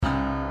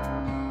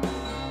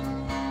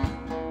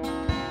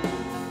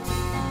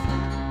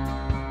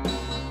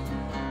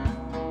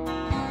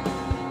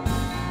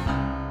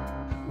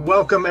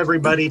Welcome,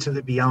 everybody, to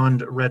the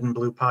Beyond Red and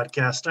Blue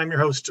podcast. I'm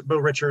your host, Bo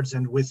Richards,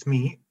 and with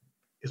me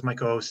is my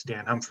co-host,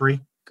 Dan Humphrey.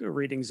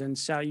 Greetings and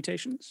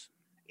salutations.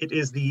 It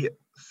is the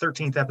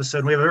 13th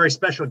episode. We have a very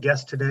special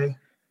guest today.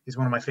 He's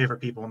one of my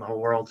favorite people in the whole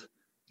world.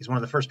 He's one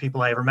of the first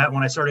people I ever met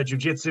when I started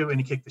jiu-jitsu, and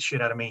he kicked the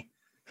shit out of me.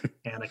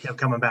 And I kept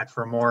coming back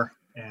for more,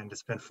 and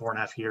it's been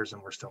 4.5 years,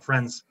 and we're still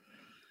friends.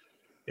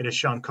 It is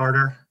Sean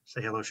Carter.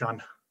 Say hello,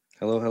 Sean.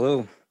 Hello,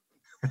 hello.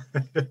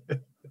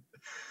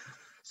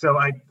 So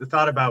I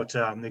thought about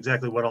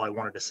exactly what all I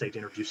wanted to say to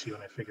introduce you,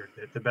 and I figured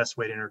that the best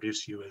way to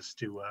introduce you is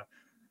to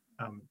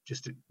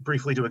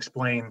briefly to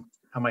explain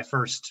how the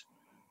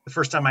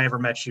first time I ever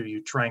met you,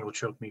 you triangle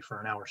choked me for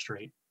an hour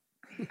straight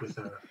with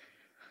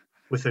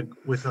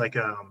like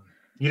you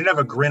didn't have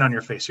a grin on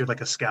your face, you had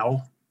like a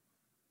scowl.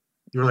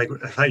 You were like,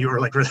 I thought you were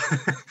like,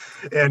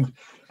 and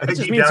I think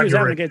just deep means down he was you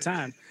having were a good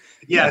time.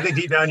 Yeah, I think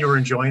deep down you were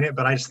enjoying it,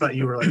 but I just thought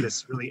you were like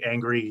this really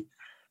angry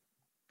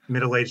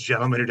middle-aged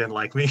gentleman who didn't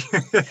like me.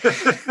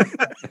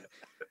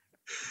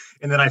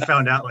 And then I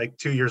found out like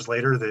 2 years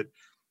later that,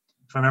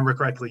 if I remember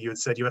correctly, you had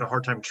said you had a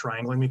hard time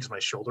triangling me because my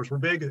shoulders were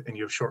big and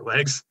you have short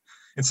legs.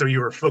 And so you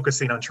were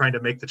focusing on trying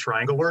to make the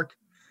triangle work.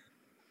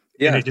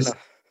 Yeah. And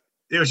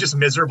it was just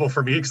miserable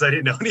for me because I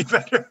didn't know any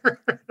better.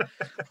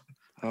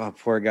 Oh,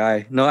 poor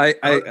guy. No,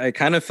 I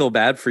kind of feel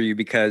bad for you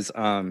because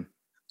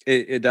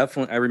it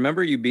definitely, I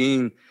remember you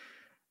being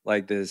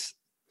like this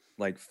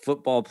like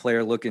football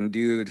player looking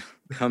dude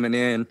coming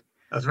in.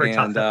 That was very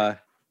tough.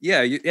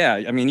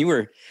 Yeah. I mean, you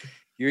were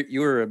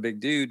a big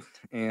dude,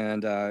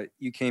 and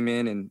you came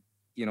in, and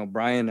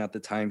Brian at the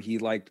time, he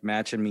liked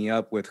matching me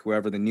up with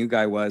whoever the new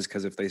guy was,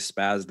 because if they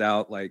spazzed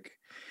out, like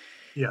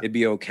it'd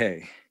be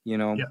okay,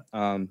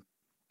 That's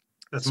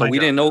so we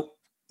job. didn't know.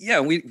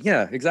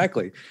 Yeah,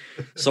 exactly.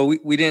 So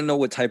we didn't know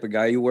what type of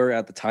guy you were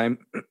at the time.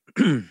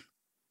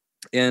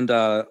 And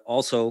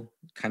also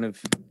kind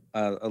of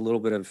a little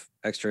bit of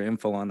extra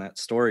info on that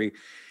story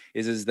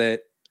is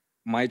that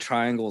my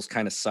triangles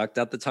kind of sucked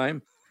at the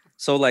time.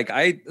 So like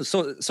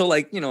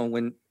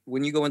when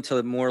you go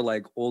into more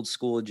like old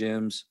school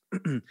gyms,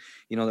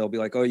 they'll be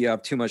like, oh, you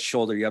have too much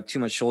shoulder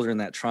in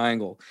that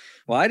triangle.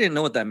 Well, I didn't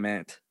know what that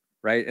meant.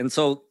 Right. And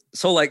so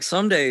like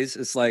some days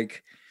it's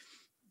like,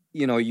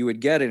 you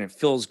would get it and it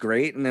feels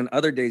great. And then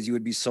other days you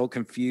would be so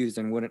confused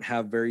and wouldn't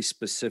have very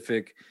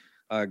specific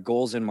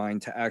goals in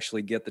mind to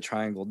actually get the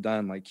triangle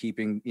done, like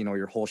keeping,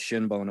 your whole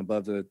shin bone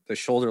above the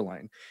shoulder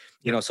line,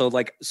 so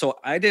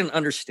I didn't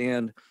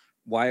understand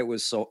why it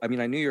was so. I mean,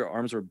 I knew your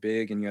arms were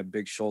big and you had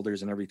big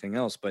shoulders and everything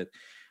else, but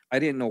I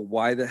didn't know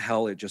why the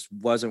hell it just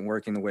wasn't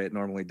working the way it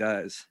normally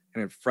does.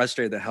 And it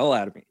frustrated the hell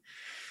out of me.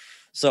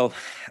 So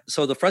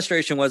the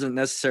frustration wasn't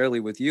necessarily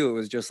with you. It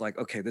was just like,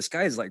 okay, this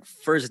guy's like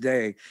first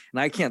day and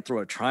I can't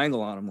throw a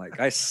triangle on him. Like,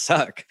 I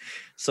suck.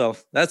 So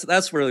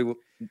that's really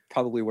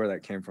probably where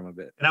that came from a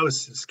bit. And I was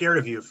scared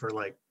of you for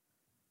like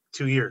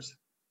 2 years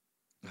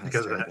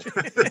because of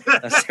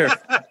that. That's terrible.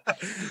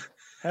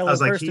 Hello,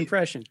 first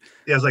impression.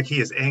 Yeah, I was like, he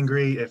is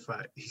angry if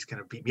he's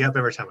going to beat me up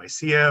every time I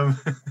see him.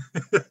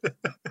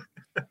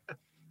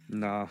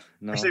 No.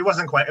 Actually, it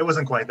wasn't quite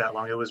that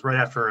long. It was right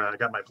after I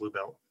got my blue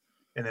belt.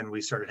 And then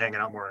we started hanging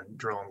out more and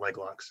drilling leg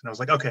locks. And I was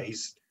like, okay,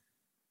 he's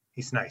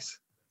nice.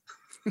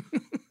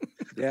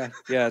 Yeah.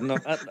 No,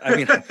 I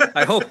mean,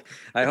 I hope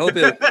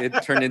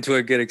it turned into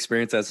a good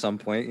experience at some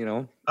point,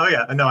 Oh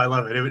yeah, no, I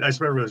love it. I just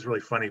remember it was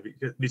really funny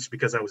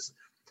because I was,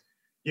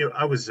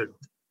 I was a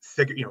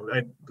thick,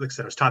 like I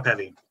said, I was top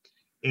heavy,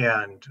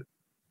 and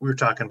we were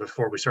talking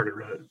before we started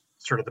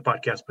the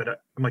podcast. But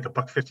I'm like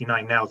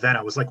 $159 now. Then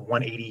I was like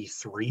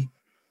 183.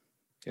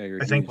 Yeah,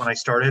 I think when I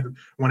started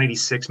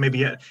 186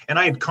 maybe, and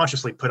I had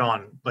consciously put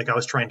on, like I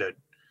was trying to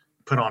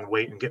put on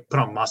weight and put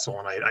on muscle,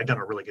 and I'd done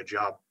a really good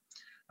job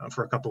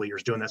for a couple of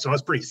years doing that. So I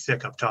was pretty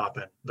thick up top,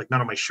 and like none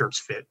of my shirts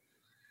fit.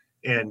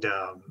 And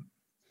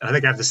I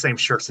think I have the same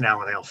shirts now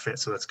and they all fit,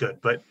 so that's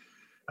good. But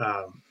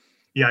I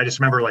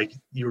just remember like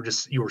you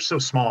were so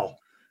small,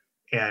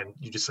 and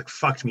you just like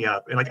fucked me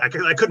up, and like I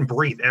couldn't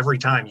breathe every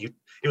time it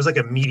was like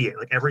immediate.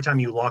 Like every time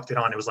you locked it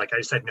on, it was like I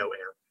just had no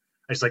air.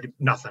 I just like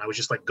nothing. I was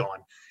just like gone.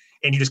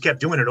 And you just kept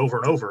doing it over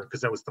and over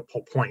because that was the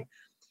whole point.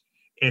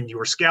 And you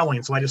were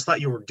scowling. So I just thought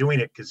you were doing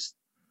it because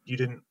you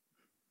didn't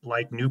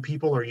like new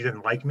people, or you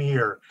didn't like me,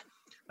 or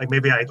like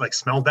maybe I like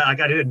smelled bad. Like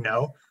I didn't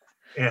know.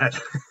 And I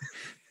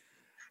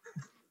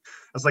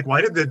was like, why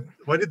did the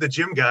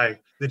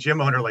gym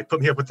owner like put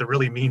me up with the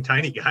really mean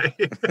tiny guy?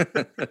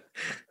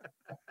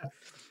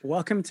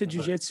 Welcome to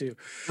jiu-jitsu.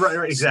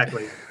 Right,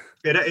 exactly.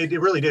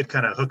 It really did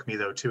kind of hook me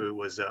though too. It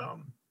was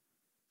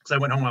because I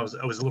went home, I was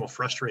a little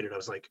frustrated. I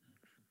was like,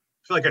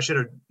 I feel like I should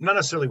have, not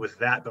necessarily with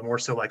that, but more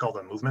so like all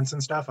the movements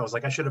and stuff. I was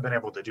like, I should have been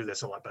able to do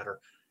this a lot better.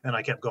 And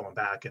I kept going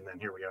back, and then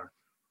here we are.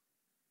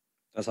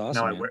 That's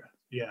awesome. Now but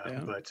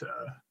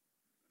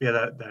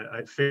that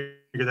I figured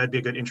that'd be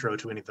a good intro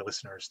to any of the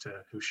listeners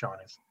to who Sean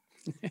is.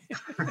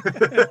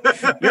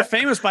 You're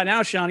famous by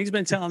now, Sean. He's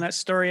been telling that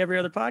story every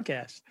other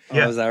podcast.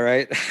 Yeah. Oh, is that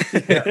right?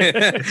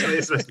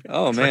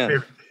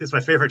 It's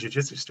my favorite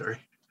jiu-jitsu story.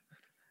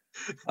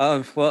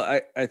 Well,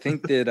 I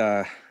think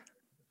that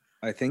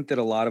I think that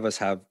a lot of us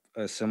have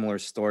a similar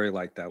story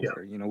like that, Yeah.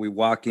 where, you know, we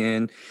walk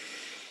in,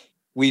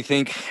 we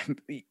think,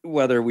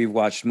 whether we've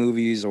watched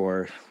movies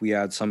or we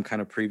had some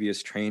kind of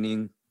previous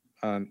training,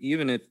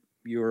 even if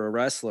you're a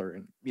wrestler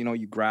and, you know,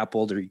 you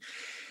grappled or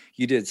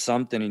you did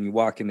something and you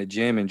walk in the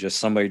gym and just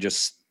somebody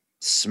just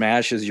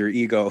smashes your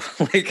ego,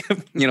 like,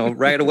 you know,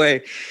 right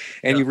away.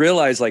 And you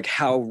realize like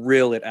how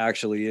real it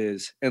actually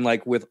is. And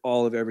like with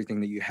all of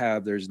everything that you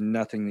have, there's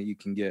nothing that you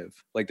can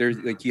give. Like there's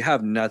like, you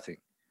have nothing,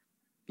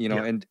 you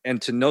know,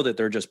 and to know that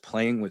they're just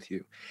playing with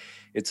you.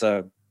 It's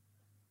a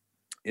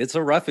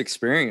rough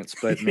experience,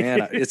 but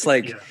man, it's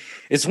like,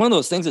 it's one of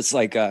those things. It's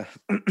like,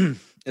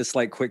 it's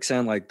like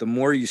quicksand. Like the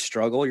more you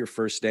struggle your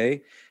first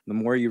day, the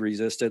more you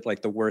resist it,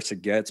 like the worse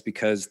it gets,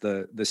 because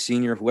the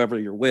senior, whoever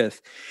you're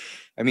with,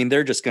 I mean,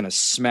 they're just going to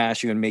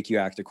smash you and make you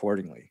act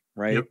accordingly.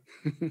 Right.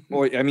 Yep.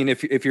 Or, I mean,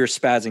 if you're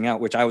spazzing out,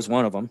 which I was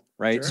one of them.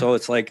 Right. Sure. So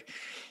it's like,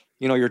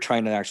 you know, you're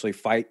trying to actually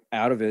fight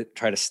out of it,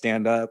 try to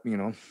stand up, you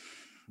know,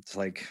 it's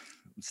like,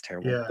 it's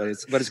terrible, but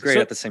it's great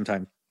at the same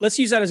time. Let's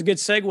use that as a good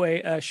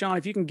segue. Sean,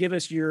 if you can give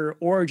us your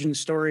origin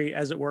story,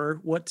 as it were,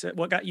 what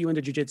got you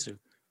into jiu-jitsu?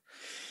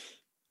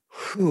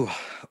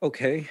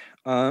 Okay.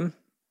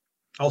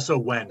 Also,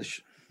 when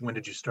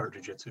did you start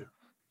jiu-jitsu?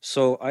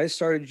 So I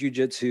started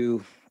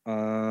jiu-jitsu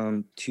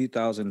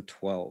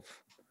 2012.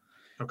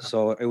 Okay.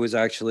 So it was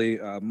actually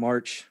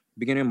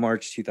beginning of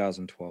March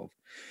 2012.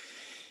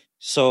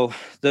 So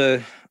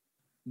the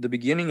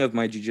beginning of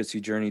my jiu-jitsu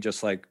journey,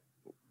 just like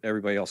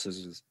everybody else's,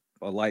 is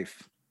a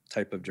life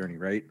type of journey,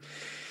 right?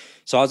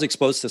 So I was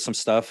exposed to some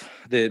stuff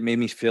that made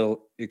me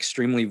feel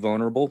extremely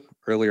vulnerable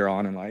earlier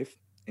on in life.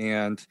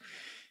 And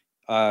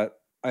I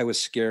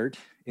was scared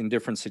in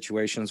different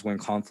situations when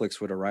conflicts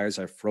would arise.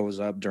 I froze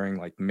up during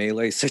like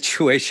melee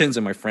situations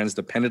and my friends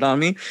depended on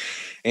me.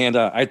 And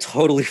I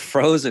totally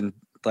froze, and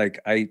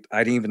like, I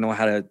didn't even know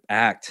how to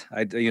act. I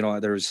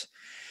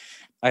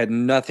had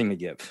nothing to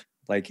give.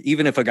 Like,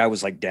 even if a guy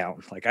was like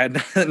down, like I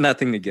had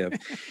nothing to give.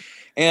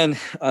 And,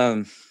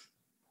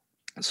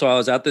 so I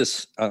was at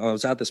this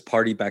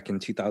party back in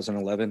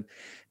 2011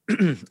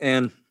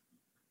 and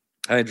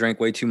I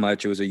drank way too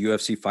much. It was a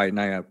UFC fight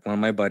night at one of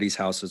my buddies'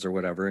 houses or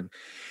whatever. And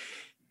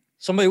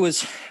somebody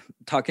was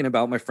talking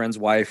about my friend's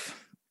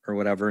wife or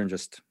whatever and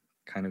just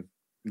kind of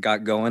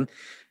got going.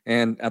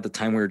 And at the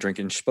time we were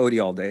drinking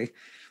Spody all day.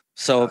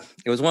 So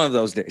it was one of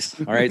those days.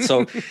 All right.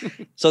 So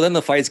then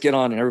the fights get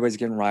on and everybody's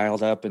getting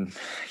riled up and,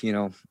 you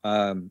know,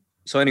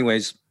 so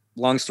anyways,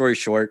 long story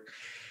short,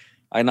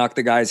 I knocked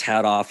the guy's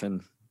hat off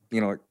and, you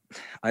know,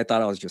 I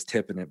thought I was just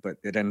tipping it, but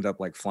it ended up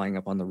like flying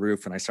up on the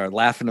roof and I started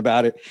laughing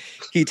about it.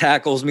 He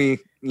tackles me,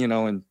 you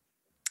know, and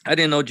I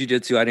didn't know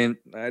jiu-jitsu. I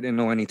didn't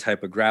know any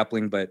type of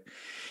grappling, but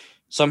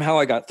somehow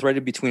I got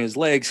threaded between his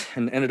legs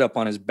and ended up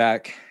on his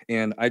back.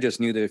 And I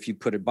just knew that if you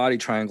put a body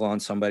triangle on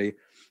somebody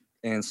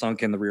and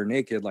sunk in the rear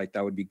naked, like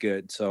that would be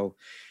good. So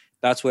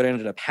that's what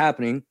ended up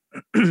happening.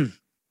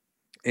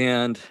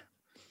 And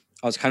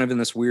I was kind of in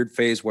this weird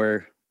phase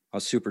where I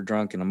was super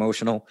drunk and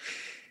emotional.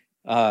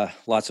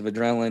 Lots of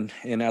adrenaline.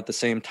 And at the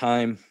same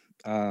time,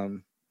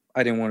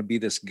 I didn't want to be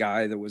this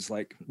guy that was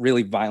like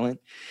really violent.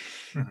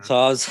 Mm-hmm.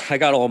 So I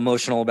got all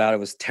emotional about it. It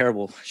was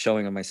terrible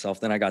showing of myself.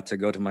 Then I got to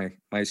go to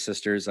my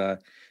sister's,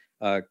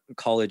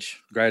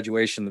 college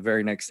graduation the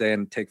very next day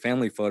and take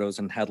family photos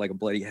and had like a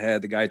bloody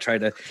head. The guy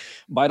tried to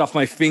bite off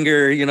my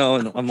finger, you know,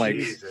 and I'm like,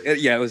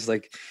 it was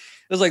like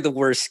the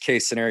worst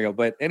case scenario.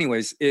 But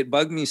anyways, it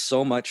bugged me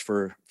so much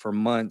for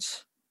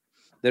months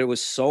that it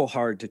was so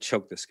hard to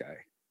choke this guy.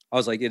 I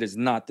was like, it is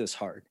not this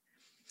hard.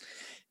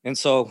 And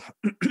so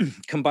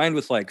combined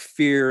with like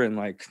fear and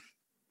like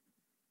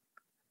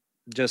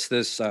just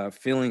this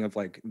feeling of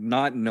like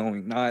not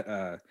knowing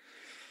what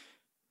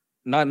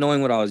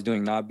I was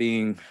doing, not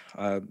being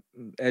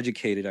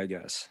educated, I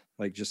guess,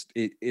 like just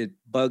it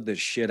bugged the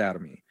shit out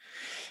of me.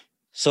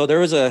 So there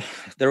was a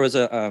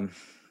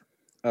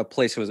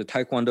place, it was a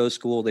Taekwondo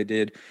school. They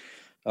did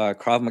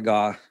Krav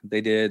Maga.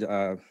 They did,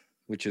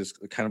 which is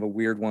kind of a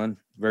weird one,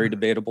 very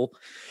debatable.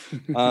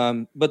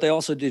 But they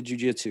also did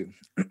jiu-jitsu.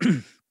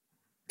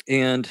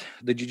 And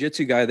the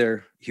jiu-jitsu guy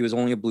there, he was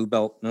only a blue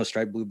belt, no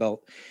stripe blue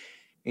belt.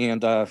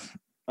 And I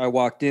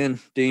walked in,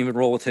 didn't even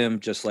roll with him,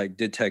 just like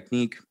did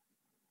technique.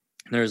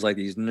 And there's like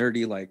these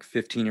nerdy, like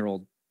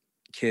 15-year-old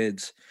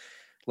kids,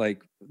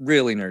 like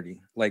really nerdy,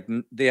 like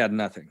they had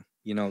nothing,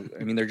 you know,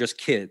 I mean, they're just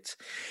kids.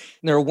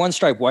 And they're one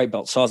stripe white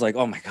belt. So I was like,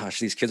 oh my gosh,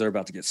 these kids are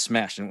about to get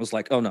smashed. And it was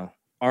like, oh no,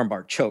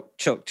 armbar, choke,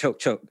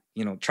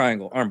 you know,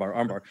 triangle,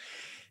 armbar.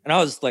 And I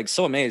was like,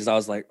 so amazed. I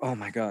was like, oh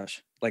my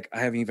gosh, like I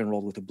haven't even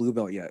rolled with a blue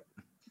belt yet.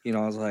 You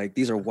know, I was like,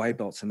 these are white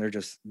belts and they're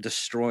just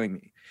destroying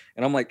me.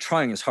 And I'm like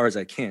trying as hard as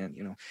I can,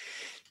 you know?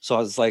 So I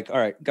was like, all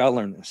right, gotta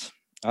learn this.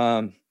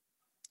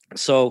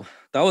 So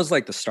that was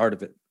like the start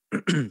of it.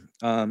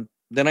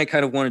 Then I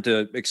kind of wanted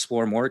to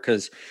explore more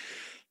because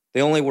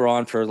they only were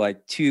on for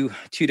like two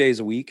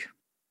days a week.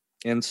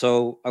 And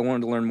so I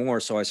wanted to learn more.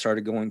 So I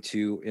started going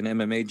to an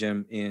MMA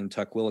gym in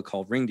Tukwila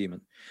called Ring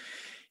Demon.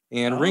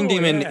 And Ring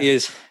Demon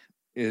is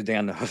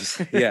Dan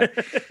knows. Yeah.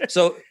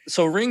 So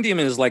Ring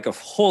Demon is like a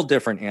whole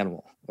different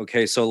animal.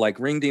 Okay, so like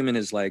Ring Demon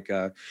is like,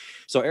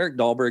 so Eric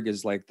Dahlberg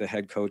is like the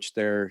head coach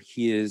there.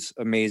 He is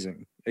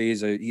amazing.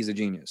 He's a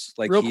genius.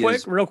 Like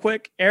real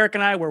quick. Eric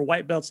and I were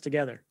white belts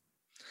together,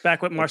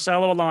 back with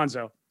Marcelo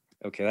Alonso.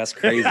 Okay, that's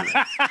crazy.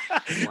 Wow.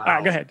 All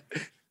right, go ahead.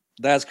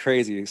 That's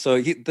crazy. So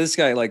this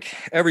guy, like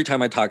every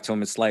time I talk to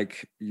him, it's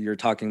like you're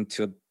talking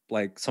to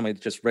like somebody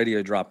just ready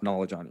to drop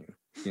knowledge on you.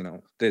 You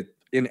know, that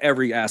in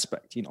every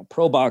aspect. You know,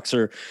 pro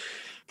boxer,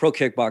 pro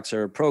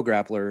kickboxer, pro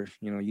grappler.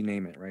 You know, you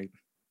name it, right?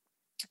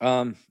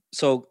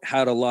 So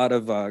had a lot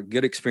of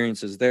good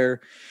experiences there.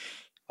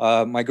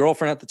 My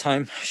girlfriend at the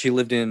time, she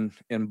lived in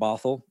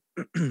Bothell,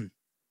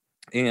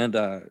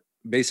 and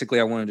basically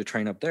I wanted to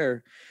train up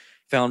there.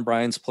 Found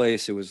Brian's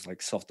place. It was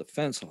like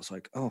self-defense. I was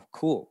like, oh,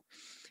 cool.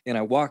 And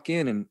I walk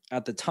in, and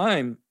at the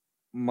time,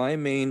 my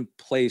main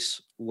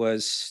place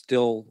was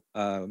still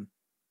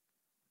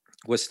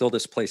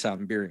this place out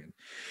in Burien.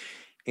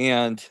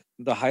 And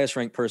the highest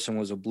ranked person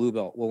was a blue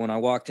belt. Well, when I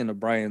walked into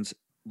Brian's,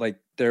 like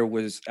there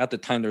was at the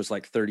time, there's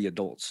like 30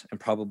 adults, and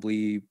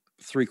probably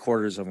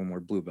 3/4 of them were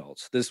blue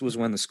belts. This was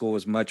when the school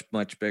was much,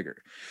 much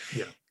bigger.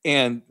 Yeah.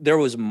 And there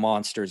was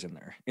monsters in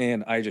there,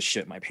 and I just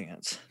shit my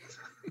pants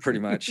pretty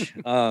much.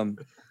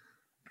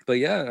 But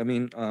yeah, I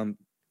mean,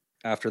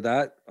 after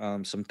that,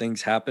 some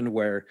things happened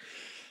where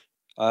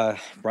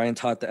Brian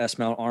taught the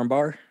S-mount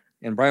armbar,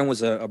 and Brian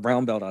was a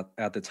brown belt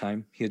at the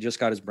time. He had just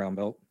got his brown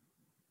belt.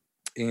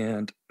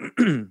 And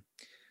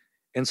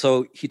and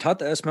so he taught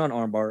the S-mount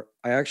armbar.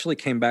 I actually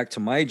came back to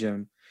my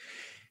gym,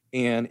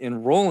 and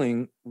in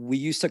rolling, we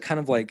used to kind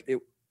of like it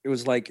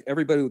was like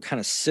everybody would kind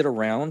of sit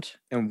around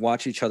and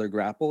watch each other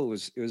grapple. It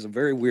was a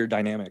very weird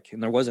dynamic,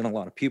 and there wasn't a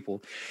lot of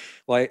people.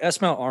 Well, I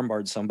S-mount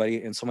armbarred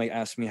somebody, and somebody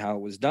asked me how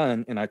it was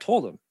done, and I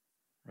told them,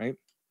 right?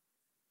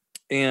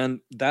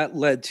 And that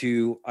led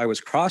to I was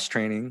cross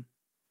training,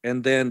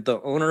 and then the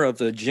owner of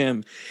the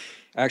gym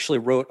actually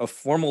wrote a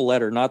formal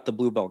letter, not the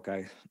blue belt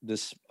guy,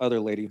 this other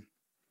lady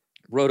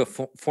wrote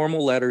a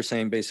formal letter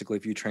saying basically,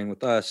 if you train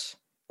with us,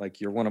 like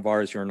you're one of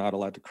ours, you're not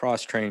allowed to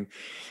cross train.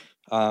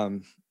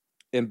 And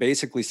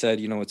basically said,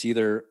 you know, it's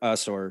either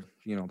us or,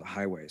 you know, the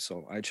highway.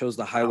 So I chose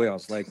the highway. I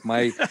was like,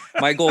 my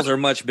goals are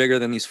much bigger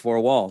than these four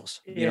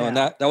walls, you know, and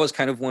that was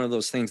kind of one of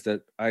those things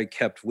that I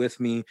kept with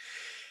me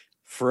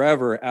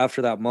forever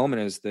after that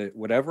moment, is that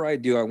whatever I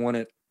do, I want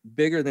it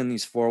bigger than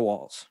these four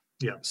walls.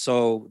 Yeah.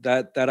 So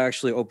that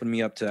actually opened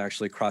me up to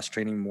actually cross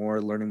training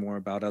more, learning more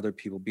about other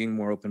people, being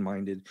more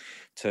open-minded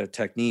to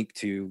technique,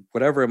 to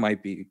whatever it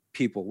might be,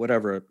 people,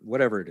 whatever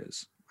it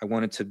is. I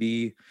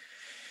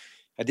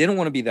didn't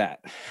want to be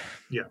that.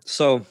 Yeah.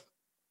 So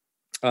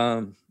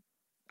I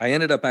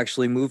ended up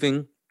actually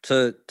moving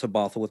to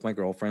Bothell with my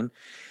girlfriend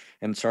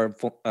and started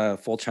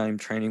full-time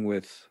training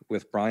with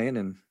Brian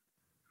and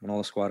all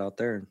the squad out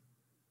there. And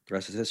the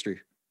rest is history.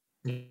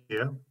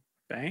 Yeah.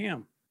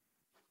 Bam.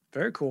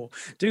 Very cool.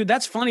 Dude,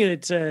 that's funny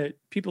that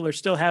people are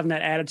still having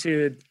that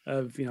attitude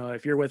of, you know,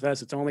 if you're with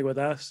us, it's only with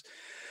us.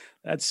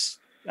 That's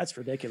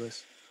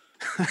ridiculous.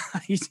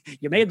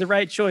 You made the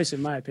right choice,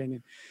 in my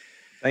opinion.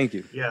 Thank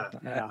you. Yeah.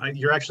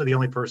 You're actually the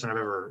only person I've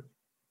ever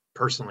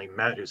personally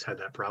met who's had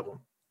that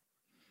problem.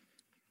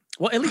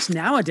 Well, at least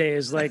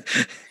nowadays, like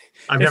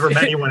I've never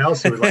met anyone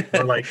else who like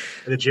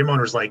the gym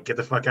owners like, get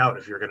the fuck out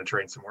if you're going to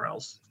train somewhere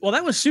else. Well,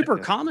 that was super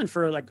common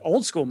for like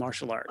old school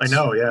martial arts. I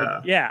know. Yeah.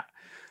 Yeah.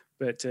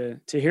 But to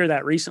hear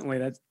that recently,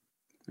 that's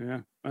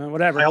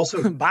whatever. I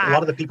also a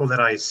lot of the people that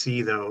I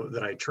see though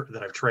that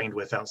I've trained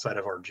with outside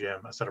of our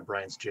gym, outside of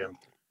Brian's gym,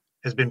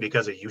 has been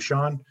because of you,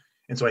 Sean.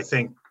 And so I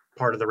think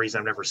part of the reason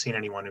I've never seen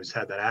anyone who's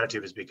had that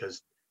attitude is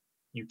because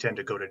you tend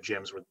to go to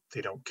gyms where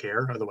they don't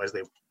care. Otherwise,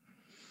 they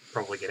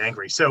probably get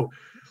angry. So,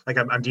 like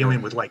I'm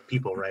dealing with like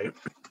people, right?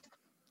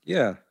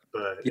 Yeah.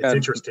 But it's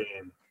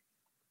interesting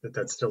that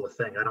that's still a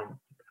thing. I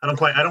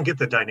don't get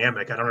the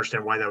dynamic. I don't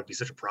understand why that would be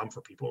such a problem for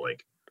people.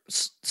 Like.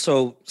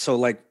 So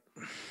like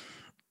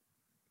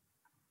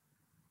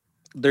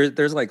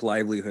there's like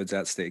livelihoods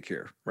at stake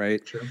here,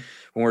 right? Sure.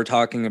 When we're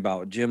talking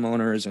about gym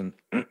owners and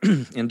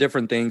and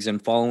different things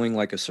and following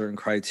like a certain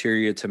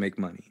criteria to make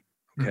money.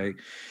 Okay.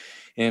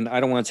 Mm-hmm. And I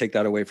don't want to take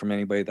that away from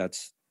anybody.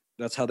 That's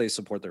how they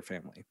support their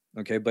family.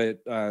 Okay.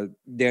 But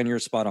Dan, you're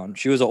spot on.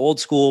 She was an old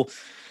school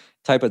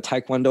type of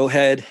Taekwondo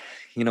head.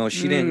 You know,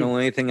 she didn't know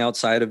anything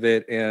outside of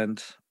it.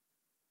 And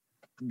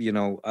you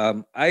know,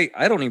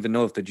 I don't even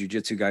know if the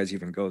jiu-jitsu guys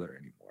even go there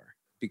anymore,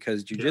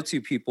 because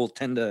jiu-jitsu people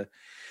tend to,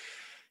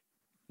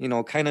 you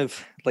know, kind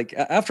of like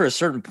after a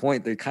certain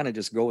point, they kind of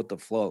just go with the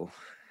flow.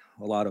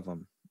 A lot of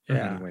them.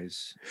 Yeah.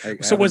 Anyways.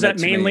 So was that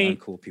mainly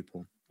cool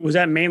people? Was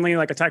that mainly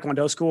like a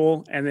Taekwondo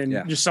school and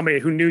then just somebody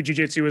who knew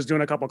jiu-jitsu was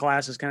doing a couple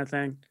classes kind of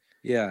thing?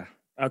 Yeah.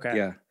 Okay.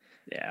 Yeah.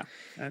 Yeah.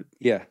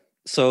 Yeah.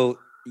 So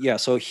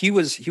he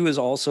was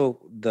also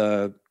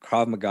the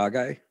Krav Maga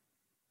guy.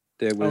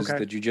 That was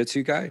the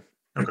jiu-jitsu guy.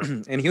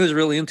 Okay. And he was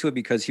really into it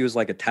because he was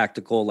like a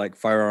tactical, like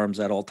firearms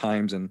at all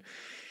times and,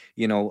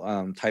 you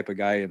know, type of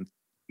guy. And,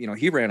 you know,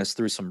 he ran us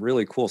through some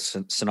really cool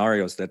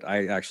scenarios that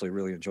I actually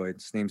really enjoyed.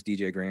 His name's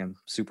DJ Grand,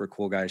 super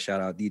cool guy.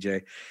 Shout out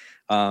DJ.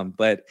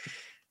 But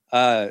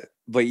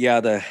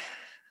yeah,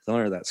 The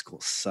owner of that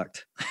school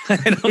sucked. I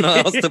don't know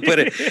how else to put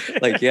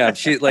it. Like, yeah,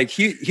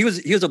 he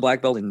was a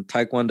black belt in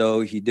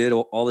Taekwondo. He did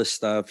all this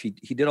stuff. He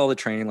did all the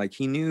training. Like,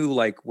 he knew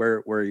like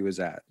where he was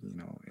at, you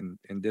know,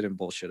 and didn't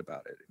bullshit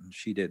about it. And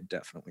she did,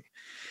 definitely.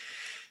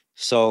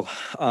 So,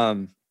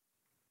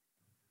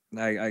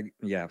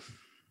 yeah,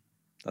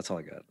 that's all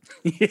I got.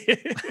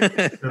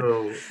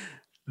 So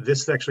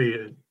this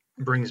actually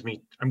brings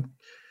me,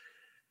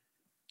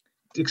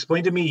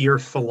 explain to me your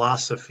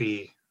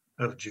philosophy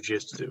of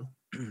jiu-jitsu.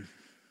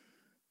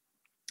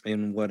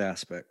 In what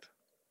aspect?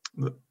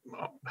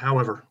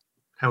 However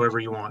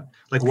you want.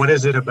 Like, what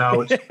is it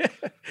about?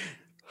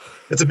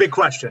 It's a big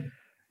question.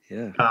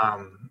 Yeah.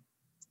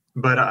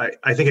 But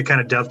I think it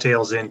kind of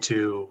dovetails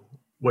into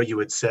what you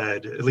had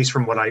said, at least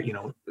from what I, you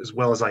know, as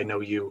well as I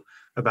know you,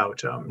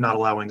 about not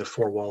allowing the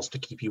four walls to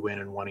keep you in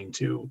and wanting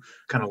to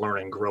kind of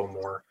learn and grow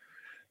more.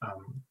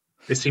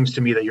 It seems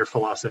to me that your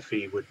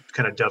philosophy would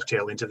kind of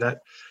dovetail into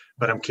that,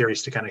 but I'm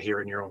curious to kind of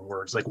hear in your own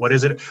words, like, what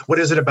is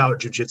it about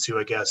jiu-jitsu,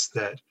 I guess,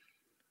 that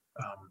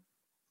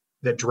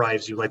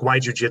drives you? Like, why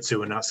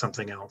jiu-jitsu and not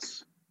something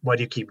else? Why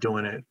do you keep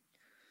doing it?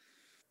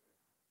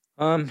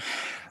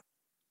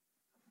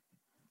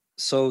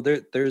 So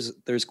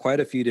there's quite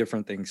a few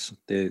different things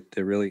that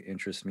really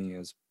interest me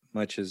as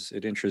much as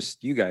it interests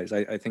you guys.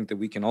 I think that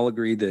we can all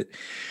agree that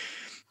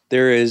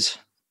there is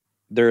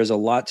a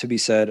lot to be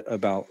said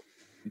about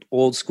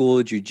old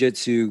school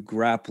jiu-jitsu,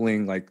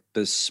 grappling, like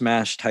the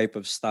smash type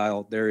of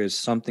style. There is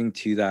something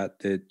to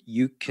that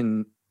you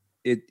can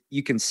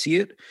see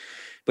it,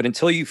 but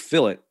until you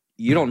feel it,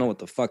 you don't know what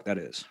the fuck that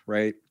is,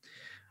 right?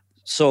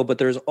 So, but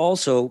there's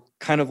also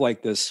kind of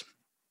like this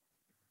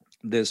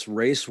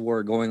race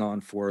war going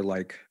on for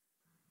like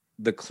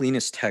the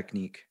cleanest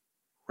technique,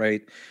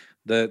 right?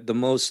 The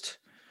most,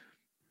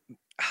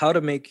 how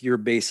to make your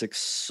basics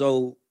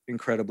so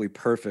incredibly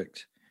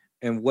perfect,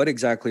 and what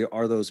exactly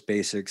are those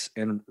basics,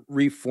 and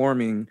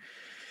reforming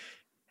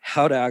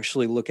how to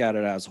actually look at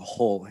it as a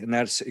whole. And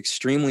that's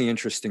extremely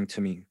interesting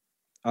to me.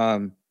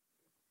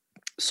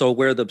 So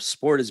where the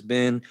sport has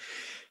been,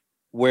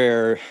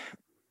 where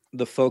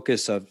the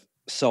focus of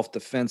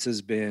self-defense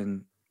has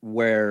been,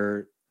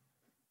 where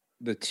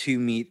the two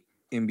meet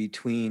in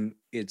between,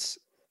 it's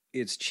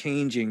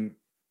changing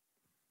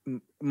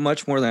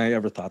much more than I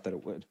ever thought that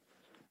it would.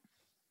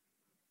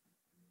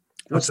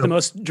 What's the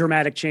most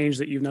dramatic change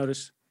that you've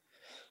noticed?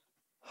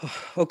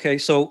 Okay,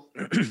 so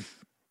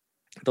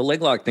the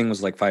leg lock thing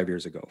was like 5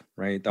 years ago,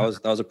 right?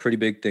 That was a pretty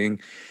big thing.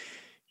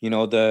 You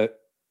know, the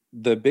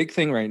big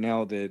thing right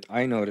now that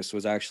I noticed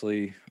was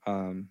actually,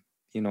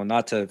 you know,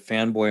 not to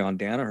fanboy on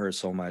Danaher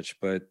so much,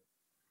 but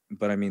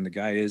I mean, the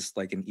guy is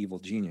like an evil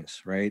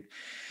genius, right?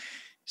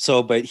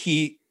 So, but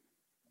he,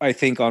 I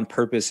think on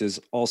purpose,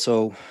 is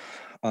also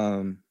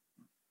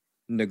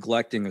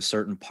neglecting a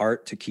certain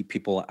part to keep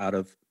people out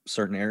of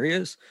certain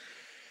areas.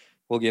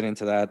 We'll get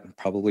into that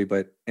probably,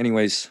 but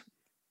anyways,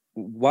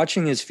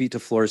 watching his Feet to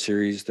Floor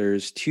series,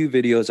 there's 2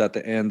 videos at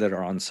the end that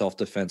are on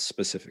self-defense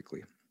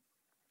specifically.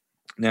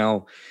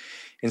 Now,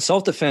 in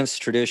self-defense,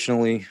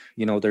 traditionally,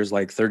 you know, there's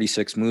like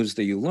 36 moves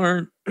that you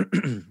learn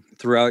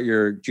throughout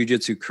your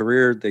jiu-jitsu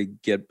career. They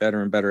get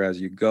better and better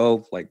as you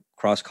go, like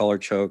cross-collar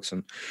chokes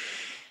and,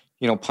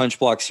 you know, punch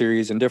block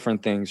series and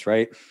different things,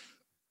 right?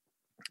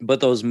 But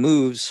those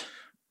moves,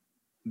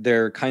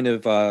 they're kind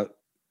of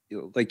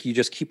like you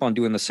just keep on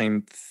doing the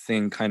same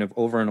thing kind of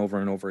over and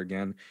over and over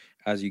again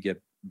as you get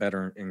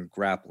better in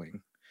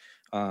grappling.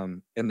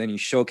 And then you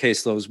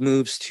showcase those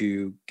moves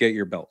to get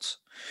your belts.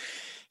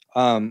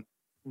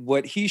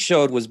 What he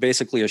showed was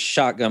basically a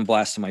shotgun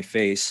blast to my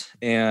face.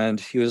 And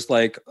he was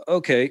like,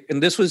 okay.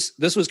 And this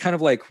was kind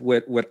of like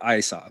what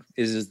I saw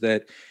is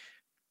that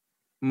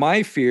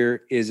my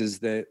fear is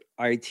that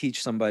I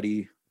teach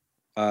somebody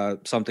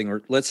something,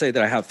 or let's say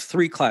that I have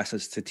 3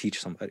 classes to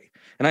teach somebody.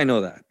 And I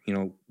know that, you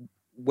know,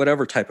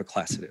 whatever type of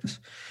class it is,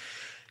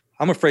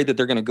 I'm afraid that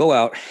they're going to go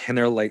out and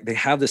they're like, they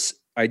have this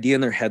idea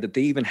in their head that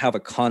they even have a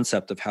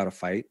concept of how to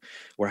fight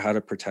or how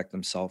to protect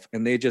themselves,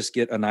 and they just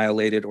get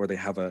annihilated, or they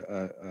have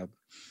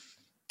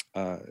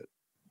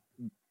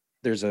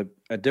there's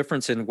a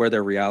difference in where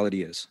their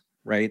reality is,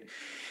 right?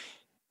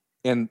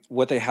 And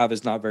what they have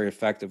is not very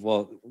effective.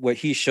 Well, what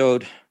he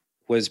showed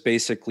was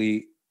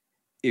basically,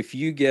 if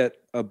you get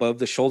above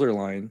the shoulder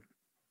line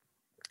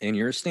and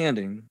you're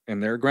standing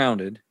and they're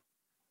grounded,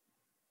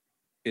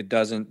 it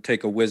doesn't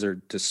take a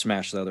wizard to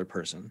smash the other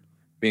person,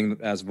 being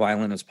as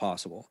violent as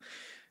possible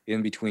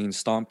in between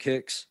stomp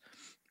kicks,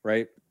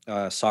 right?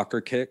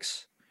 Soccer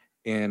kicks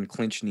and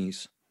clinch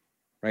knees,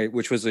 right?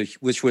 Which was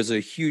a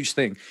huge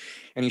thing.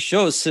 And he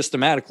shows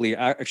systematically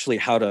actually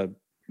how to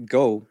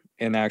go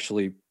and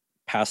actually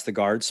pass the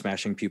guard,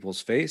 smashing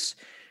people's face.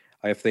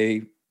 If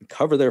they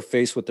cover their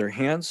face with their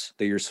hands,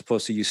 that you're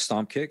supposed to use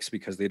stomp kicks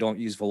because they don't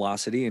use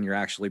velocity, and you're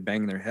actually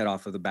banging their head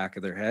off of the back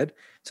of their head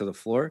to the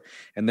floor.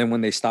 And then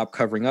when they stop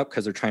covering up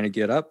because they're trying to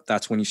get up,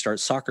 that's when you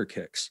start soccer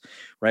kicks,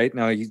 right?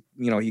 Now,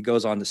 he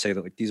goes on to say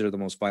that like these are the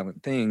most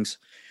violent things,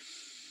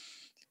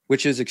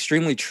 which is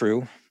extremely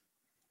true.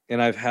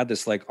 and I've had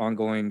this like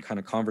ongoing kind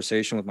of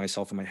conversation with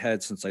myself in my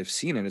head since I've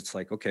seen it. It's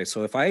like, okay,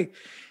 so if I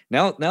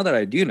now that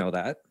I do know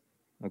that,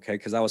 okay,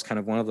 because that was kind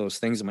of one of those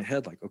things in my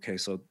head, like, okay,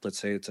 so let's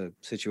say it's a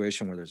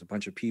situation where there's a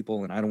bunch of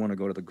people and I don't want to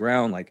go to the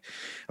ground. Like,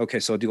 okay,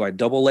 so do I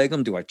double leg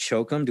them? Do I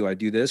choke them? Do I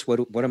do this?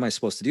 What am I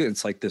supposed to do? And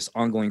it's like this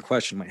ongoing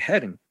question in my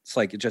head, and it's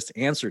like it just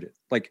answered it.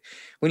 Like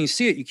when you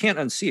see it, you can't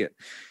unsee it.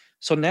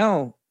 So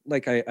now,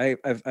 like I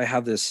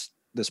have this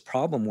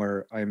problem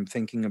where I'm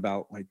thinking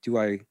about, like, do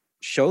I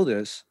show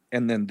this,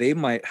 and then they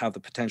might have the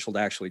potential to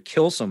actually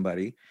kill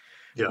somebody,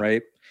 Yeah.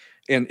 right?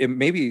 And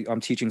maybe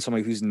I'm teaching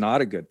somebody who's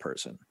not a good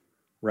person,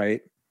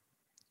 right?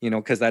 You know,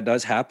 because that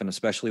does happen,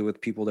 especially with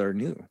people that are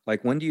new.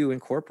 Like, when do you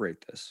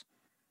incorporate this?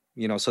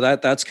 You know, so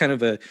that's kind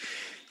of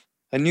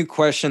a new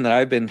question that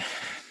I've been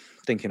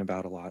thinking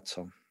about a lot.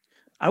 So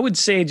I would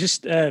say,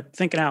 just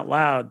thinking out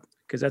loud,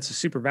 because that's a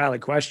super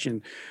valid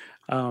question.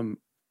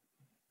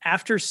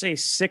 After, say,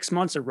 6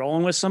 months of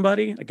rolling with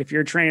somebody, like if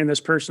you're training this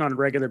person on a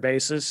regular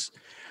basis,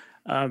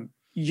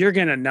 you're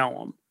going to know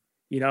them.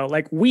 You know,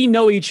 like we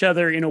know each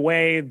other in a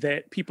way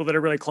that people that are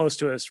really close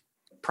to us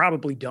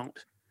probably don't.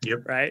 Yep.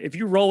 Right. If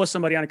you roll with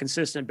somebody on a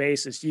consistent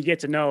basis, you get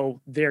to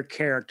know their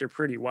character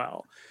pretty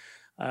well.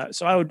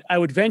 So I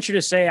would venture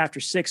to say, after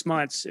 6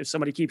 months, if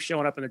somebody keeps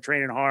showing up and they're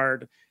training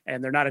hard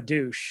and they're not a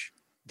douche,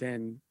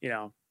 then, you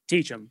know,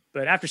 teach them.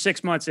 But after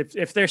 6 months,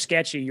 if they're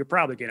sketchy, you're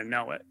probably going to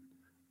know it.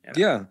 You know?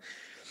 Yeah.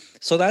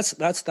 So that's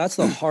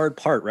the hard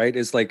part, right?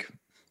 Is like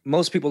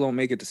most people don't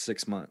make it to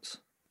 6 months,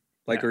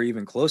 like, or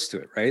even close to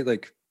it, right?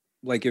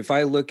 Like if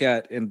I look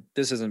at, and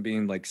this isn't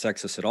being like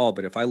sexist at all,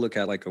 but if I look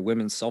at like a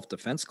women's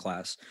self-defense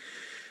class,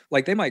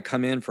 like they might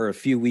come in for a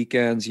few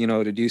weekends, you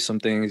know, to do some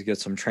things, get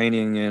some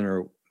training in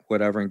or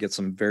whatever, and get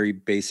some very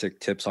basic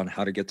tips on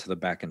how to get to the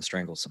back and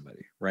strangle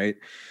somebody, right?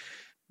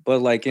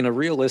 But like in a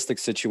realistic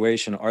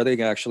situation, are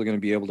they actually going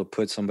to be able to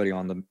put somebody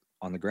on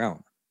the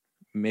ground?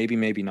 Maybe,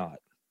 maybe not.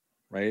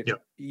 Right.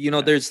 Yep. You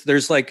know, there's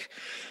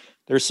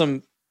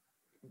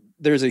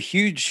a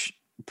huge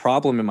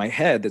problem in my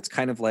head that's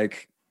kind of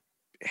like,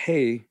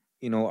 hey,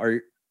 you know,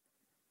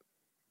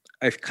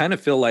 I kind of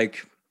feel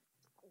like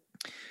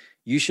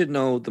you should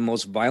know the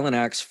most violent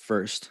acts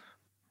first.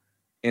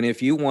 And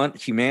if you want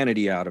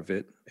humanity out of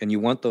it, and you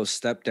want those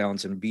step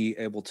downs and be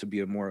able to be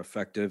a more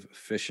effective,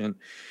 efficient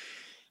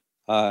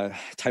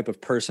type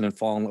of person and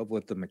fall in love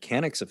with the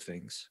mechanics of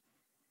things,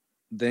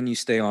 then you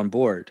stay on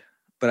board.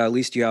 But at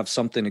least you have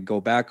something to go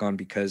back on,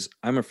 because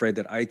I'm afraid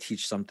that I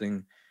teach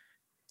something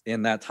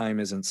and that time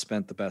isn't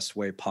spent the best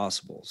way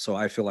possible. So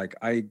I feel like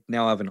I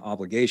now have an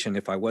obligation.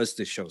 If I was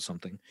to show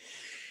something,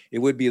 it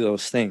would be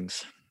those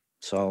things.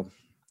 So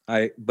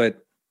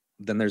but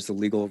then there's the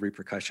legal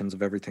repercussions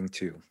of everything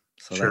too.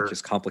 So Sure. that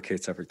just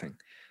complicates everything.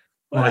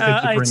 Well, I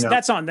think you bring up,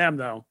 that's on them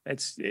though. I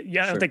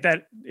don't think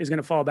that is going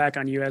to fall back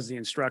on you as the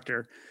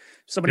instructor.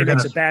 If somebody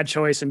makes a bad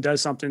choice and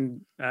does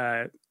something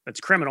that's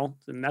criminal,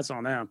 then that's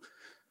on them.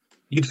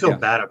 You'd feel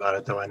bad about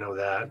it, though. I know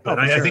that, but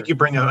I think you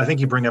bring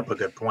up a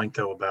good point,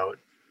 though, about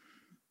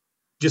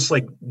just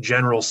like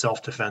general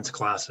self-defense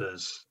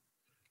classes,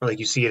 or like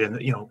you see it in,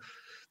 you know,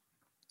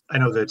 I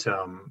know that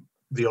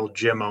the old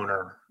gym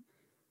owner,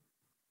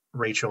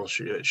 Rachel,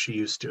 she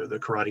used to, the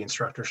karate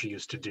instructor, she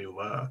used to do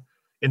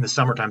in the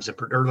summer times,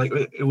 or like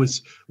it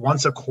was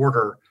once a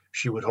quarter,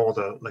 she would hold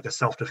a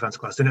self-defense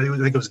class. And I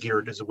think it was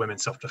geared as a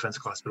women's self-defense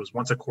class, but it was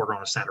once a quarter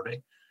on a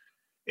Saturday,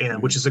 and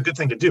which is a good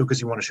thing to do,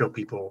 because you want to show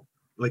people,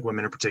 like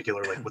women in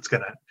particular, like what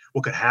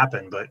could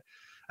happen. But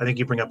I think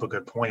you bring up a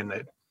good point in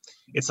that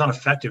it's not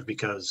effective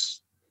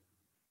because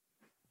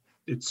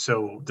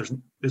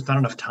there's not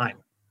enough time.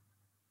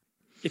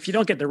 If you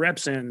don't get the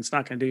reps in, it's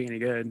not going to do you any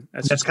good.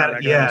 That's kind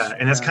of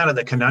that's kind of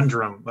the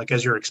conundrum. Like,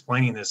 as you're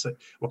explaining this,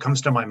 what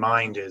comes to my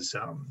mind is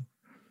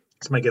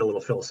this might get a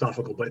little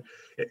philosophical, but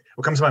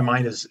what comes to my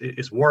mind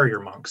is warrior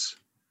monks,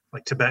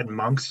 like Tibetan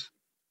monks.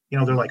 You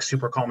know, they're like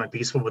super calm and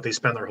peaceful, but they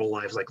spend their whole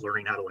lives like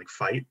learning how to like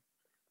fight,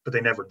 but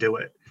they never do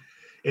it.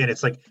 And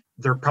it's like,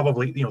 they're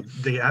probably, you know,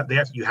 you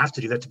have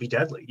to do that to be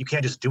deadly. You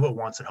can't just do it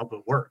once and hope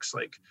it works.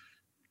 Like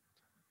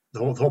the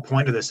whole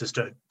point of this is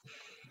to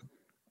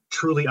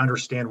truly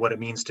understand what it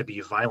means to be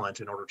violent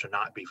in order to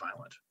not be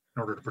violent,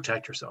 in order to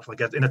protect yourself.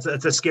 Like, and it's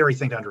a scary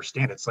thing to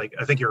understand. It's like,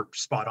 I think you're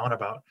spot on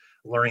about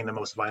learning the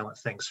most violent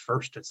things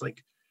first. It's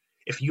like,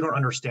 if you don't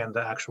understand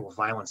the actual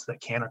violence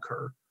that can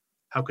occur,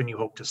 how can you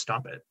hope to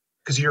stop it?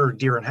 Because you're a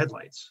deer in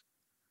headlights.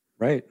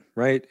 Right.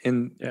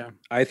 And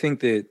I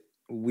think that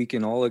we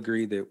can all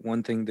agree that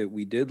one thing that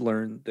we did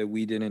learn that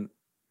we didn't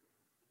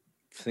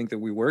think that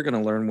we were going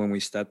to learn when we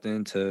stepped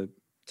in to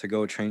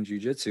go train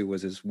jiu-jitsu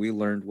was we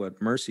learned what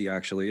mercy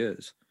actually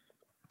is.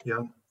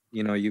 Yeah.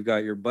 You know, you've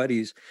got your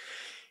buddies,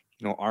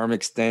 you know, arm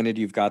extended,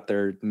 you've got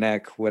their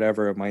neck,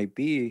 whatever it might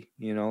be,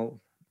 you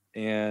know,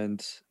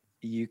 and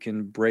you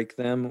can break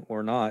them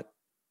or not.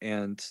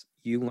 And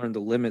you learn the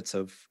limits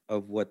of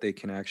what they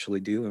can actually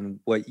do and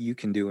what you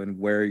can do and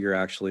where you're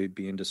actually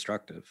being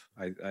destructive.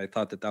 I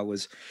thought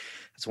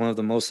it's one of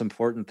the most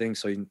important things.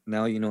 So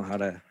now you know how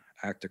to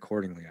act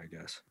accordingly, I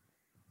guess.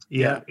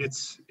 Yeah.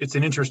 It's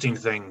an interesting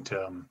thing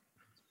to,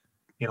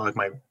 you know, like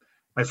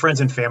my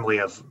friends and family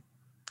have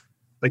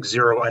like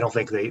zero. I don't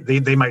think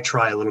they might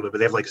try a little bit, but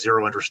they have like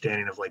zero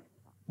understanding of like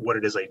what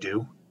it is I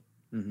do.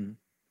 Mm-hmm.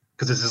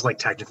 Because this is like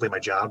technically my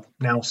job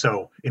now.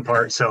 So in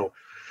part, so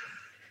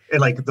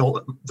and like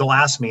they'll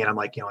ask me, and I'm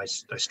like, I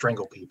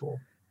strangle people.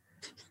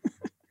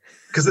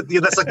 Because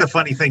that's like the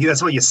funny thing.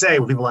 That's what you say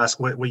when people ask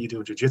what you do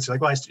in jiu-jitsu.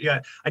 Like, well,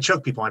 I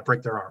choke people, I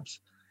break their arms,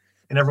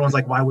 and everyone's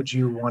like, why would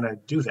you want to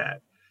do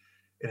that?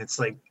 And it's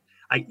like,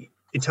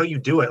 until you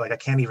do it, like I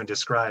can't even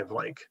describe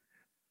like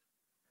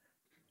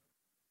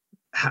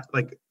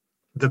like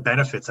the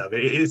benefits of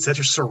it. It's such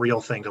a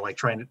surreal thing to like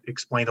try and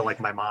explain to like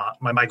my mom,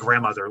 my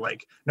grandmother,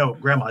 like, no,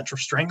 grandma,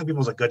 strangling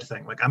people is a good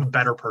thing. Like I'm a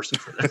better person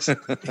for this.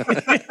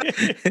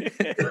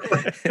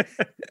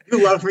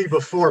 You loved me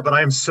before, but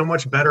I am so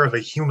much better of a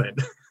human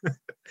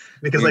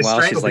because Meanwhile,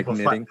 I strangle she's like people.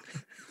 knitting.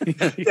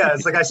 Yeah,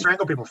 it's like I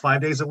strangle people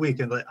 5 days a week,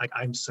 and like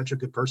I'm such a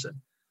good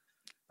person.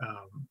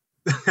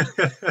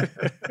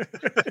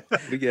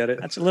 We get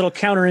it. That's a little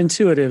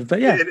counterintuitive,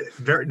 but yeah.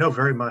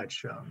 Very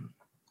much.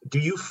 Do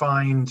you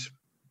find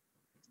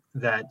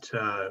that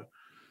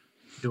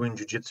doing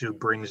jiu-jitsu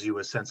brings you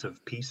a sense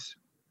of peace?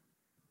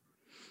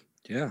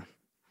 Yeah,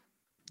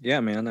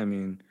 man. I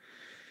mean,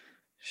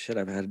 shit,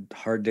 I've had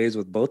hard days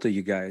with both of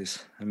you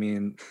guys. I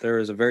mean, there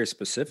was a very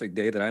specific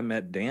day that I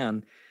met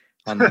Dan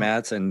on the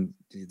mats, and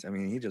I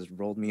mean, he just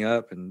rolled me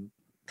up and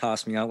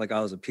tossed me out like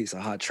I was a piece of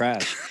hot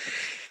trash.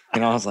 I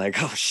was like,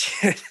 oh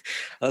shit.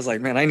 I was like,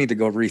 man, I need to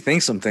go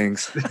rethink some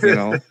things,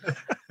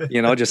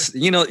 just,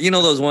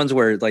 those ones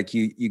where like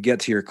you get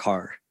to your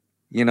car,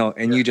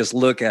 and you just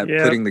look at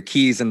putting the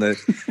keys and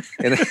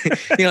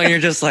you're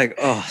just like,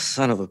 oh,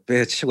 son of a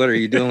bitch, what are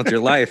you doing with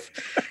your life?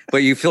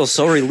 But you feel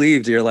so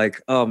relieved. You're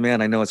like, oh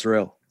man, I know it's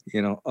real,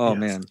 oh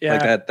man,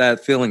 like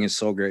that feeling is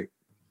so great.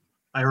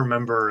 I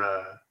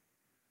remember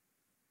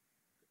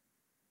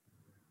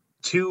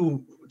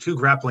two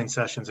grappling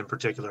sessions in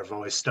particular have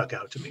always stuck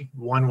out to me.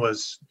 One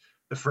was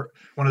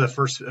one of the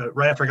first,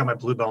 right after I got my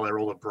blue belt, I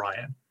rolled with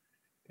Brian,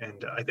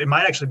 and it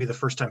might actually be the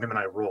first time him and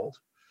I rolled,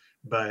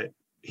 but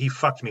he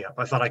fucked me up.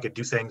 I thought I could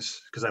do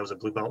things because I was a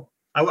blue belt.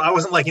 I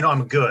wasn't like,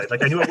 I'm good.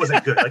 Like I knew I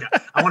wasn't good. Like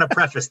I want to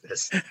preface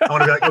this. I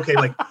want to be like, okay,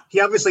 like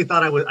he obviously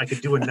thought I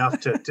could do enough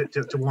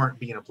to warrant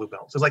being a blue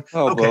belt. So it's like,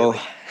 okay.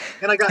 Like,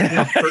 and I got,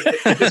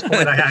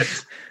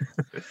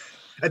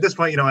 at this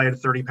point I had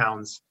 30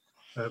 pounds,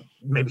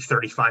 maybe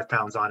 35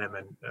 pounds on him.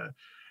 And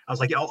I was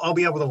like, I'll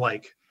be able to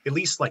like, at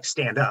least like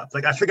stand up.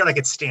 Like I figured I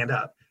could stand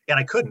up, and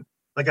I couldn't.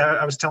 Like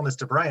I was telling this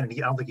to Brian, and I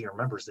don't think he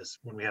remembers this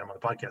when we had him on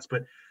the podcast,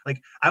 but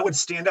like I would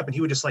stand up and he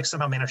would just like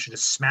somehow manage to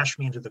just smash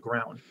me into the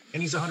ground,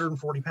 and he's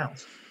 140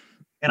 pounds.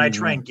 And I'd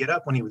try and get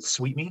up when he would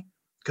sweep me,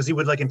 because he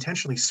would like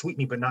intentionally sweep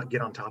me, but not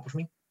get on top of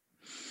me.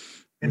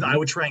 And I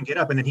would try and get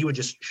up, and then he would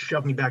just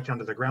shove me back down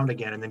to the ground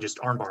again, and then just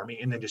armbar me,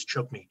 and then just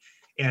choke me.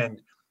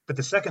 But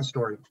the second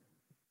story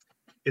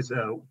is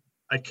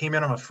I came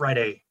in on a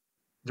Friday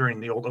during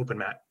the old open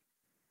mat,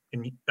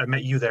 and I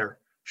met you there,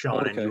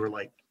 Sean, and you were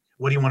like,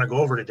 what do you want to go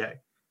over today?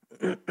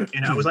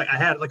 And I was like, I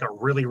had like a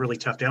really, really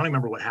tough day. I don't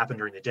remember what happened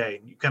during the day.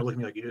 And you kind of looked at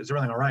me like, is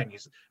everything all right? And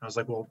I was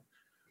like, well,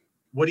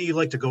 what do you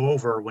like to go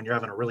over when you're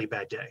having a really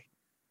bad day?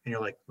 And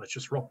you're like, let's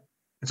just roll.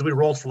 And so we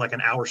rolled for like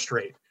an hour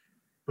straight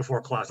before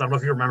class. I don't know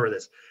if you remember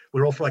this.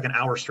 We rolled for like an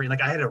hour straight.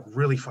 Like I had a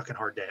really fucking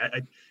hard day.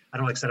 I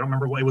don't like I said, I don't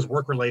remember what it was,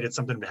 work related.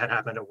 Something that had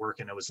happened at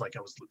work. And it was like,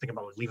 I was thinking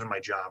about leaving my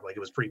job. Like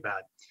it was pretty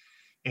bad.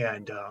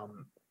 And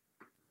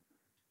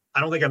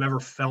I don't think I've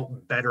ever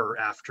felt better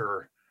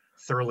after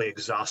thoroughly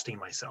exhausting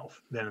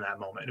myself than in that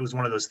moment. It was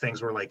one of those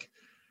things where like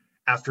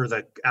after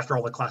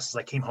all the classes,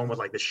 I came home with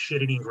like this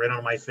shit-eating grin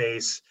on my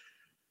face.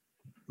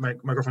 My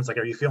girlfriend's like,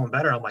 are you feeling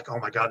better? I'm like, oh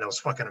my God, that was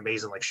fucking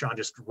amazing. Like Sean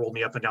just rolled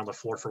me up and down the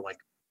floor for like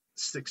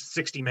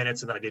 60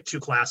 minutes. And then I did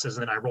 2 classes,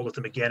 and then I rolled with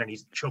him again, and he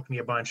choked me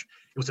a bunch.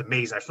 It was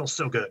amazing. I feel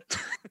so good.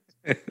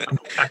 I'm going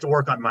back to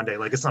work on Monday.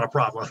 Like it's not a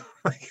problem.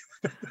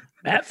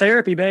 Mat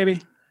therapy,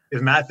 baby.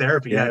 It's mat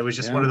therapy. Yeah. It was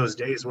just one of those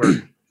days where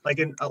like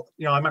in,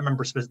 I might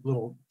remember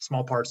little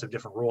small parts of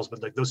different roles,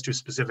 but like those two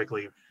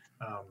specifically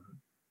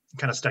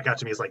kind of stuck out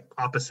to me as like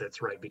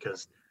opposites, right?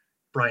 Because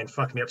Brian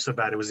fucked me up so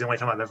bad. It was the only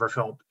time I've ever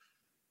felt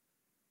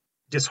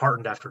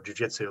disheartened after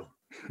jiu-jitsu.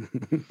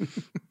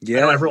 Yeah.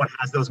 I know everyone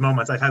has those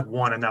moments. I've had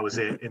one, and that was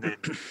it. And then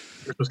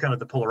it was kind of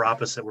the polar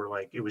opposite, where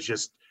like, it was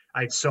just,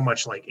 I had so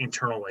much like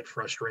internal like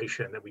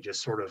frustration that we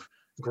just sort of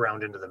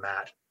ground into the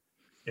mat.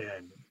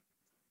 And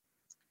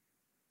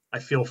I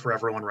feel for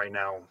everyone right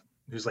now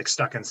who's like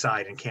stuck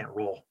inside and can't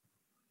roll.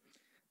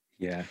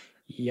 Yeah.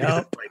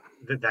 Yep. Like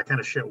that kind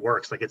of shit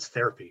works. Like it's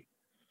therapy.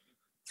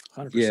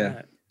 100%.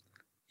 Yeah.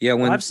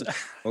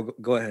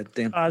 Go ahead,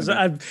 Dan.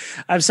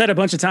 I've said a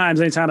bunch of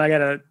times, anytime I got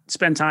to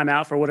spend time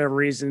out for whatever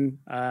reason,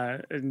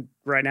 and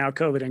right now,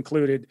 COVID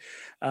included,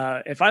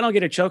 if I don't get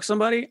to choke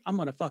somebody, I'm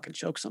going to fucking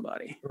choke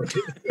somebody.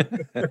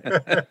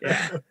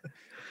 Yeah.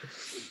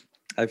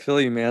 I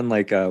feel you, man.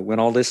 Like when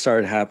all this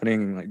started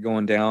happening, like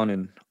going down,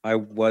 and I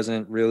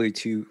wasn't really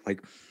too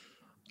like,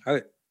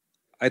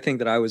 I think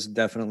that I was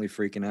definitely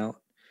freaking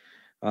out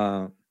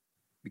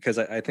because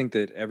I think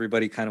that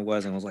everybody kind of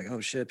was, and was like,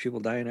 oh shit, people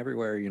dying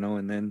everywhere,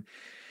 and then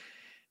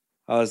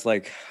I was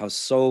like, I was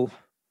so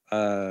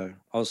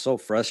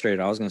frustrated.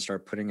 I was gonna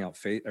start putting out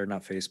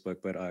not Facebook,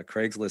 but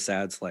Craigslist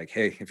ads like,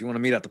 hey, if you want to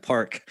meet at the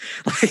park,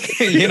 like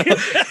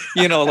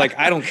like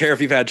I don't care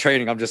if you've had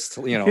training. I'm just,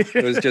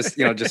 it was just,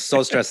 just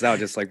so stressed out,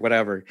 just like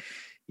whatever,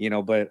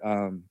 but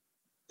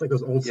It's like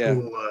those old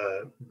school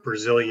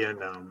Brazilian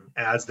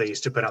ads they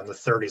used to put out in the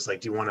 30s.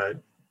 Like,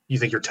 you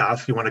think you're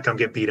tough? You want to come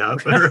get beat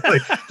up? Or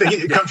like,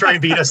 come try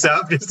and beat us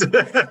up? Just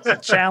it's a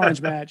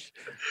challenge match.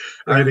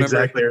 Right,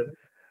 exactly.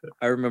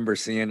 I remember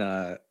seeing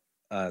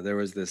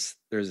there's this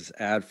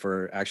ad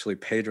for actually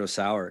Pedro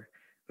Sauer.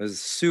 It was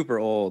super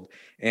old,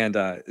 and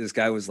this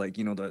guy was like,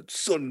 the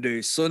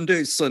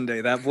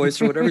Sunday, that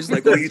voice or whatever. He's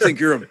like, oh, you think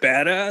you're a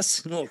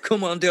badass? No,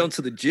 come on down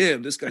to the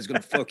gym. This guy's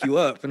gonna fuck you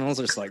up. And I was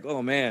just like,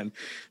 oh man,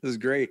 this is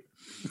great.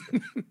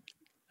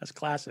 That's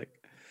classic.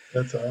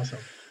 That's awesome.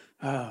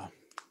 Oh.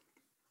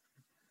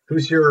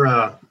 Who's your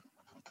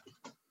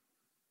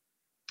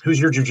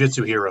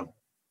jiu-jitsu hero?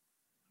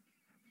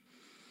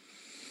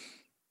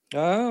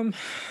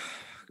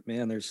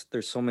 Man, there's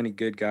so many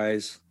good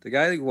guys. The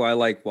guy who I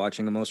like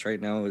watching the most right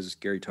now is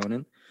Gary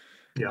Tonin.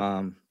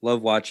 Yeah.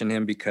 Love watching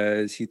him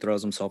because he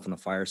throws himself in the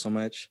fire so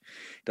much.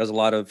 Does a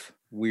lot of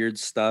weird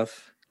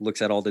stuff.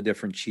 Looks at all the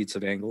different cheats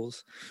of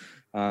angles.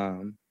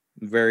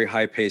 Very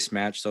high-paced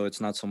match, so it's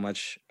not so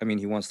much. I mean,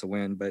 he wants to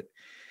win, but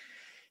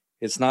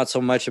it's not so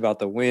much about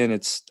the win.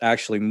 It's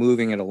actually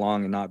moving it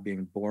along and not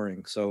being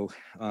boring. So,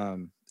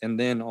 and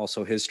then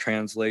also his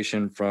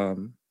translation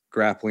from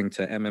grappling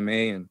to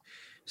MMA and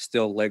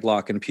still leg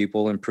locking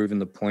people and proving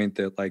the point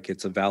that like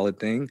it's a valid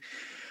thing.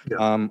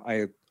 Yeah.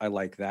 I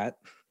like that.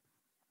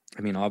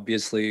 I mean,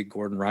 obviously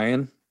Gordon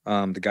Ryan,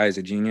 the guy is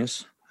a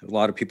genius. A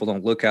lot of people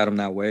don't look at him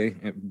that way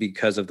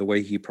because of the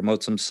way he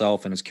promotes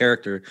himself and his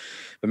character.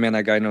 But man,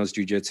 that guy knows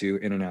jiu-jitsu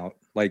in and out.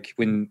 Like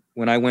when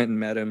I went and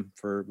met him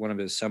for one of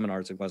his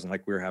seminars, it wasn't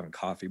like we were having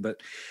coffee,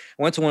 but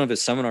I went to one of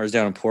his seminars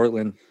down in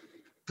Portland.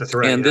 That's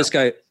right. And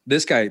yeah.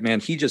 this guy, man,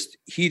 he just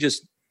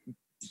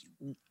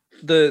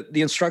the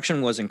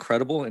instruction was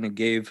incredible, and it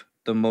gave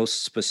the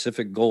most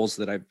specific goals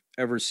that I've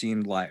ever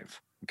seen live.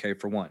 Okay,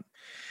 for one.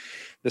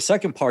 The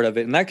second part of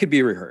it, and that could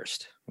be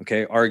rehearsed,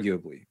 okay,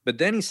 arguably. But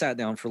then he sat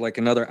down for like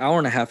another hour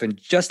and a half and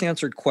just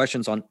answered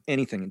questions on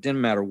anything. It didn't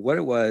matter what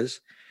it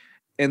was.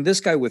 And this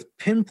guy with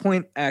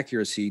pinpoint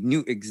accuracy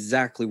knew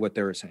exactly what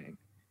they were saying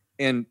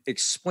and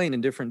explained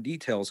in different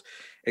details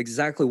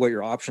exactly what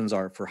your options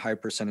are for high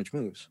percentage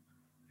moves.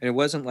 And it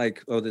wasn't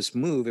like, oh, this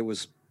move, it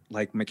was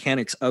like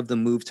mechanics of the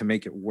move to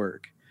make it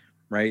work,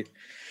 right?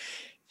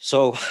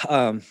 So,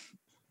 all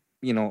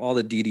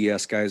the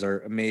DDS guys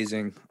are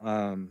amazing.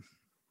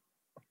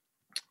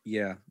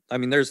 Yeah, I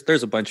mean, there's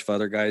a bunch of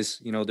other guys.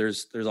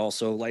 There's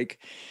also like,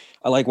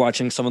 I like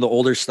watching some of the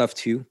older stuff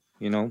too.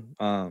 I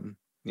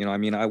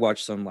mean, I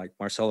watched some like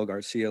Marcelo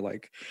Garcia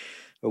like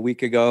a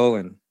week ago,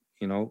 and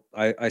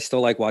I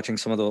still like watching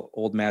some of the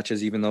old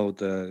matches, even though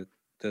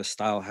the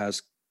style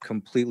has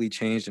completely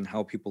changed and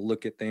how people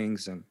look at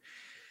things, and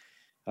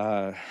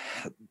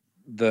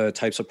the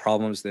types of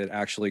problems that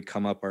actually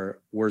come up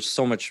were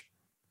so much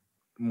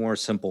more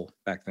simple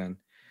back then.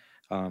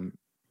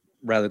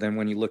 Rather than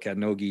when you look at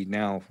Nogi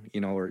now,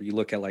 or you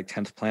look at like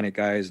 10th Planet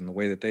guys and the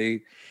way that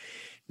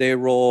they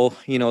roll,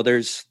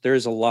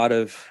 there's a lot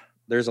of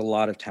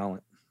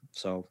talent.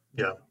 So,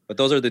 yeah, but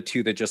those are the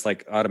two that just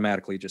like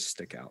automatically just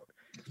stick out.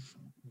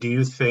 How do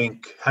you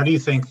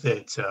think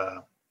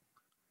that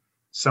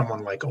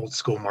someone like old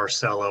school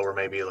Marcelo, or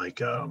maybe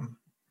like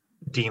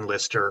Dean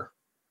Lister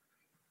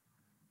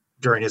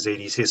during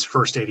his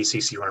first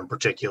ADCC run in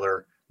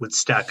particular, would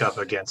stack up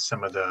against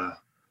some of the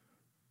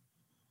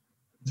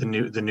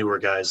newer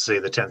guys, say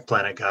the 10th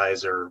Planet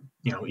guys, or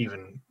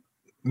even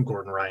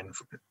Gordon Ryan,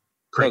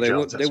 Craig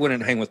Jones? They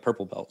wouldn't hang with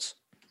purple belts.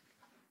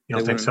 You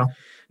don't think so?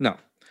 No,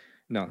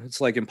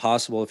 it's like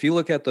impossible. If you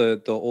look at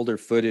the older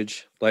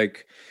footage,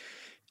 like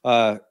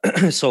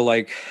so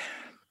like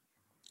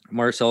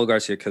Marcelo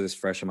Garcia, because it's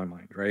fresh in my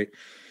mind, right?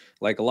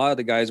 Like a lot of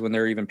the guys, when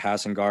they're even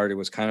passing guard, it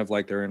was kind of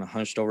like they're in a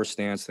hunched over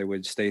stance. They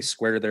would stay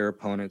square to their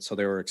opponent, so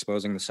they were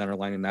exposing the center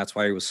line. And that's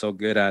why he was so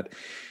good at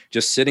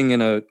just sitting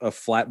in a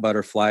flat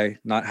butterfly,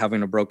 not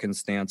having a broken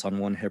stance on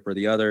one hip or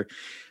the other,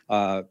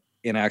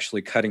 and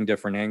actually cutting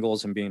different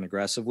angles and being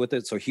aggressive with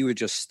it. So he would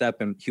just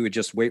step and he would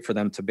just wait for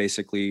them to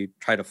basically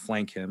try to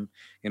flank him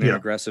in an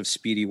aggressive,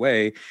 speedy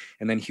way.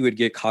 And then he would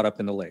get caught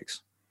up in the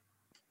legs.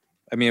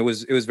 I mean, it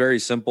was very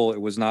simple. It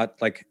was not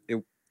like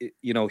it.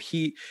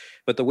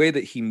 But the way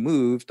that he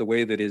moved, the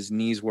way that his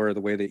knees were, the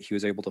way that he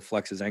was able to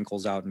flex his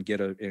ankles out and get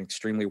an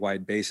extremely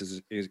wide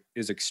base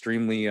is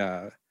extremely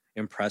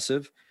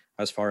impressive,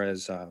 as far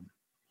as,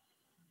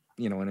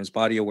 and his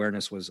body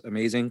awareness was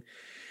amazing.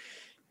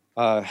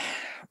 But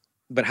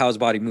how his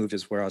body moved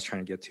is where I was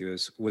trying to get to,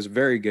 was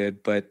very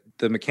good, but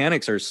the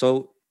mechanics are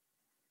so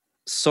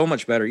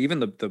much better.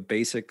 Even the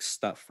basic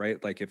stuff,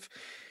 right? Like if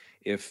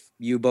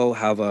Yubo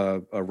have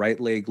a right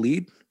leg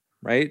lead,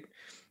 right?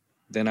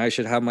 Then I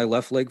should have my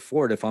left leg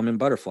forward if I'm in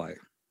butterfly.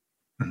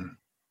 Mm-hmm.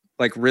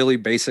 Like really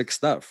basic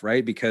stuff,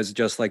 right? Because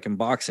just like in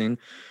boxing,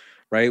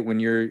 right? When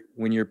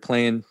you're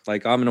playing,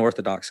 like I'm an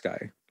orthodox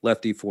guy,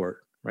 left d4,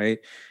 right?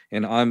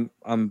 And I'm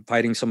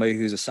fighting somebody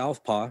who's a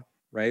southpaw,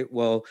 right?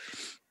 Well,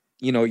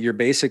 you're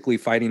basically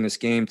fighting this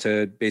game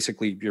to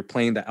basically you're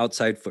playing the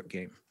outside foot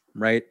game,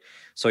 right?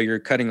 So you're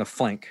cutting a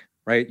flank,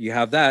 right? You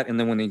have that, and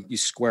then when you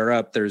square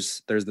up,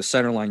 there's the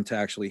center line to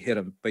actually hit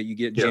them, but you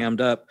get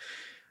jammed up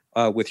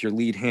with your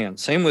lead hand.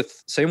 Same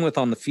with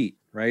on the feet,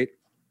 right?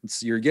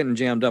 You're getting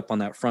jammed up on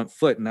that front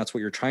foot, and that's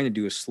what you're trying to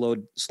do is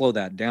slow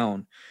that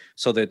down,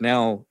 so that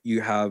now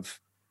you have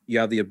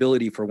the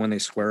ability for when they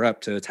square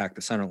up to attack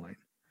the center line.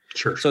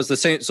 Sure. So it's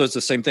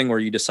the same thing where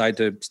you decide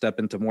to step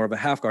into more of a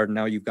half guard, and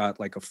now you've got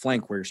like a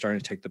flank where you're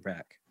starting to take the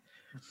back,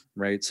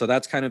 right? So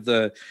that's kind of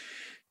the,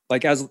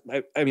 like, I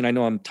mean, I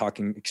know I'm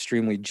talking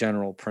extremely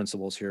general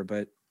principles here,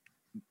 but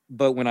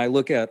when I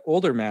look at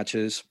older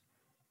matches,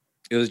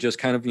 it was just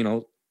kind of,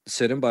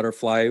 sit in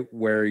butterfly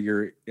where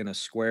you're in a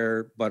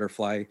square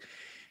butterfly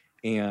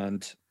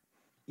and,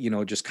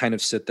 just kind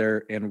of sit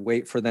there and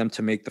wait for them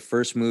to make the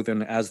first move.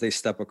 And as they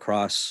step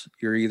across,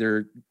 you're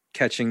either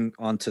catching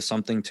onto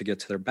something to get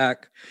to their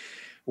back,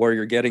 or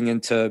you're getting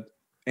into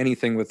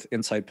anything with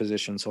inside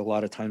position. So a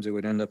lot of times it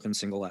would end up in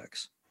single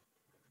X.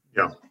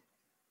 Yeah.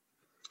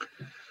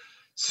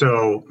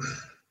 So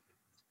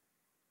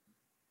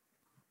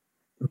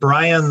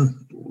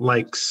Brian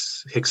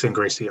likes Rickson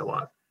Gracie a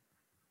lot.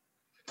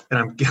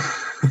 And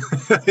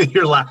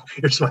you're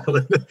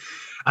smiling.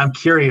 I'm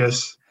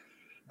curious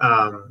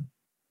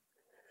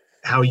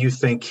how you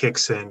think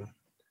Rickson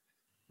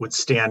would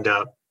stand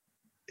up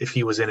if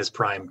he was in his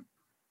prime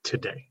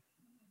today.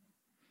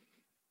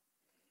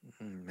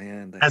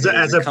 Man, as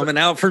a coming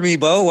out for me,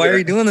 Bo. Why are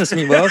you doing this to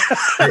me, Bo? All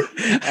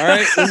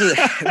right,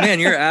 man,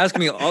 you're asking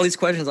me all these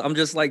questions. I'm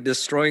just like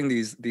destroying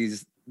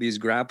these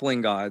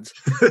grappling gods.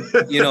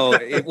 And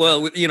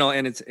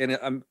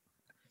I'm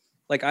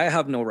like, I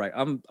have no right.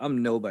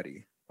 I'm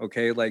nobody.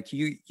 Okay, like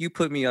you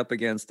put me up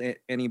against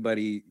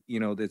anybody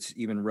that's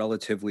even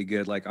relatively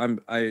good. Like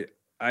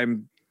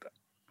I'm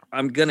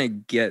gonna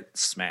get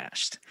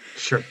smashed.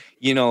 Sure.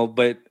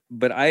 But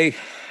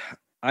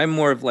I'm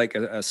more of like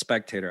a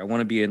spectator. I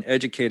want to be an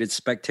educated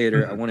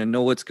spectator. I want to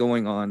know what's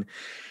going on,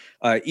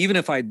 even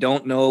if I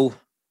don't know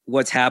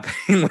what's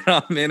happening when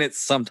I'm in it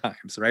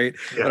sometimes, right?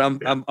 Yeah, but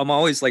I'm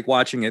always like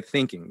watching it,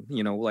 thinking,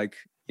 I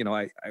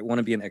want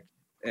to be an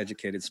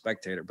educated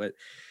spectator. But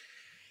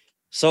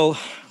so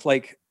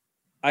like,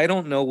 I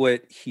don't know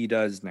what he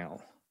does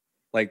now.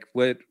 Like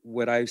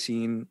what I've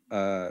seen,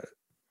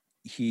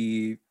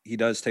 he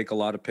does take a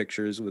lot of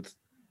pictures with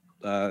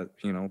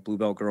blue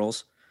belt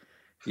girls,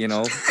 and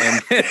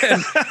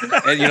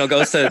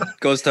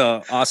goes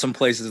to awesome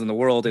places in the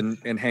world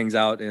and hangs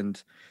out,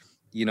 and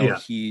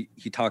he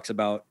talks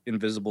about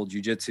invisible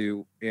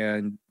jiu-jitsu,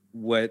 and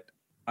what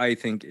I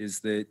think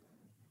is that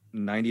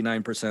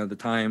 99% of the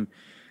time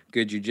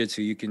good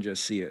jiu-jitsu, you can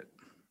just see it.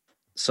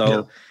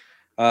 So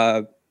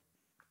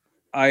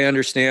I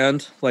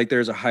understand, like,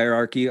 there's a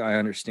hierarchy. I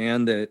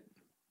understand that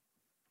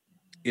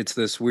it's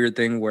this weird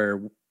thing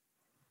where,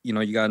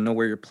 you got to know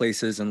where your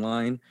place is in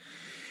line.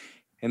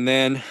 And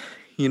then,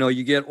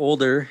 you get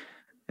older,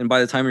 and by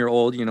the time you're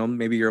old,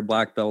 maybe you're a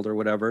black belt or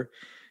whatever,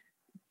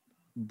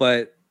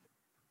 but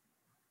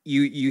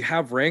you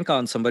have rank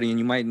on somebody and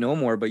you might know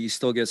more, but you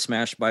still get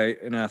smashed by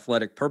an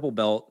athletic purple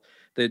belt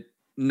that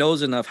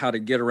knows enough how to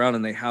get around,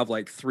 and they have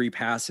like 3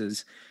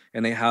 passes,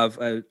 and they have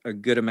a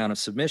good amount of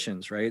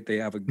submissions, right? They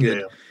have a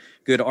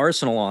good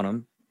arsenal on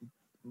them,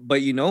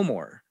 but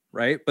more,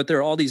 right? But there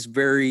are all these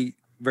very,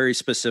 very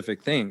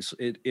specific things.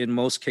 In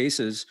most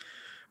cases,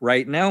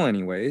 right now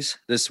anyways,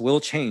 this will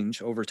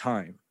change over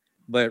time.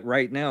 But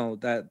right now,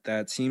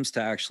 that seems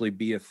to actually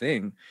be a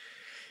thing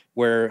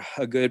where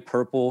a good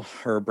purple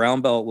or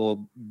brown belt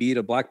will beat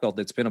a black belt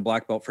that's been a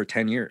black belt for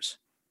 10 years.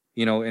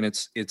 And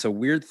it's a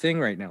weird thing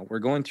right now. We're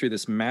going through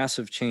this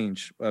massive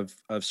change of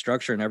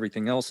structure and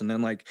everything else. And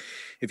then, like,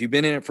 if you've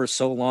been in it for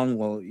so long,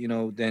 well,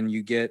 then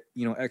you get,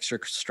 extra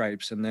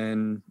stripes, and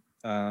then,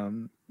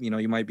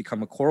 you might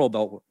become a coral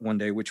belt one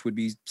day, which would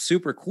be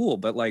super cool.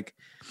 But like,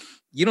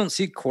 you don't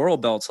see coral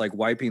belts like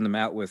wiping the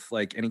mat with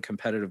like any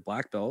competitive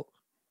black belt.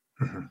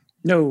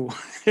 No.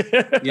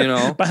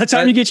 By the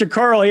time you get your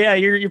coral,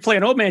 you're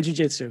playing old man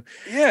jiu-jitsu.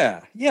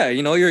 Yeah.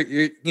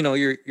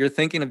 You're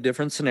thinking of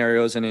different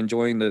scenarios and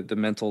enjoying the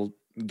mental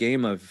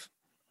game of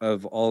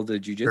all the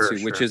jiu-jitsu,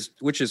 Sure.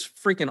 which is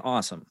freaking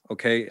awesome.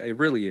 Okay, it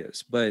really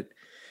is. But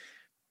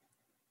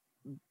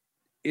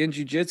in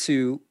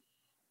jiu-jitsu,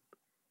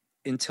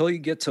 until you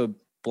get to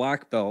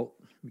black belt,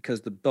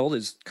 because the belt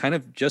is kind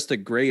of just a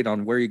grade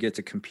on where you get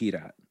to compete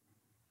at.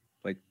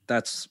 Like,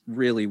 that's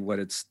really what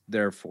it's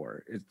there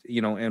for,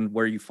 and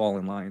where you fall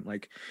in line.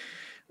 Like,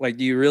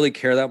 do you really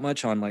care that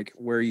much on like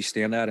where you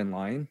stand at in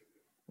line,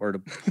 or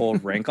to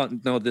hold rank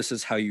on? No, this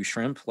is how you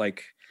shrimp.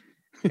 Like,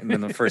 and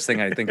then the first thing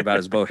I think about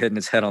is Bo hitting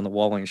his head on the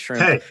wall when he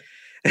shrimp. Hey,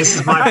 this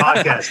is my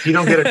podcast. You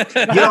don't get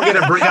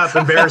to bring up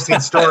embarrassing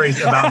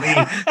stories about me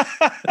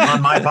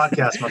on my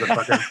podcast,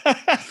 motherfucker.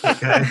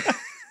 Okay.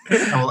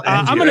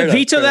 I'm going to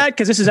veto that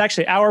because this is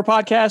actually our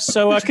podcast.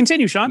 So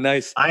continue, Sean.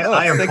 Nice.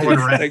 I am pulling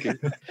rank.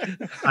 Thank you.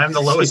 I'm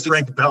the lowest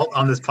ranked belt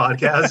on this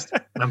podcast,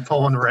 and I'm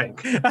pulling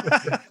rank.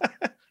 That's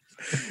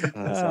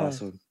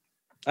awesome.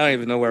 I don't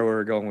even know where we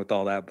were going with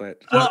all that, but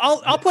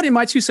well, I'll put in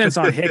my 2 cents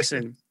on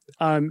Rickson.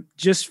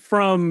 Just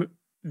from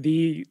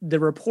the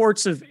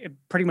reports of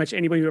pretty much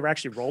anybody who ever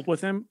actually rolled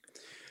with him.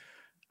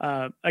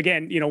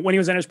 Again, when he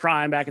was in his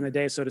prime back in the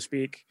day, so to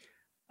speak,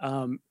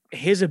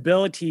 his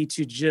ability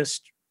to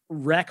just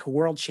wreck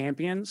world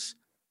champions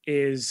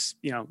is,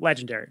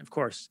 legendary. Of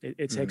course,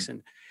 it's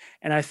Rickson.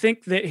 And I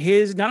think that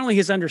not only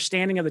his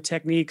understanding of the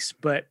techniques,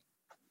 but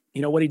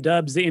what he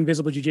dubs the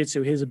invisible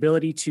jiu-jitsu, his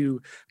ability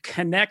to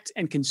connect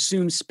and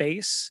consume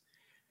space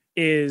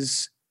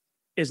is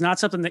not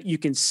something that you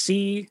can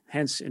see,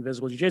 hence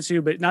invisible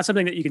jiu-jitsu, but not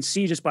something that you can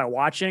see just by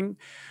watching.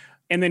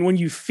 And then when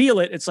you feel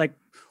it, it's like,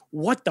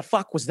 what the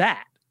fuck was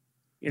that?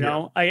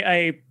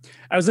 I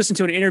was listening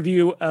to an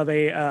interview of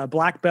a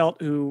black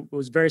belt who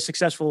was very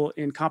successful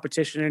in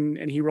competition,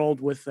 and he rolled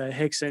with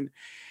Rickson.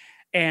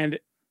 And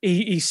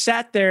he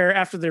sat there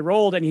after they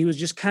rolled, and he was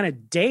just kind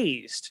of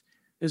dazed.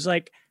 It was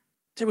like,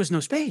 there was no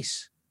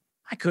space.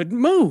 I couldn't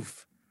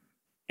move.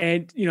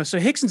 And, so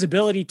Rickson's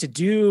ability to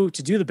do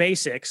the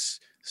basics,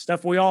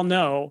 stuff we all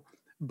know,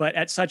 but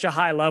at such a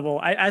high level,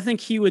 I think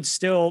he would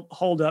still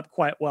hold up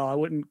quite well. I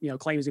wouldn't,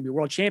 claim he's gonna be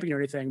world champion or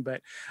anything,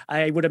 but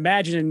I would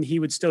imagine he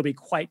would still be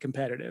quite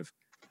competitive.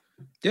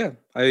 Yeah,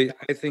 I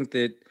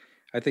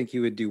think he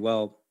would do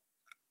well.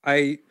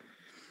 I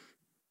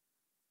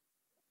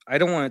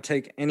don't want to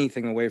take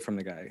anything away from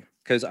the guy,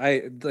 because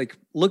I like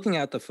looking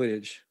at the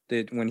footage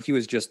that when he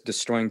was just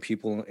destroying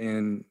people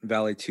in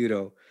Vale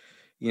Tudo,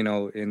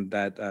 in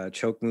that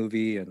choke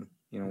movie and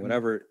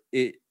whatever.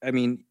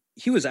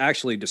 He was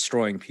actually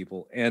destroying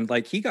people, and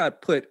like he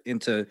got put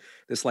into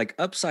this like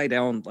upside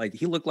down, like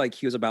he looked like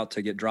he was about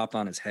to get dropped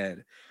on his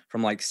head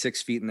from like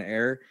 6 feet in the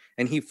air,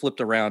 and he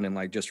flipped around and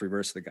like just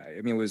reversed the guy.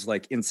 It was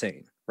like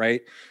insane,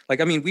 right?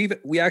 Like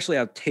we actually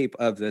have tape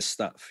of this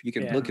stuff. You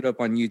can look it up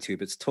on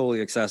YouTube. It's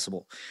totally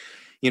accessible.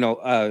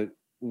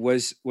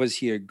 Was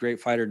he a great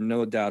fighter?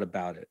 No doubt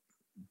about it.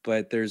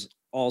 But there's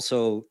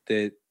also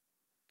that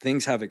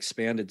things have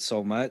expanded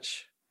so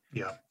much.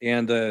 Yeah.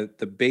 And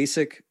the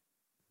basic,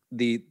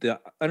 the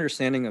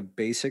understanding of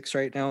basics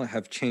right now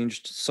have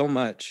changed so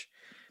much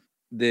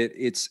that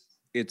it's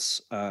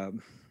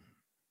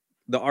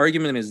the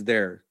argument is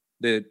there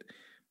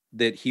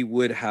that he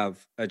would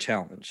have a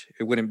challenge.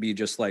 It wouldn't be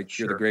just like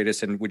you're the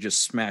greatest and would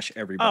just smash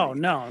everybody. Oh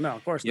no,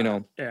 of course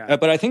not. Yeah.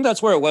 But I think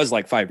that's where it was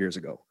like 5 years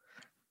ago.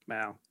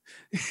 Wow.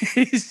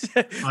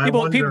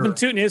 People have been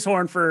tooting his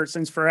horn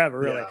since forever,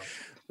 really. Yeah.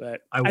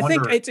 But I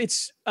think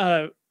it's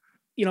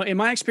in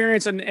my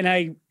experience, and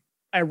I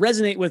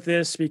resonate with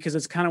this because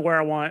it's kind of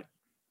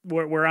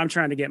where I'm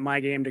trying to get my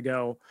game to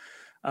go,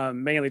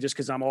 mainly just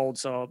because I'm old,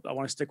 so I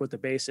want to stick with the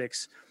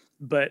basics.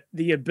 But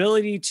the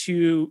ability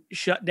to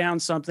shut down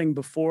something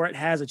before it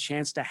has a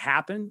chance to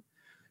happen,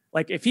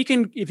 like if he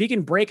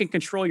can break and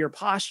control your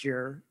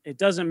posture, it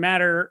doesn't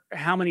matter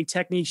how many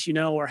techniques you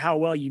know or how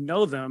well you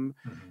know them.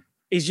 Mm-hmm.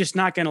 He's just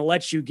not going to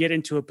let you get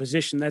into a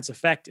position that's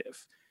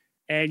effective.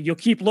 And you'll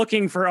keep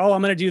looking for,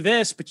 I'm going to do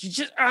this, but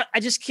I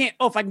just can't.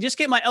 Oh, if I can just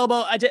get my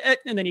elbow, and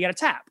then you got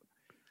to tap.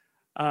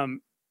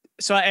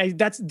 So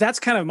that's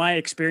kind of my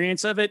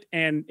experience of it.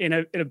 And in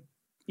a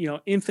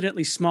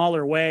infinitely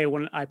smaller way,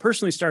 when I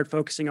personally started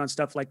focusing on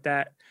stuff like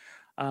that,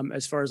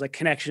 as far as like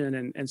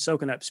connection and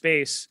soaking up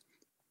space,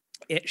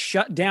 it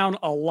shut down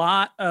a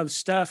lot of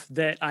stuff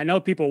that I know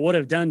people would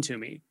have done to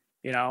me,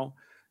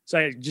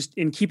 So just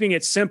in keeping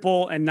it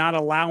simple and not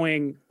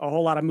allowing a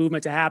whole lot of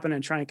movement to happen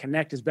and trying to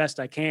connect as best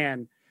I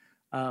can,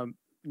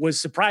 was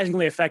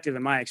surprisingly effective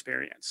in my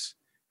experience.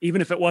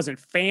 Even if it wasn't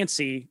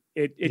fancy,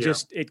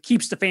 it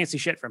keeps the fancy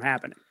shit from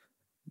happening.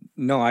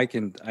 No, I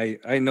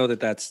know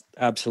that's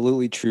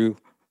absolutely true.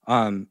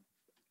 And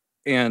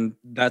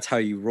that's how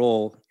you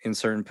roll in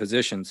certain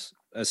positions,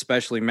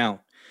 especially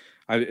mount.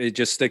 It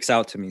just sticks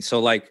out to me. So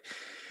like,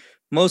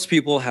 most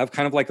people have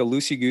kind of like a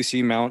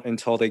loosey-goosey mount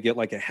until they get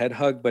like a head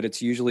hug, but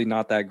it's usually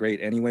not that great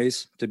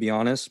anyways, to be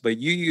honest. But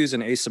you use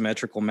an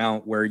asymmetrical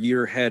mount where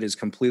your head is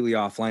completely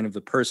offline of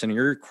the person.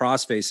 You're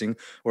cross-facing,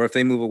 or if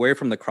they move away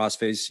from the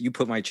cross-face, you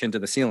put my chin to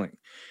the ceiling,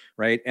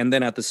 right? And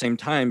then at the same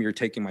time, you're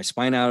taking my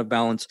spine out of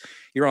balance.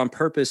 You're on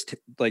purpose,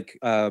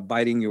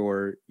 biting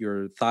your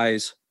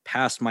thighs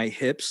past my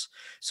hips,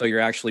 so you're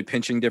actually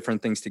pinching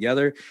different things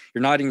together.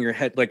 You're nodding your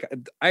head.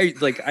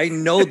 I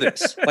know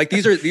this. Like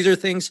these are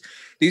things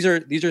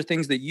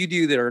that you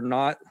do that are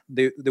not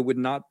that would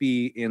not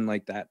be in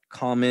like that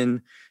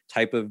common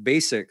type of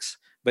basics.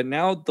 But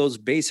now those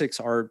basics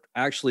are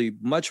actually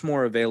much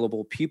more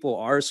available. People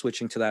are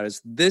switching to that.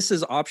 This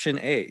is option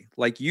A.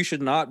 Like you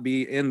should not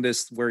be in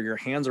this where your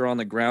hands are on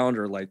the ground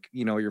or like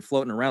you're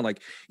floating around.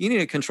 Like you need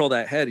to control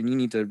that head and you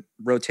need to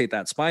rotate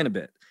that spine a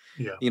bit.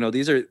 Yeah.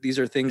 These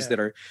are things that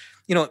are,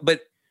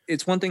 but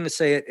it's one thing to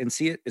say it and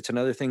see it. It's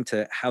another thing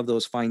to have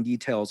those fine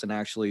details and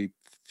actually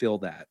feel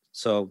that.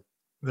 So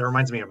that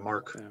reminds me of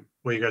Mark. Yeah.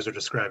 What you guys are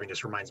describing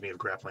just reminds me of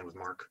grappling with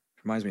Mark.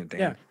 Reminds me of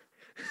Dan.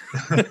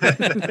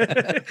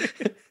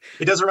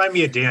 It does remind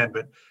me of Dan,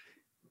 but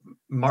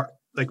Mark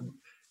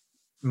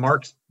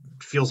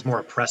feels more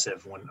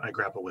oppressive when I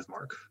grapple with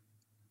Mark.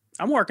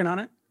 I'm working on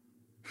it.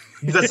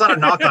 That's not a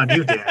knock on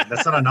you, Dan.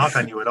 That's not a knock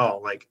on you at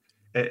all. Like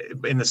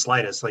in the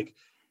slightest. Like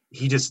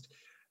he just,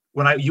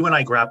 you and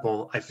I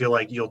grapple, I feel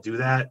like you'll do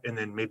that, and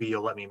then maybe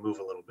you'll let me move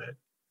a little bit,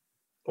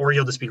 or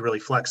you'll just be really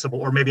flexible,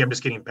 or maybe I'm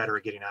just getting better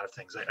at getting out of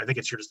things. I think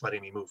it's you're just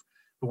letting me move.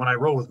 But when I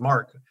roll with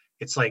Mark,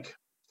 it's like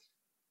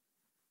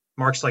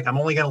Mark's like, I'm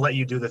only going to let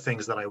you do the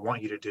things that I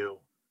want you to do,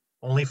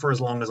 only for as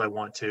long as I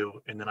want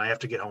to, and then I have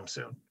to get home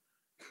soon.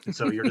 And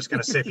so you're just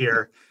going to sit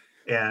here,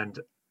 and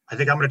I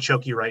think I'm going to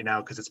choke you right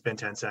now because it's been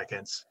 10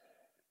 seconds,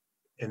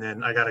 and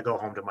then I got to go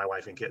home to my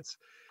wife and kids.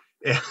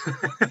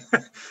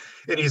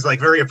 And he's like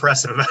very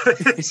oppressive about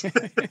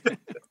it.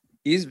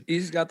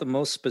 He's got the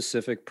most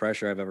specific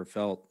pressure I've ever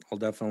felt. I'll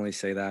definitely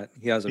say that.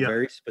 He has a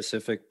very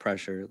specific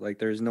pressure. Like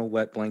there's no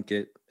wet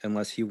blanket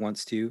unless he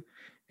wants to.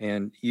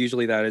 And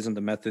usually that isn't the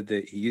method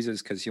that he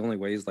uses because he only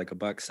weighs like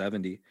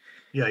 $170.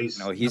 Yeah,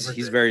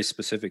 he's very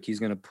specific.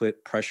 He's going to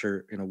put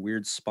pressure in a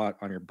weird spot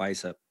on your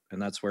bicep,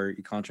 and that's where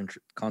he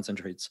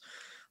concentrates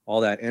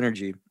all that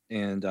energy.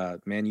 And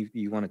man,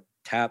 you want to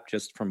tap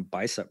just from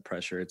bicep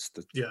pressure. It's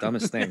the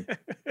dumbest thing.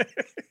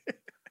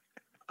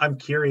 I'm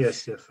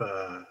curious if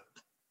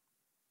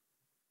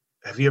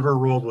have you ever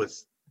rolled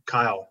with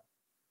Kyle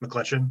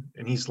McCutcheon?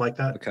 And he's like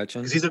that?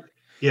 McCutcheon?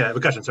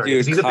 McCutcheon, sorry.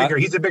 Dude, he's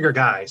a bigger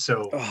guy.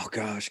 So oh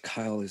gosh,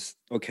 Kyle is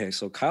okay.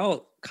 So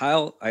Kyle,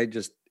 I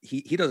just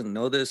he doesn't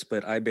know this,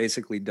 but I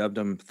basically dubbed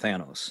him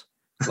Thanos.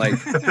 Like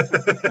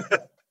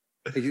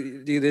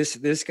dude,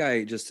 this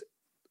guy just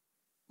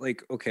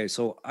like, okay,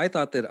 so I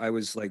thought that I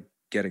was like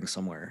getting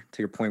somewhere,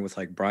 to your point with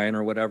like Brian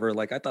or whatever.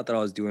 Like I thought that I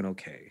was doing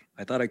okay.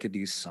 I thought I could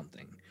do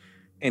something,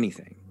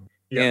 anything.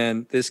 Yeah.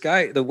 And this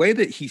guy, the way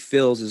that he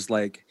feels is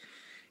like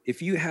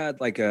if you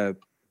had like a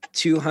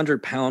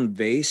 200-pound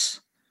vase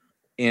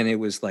and it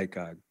was like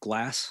a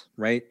glass,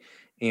 right?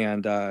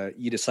 And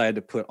you decided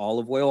to put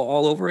olive oil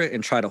all over it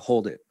and try to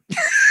hold it,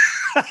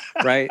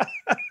 right?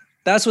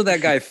 That's what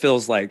that guy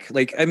feels like.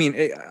 Like, I mean,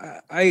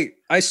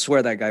 I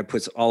swear that guy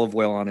puts olive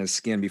oil on his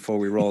skin before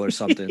we roll or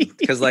something.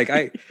 Because like,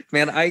 I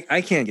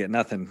can't get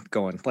nothing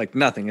going, like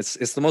nothing.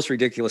 It's the most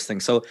ridiculous thing.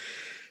 So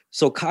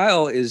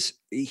Kyle is,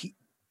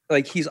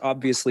 he's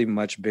obviously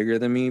much bigger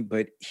than me,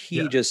 but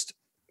he just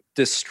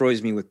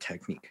destroys me with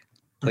technique.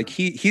 Like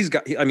he's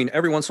got, I mean,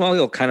 every once in a while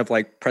he'll kind of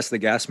like press the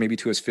gas maybe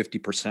to his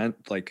 50%.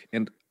 Like,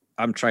 and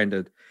I'm trying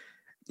to,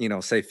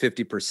 say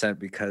 50%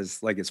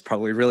 because like it's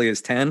probably really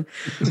is 10,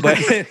 but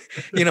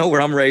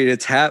where I'm ready to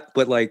tap.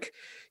 But like,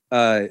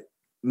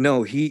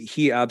 no,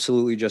 he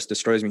absolutely just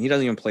destroys me. He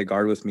doesn't even play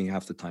guard with me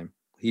half the time.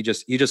 He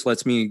just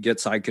lets me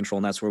get side control,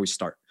 and that's where we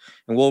start.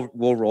 And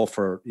we'll roll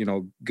for,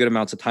 good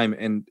amounts of time.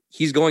 And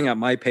he's going at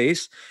my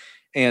pace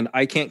and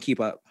I can't keep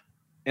up,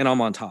 and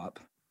I'm on top.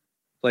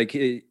 Like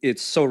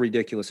it's so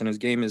ridiculous. And his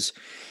game is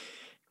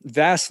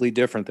vastly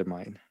different than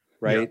mine.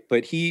 Right. Yeah.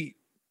 But he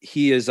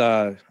is,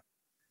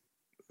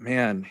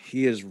 man,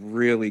 he is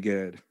really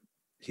good.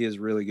 He is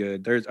really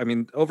good.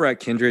 Over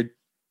at Kindred,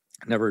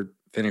 I never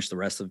finished the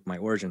rest of my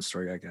origin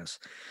story, I guess.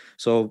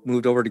 So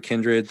moved over to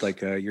Kindred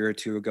like a year or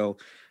two ago.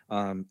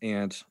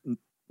 And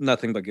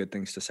nothing but good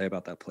things to say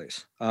about that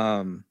place.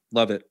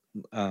 Love it.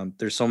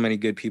 There's so many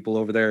good people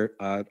over there.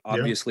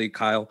 Obviously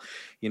Kyle,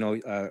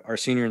 our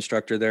senior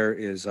instructor there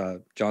is,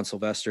 John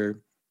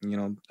Sylvester.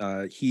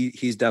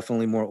 He's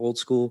definitely more old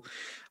school.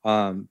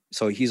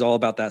 So he's all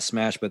about that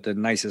smash, but the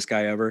nicest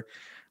guy ever.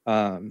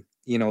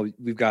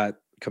 We've got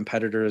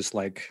competitors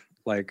like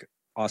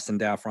Austin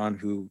Daffron,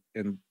 who,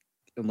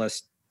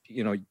 unless,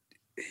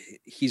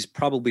 he's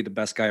probably the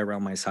best guy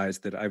around my size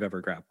that I've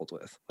ever grappled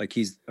with. Like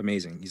he's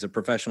amazing. He's a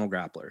professional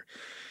grappler.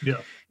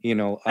 Yeah.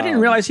 I didn't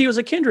realize he was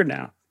a Kindred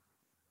now.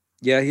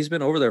 Yeah. He's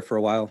been over there for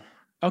a while.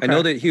 Okay. I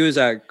know that he was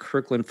at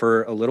Kirkland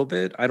for a little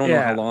bit. I don't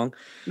know how long.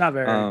 Not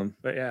very,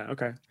 but yeah.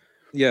 Okay.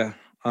 Yeah.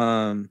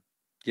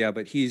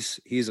 But he's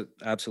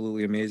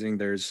absolutely amazing.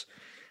 There's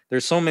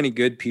so many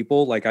good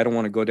people. Like, I don't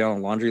want to go down a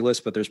laundry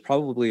list, but there's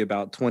probably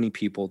about 20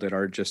 people that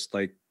are just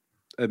like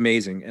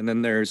amazing. And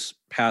then there's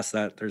past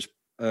that, there's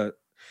a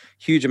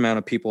huge amount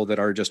of people that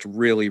are just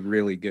really,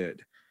 really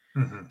good.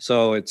 Mm-hmm.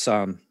 So it's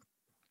a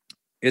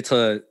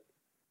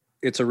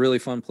really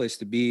fun place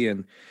to be.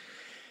 And,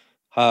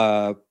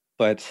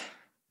 but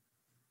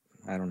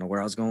I don't know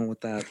where I was going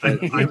with that. But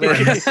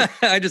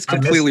I just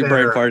completely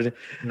brain farted.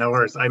 No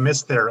worries. I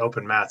missed their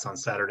open mats on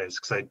Saturdays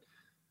because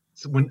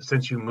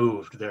since you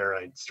moved there,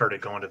 I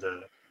started going to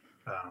the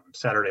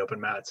Saturday open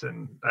mats,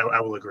 and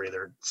I will agree,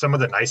 they're some of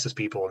the nicest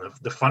people and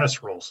the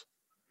funnest rolls.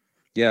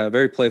 Yeah,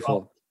 very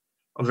playful.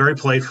 Very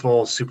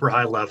playful, super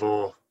high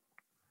level,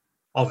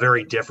 all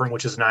very different,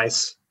 which is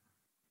nice.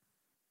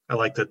 I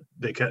like that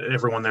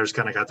everyone there's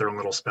kind of got their own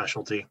little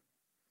specialty,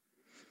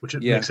 which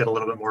makes it a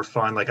little bit more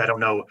fun. Like, I don't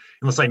know,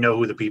 unless I know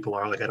who the people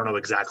are, like I don't know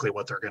exactly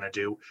what they're going to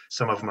do.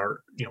 Some of them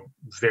are,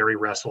 very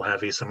wrestle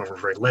heavy. Some of them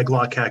are very leg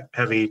lock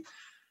heavy.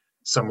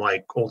 Some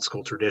like old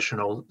school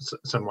traditional.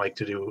 Some like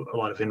to do a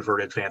lot of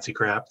inverted fancy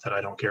crap that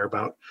I don't care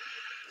about.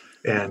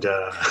 And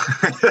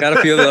got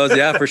a few of those,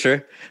 yeah, for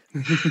sure.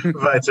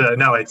 But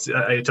no,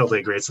 I totally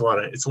agree. It's a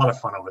lot of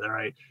fun over there,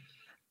 right?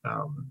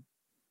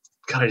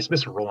 God, I just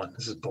miss rolling.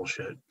 This is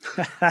bullshit.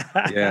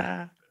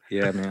 Yeah,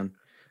 man.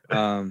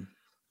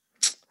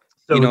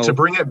 So to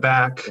bring it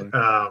back,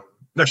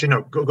 actually,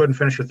 no, go ahead and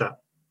finish with that.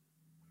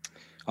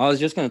 I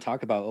was just going to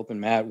talk about open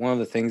mat. One of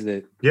the things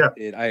that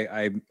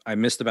I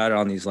missed about it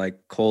on these like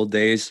cold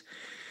days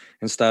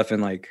and stuff,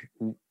 and like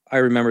I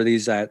remember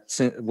these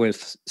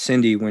with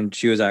Cindy when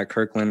she was at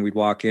Kirkland. We'd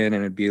walk in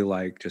and it'd be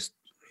like just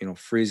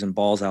freezing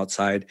balls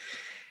outside,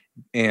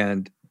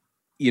 and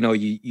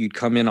you'd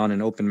come in on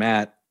an open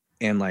mat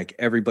and like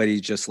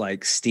everybody's just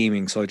like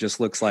steaming, so it just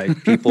looks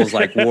like people's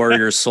like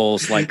warrior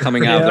souls like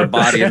coming out of their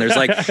body, and there's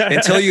like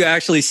until you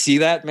actually see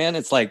that, man,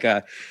 it's like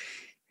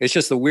it's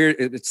just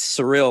it's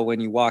surreal when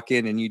you walk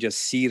in and you just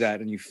see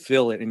that and you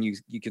feel it and you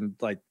can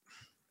like,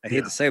 I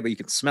hate to say it, but you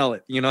can smell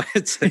it.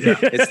 There's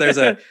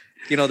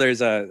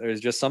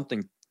just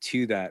something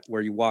to that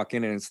where you walk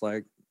in and it's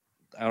like,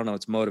 I don't know,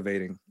 it's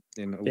motivating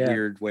in a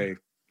weird way.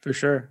 For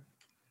sure.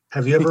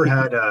 Have you ever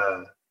had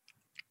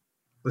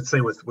let's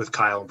say with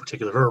Kyle in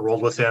particular, have you ever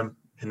rolled with him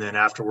and then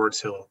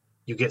afterwards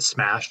you get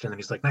smashed and then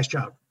he's like, nice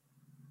job,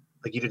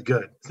 like you did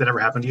good? Has that ever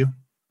happened to you?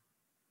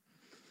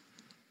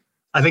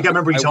 I think I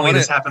remember you telling me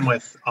this happened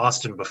with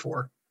Austin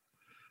before.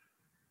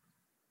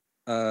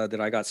 That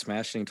I got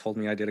smashed and he told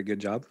me I did a good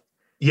job.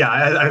 Yeah,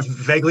 I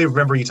vaguely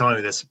remember you telling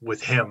me this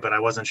with him, but I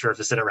wasn't sure if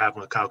this had ever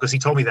happened with Kyle because he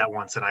told me that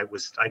once and I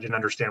didn't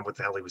understand what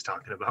the hell he was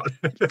talking about.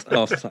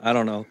 Oh, I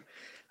don't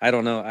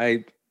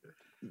know.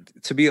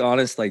 To be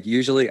honest, like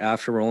usually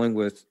after rolling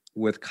with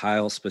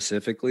Kyle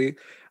specifically,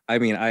 I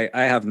mean, I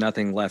have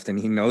nothing left and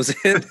he knows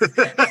it.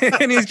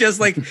 And he's just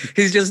like,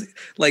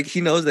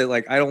 he knows that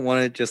like, I don't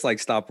want to just like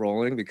stop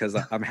rolling because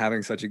I'm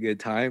having such a good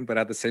time. But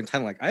at the same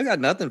time, like I got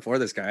nothing for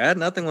this guy. I had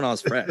nothing when I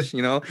was fresh,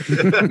 Now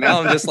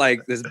I'm just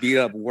like this beat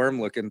up worm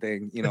looking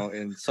thing,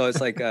 And so it's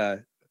like,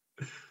 I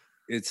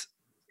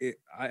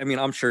mean,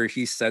 I'm sure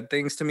he said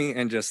things to me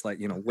and just like,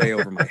 way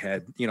over my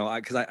head,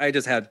 cause I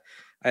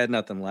had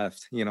nothing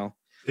left, Yeah.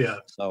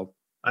 So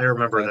I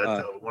remember that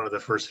though, one of the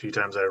first few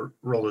times I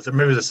rolled with him,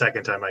 maybe it was the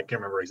second time, I can't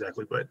remember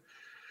exactly, but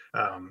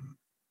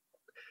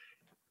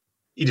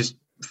he just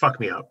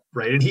fucked me up,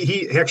 right? And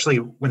he actually,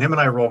 when him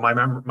and I roll, my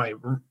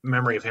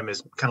memory of him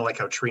is kind of like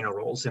how Trino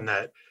rolls in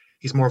that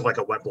he's more of like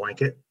a wet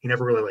blanket. He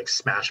never really like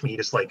smashed me. He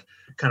just like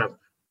kind of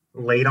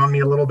laid on me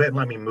a little bit and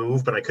let me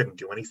move, but I couldn't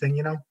do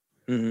anything,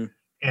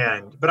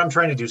 Mm-hmm. But I'm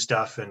trying to do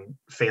stuff and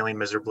failing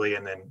miserably,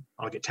 and then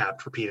I'll get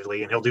tapped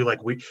repeatedly, and he'll do like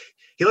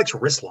he likes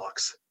wrist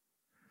locks.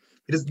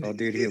 Oh,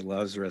 dude, he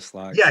loves wrist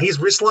locks. Yeah, he's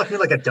wrist locked me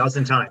like a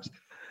dozen times.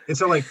 And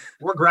so like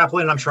we're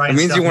grappling and I'm trying. It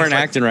means you weren't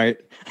acting right.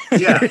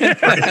 Yeah,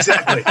 right,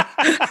 exactly.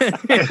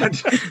 And,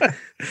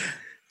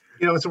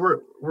 so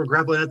we're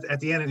grappling at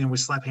the end and we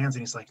slap hands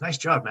and he's like, nice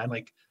job, man.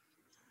 Like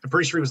I'm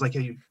pretty sure he was like,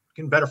 yeah, you're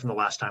getting better from the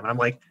last time. And I'm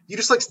like, you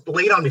just like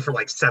laid on me for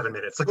like 7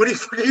 minutes. Like, what the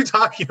fuck are you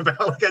talking about?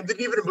 Like I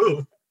didn't even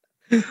move.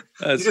 You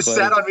just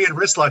sat on me and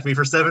wrist locked me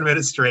for 7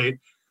 minutes straight.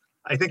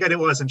 I think I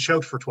wasn't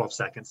choked for 12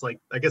 seconds. Like,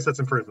 I guess that's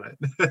improvement.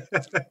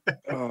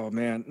 Oh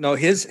man. No,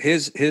 his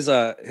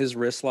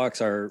wrist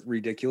locks are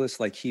ridiculous.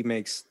 Like he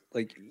makes,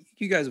 like,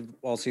 you guys have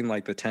all seen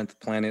like the 10th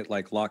Planet,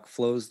 like lock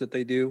flows that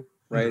they do,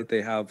 right? Mm-hmm.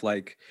 They have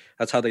like,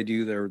 that's how they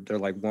do their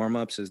like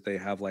warm-ups is they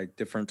have like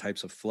different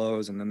types of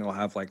flows. And then they'll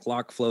have like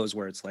lock flows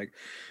where it's like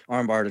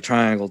armbar to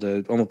triangle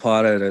to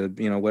omoplata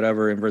to,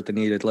 whatever, invert the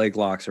needed leg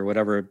locks or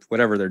whatever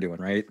they're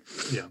doing. Right.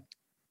 Yeah.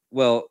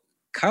 Well,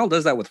 Kyle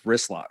does that with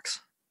wrist locks.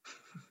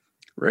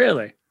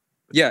 Really?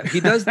 Yeah, he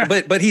does.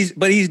 but he's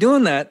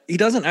doing that. He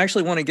doesn't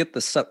actually want to get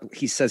the sub.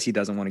 He says he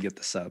doesn't want to get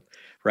the sub,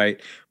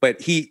 right? But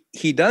he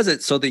does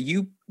it so that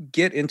you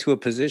get into a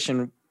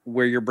position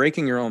where you're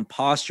breaking your own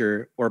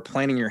posture or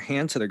planting your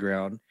hand to the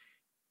ground,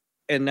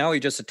 and now he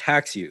just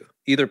attacks you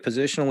either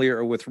positionally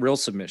or with real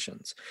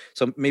submissions.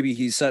 So maybe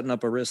he's setting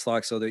up a wrist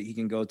lock so that he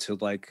can go to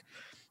like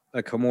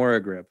a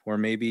Kimura grip, or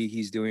maybe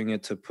he's doing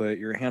it to put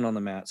your hand on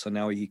the mat so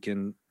now he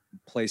can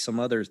play some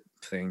other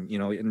thing,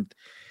 and.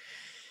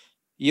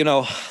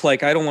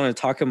 Like I don't want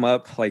to talk him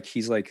up like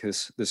he's like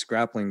this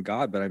grappling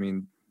god, but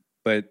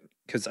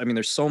because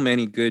there's so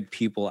many good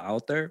people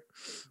out there.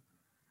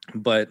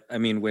 But I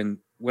mean, when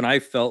I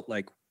felt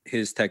like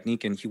his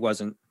technique and he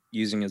wasn't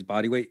using his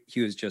body weight,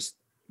 he was just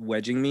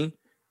wedging me,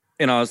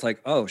 and I was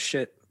like, oh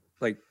shit,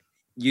 like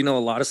a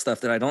lot of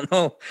stuff that I don't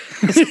know.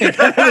 That's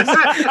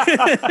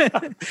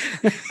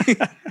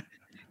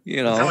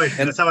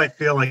how I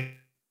feel like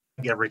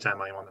every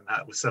time I'm on the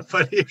mat with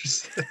somebody.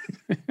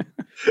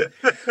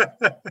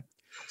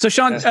 So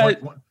Sean,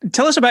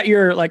 tell us about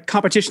your like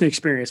competition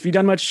experience. Have you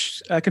done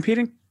much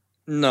competing?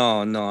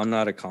 No, I'm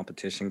not a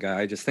competition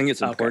guy. I just think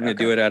it's important to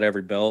do it at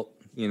every belt,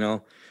 I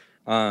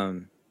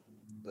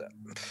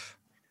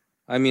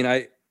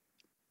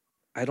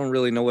don't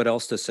really know what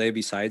else to say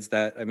besides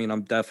that. I mean,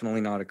 I'm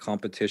definitely not a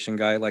competition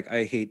guy. Like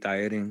I hate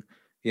dieting.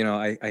 You know,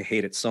 I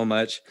hate it so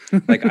much.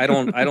 Like I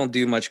don't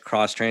do much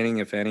cross training,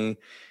 if any.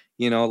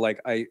 You know, like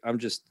I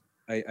just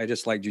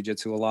like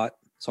jujitsu a lot.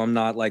 So I'm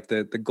not like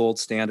the gold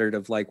standard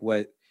of like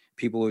what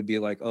people would be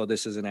like, oh,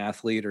 this is an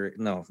athlete, or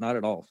no, not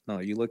at all. No,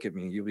 you look at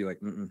me, you'll be like,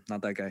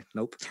 not that guy.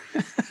 Nope.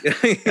 You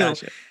know?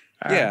 Gotcha.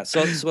 All Yeah. right.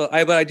 So but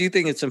I do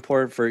think it's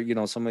important for, you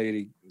know,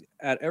 somebody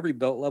at every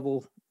belt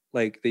level,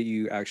 like that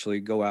you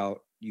actually go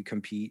out, you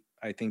compete.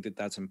 I think that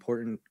that's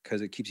important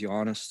because it keeps you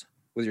honest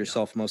with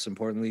yourself, most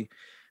importantly.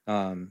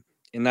 And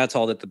that's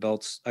all that the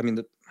belts, I mean,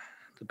 the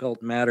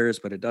belt matters,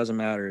 but it doesn't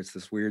matter. It's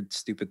this weird,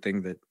 stupid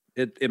thing that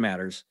it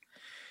matters,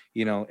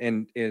 you know,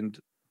 and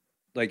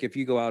like if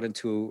you go out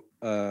into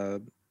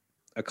a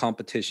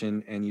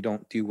competition and you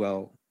don't do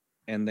well,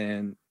 and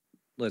then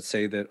let's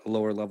say that a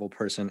lower level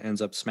person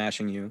ends up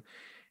smashing you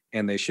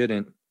and they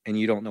shouldn't, and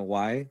you don't know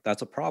why,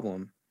 that's a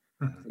problem.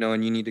 You know,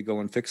 and you need to go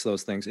and fix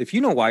those things. If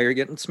you know why you're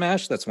getting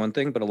smashed, that's one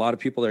thing. But a lot of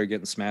people that are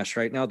getting smashed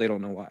right now, they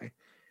don't know why.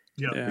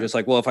 Yeah. They're just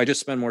like, well, if I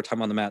just spend more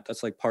time on the mat,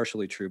 that's like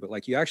partially true. But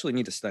like, you actually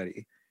need to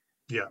study.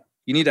 Yeah.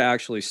 You need to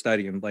actually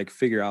study and like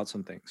figure out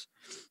some things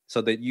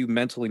so that you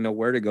mentally know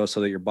where to go,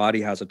 so that your body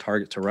has a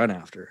target to run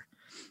after.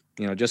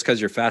 You know, just because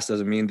you're fast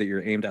doesn't mean that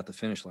you're aimed at the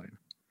finish line.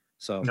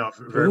 So, No,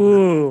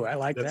 Ooh, I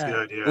like that's that.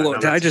 good. Yeah. ooh, No,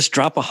 did I that's- just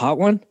drop a hot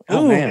one?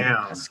 Oh Ooh, man.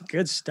 Yeah. that's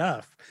good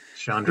stuff.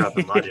 Sean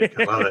dropping logic.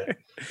 I love it.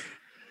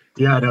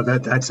 Yeah, no,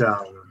 that's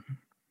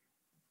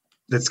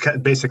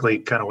basically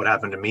kind of what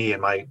happened to me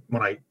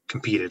when I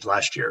competed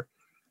last year.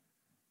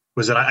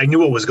 Was that I knew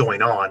what was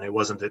going on. It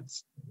wasn't that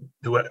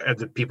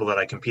the people that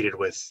I competed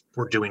with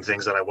were doing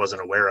things that I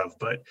wasn't aware of,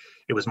 but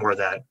it was more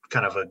that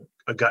kind of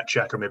a gut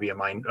check, or maybe a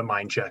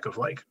mind check of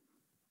like,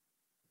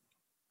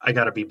 I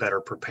got to be better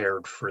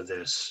prepared for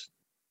this.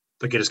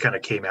 Like it just kind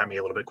of came at me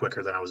a little bit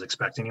quicker than I was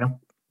expecting. You know,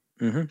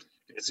 Mm-hmm.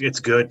 it's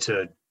good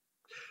to.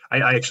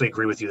 I actually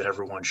agree with you that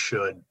everyone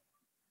should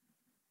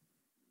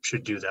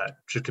do that,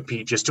 should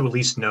compete, just to at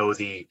least know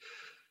the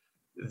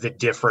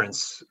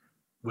difference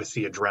with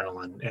the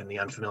adrenaline and the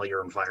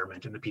unfamiliar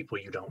environment and the people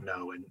you don't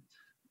know. And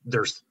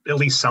there's at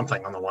least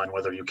something on the line,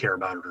 whether you care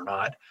about it or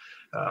not,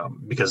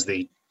 because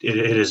it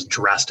is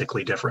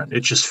drastically different.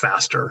 It's just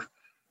faster.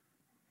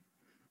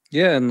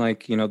 Yeah, and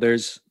like, you know,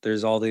 there's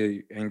all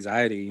the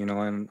anxiety, you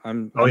know, and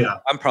I'm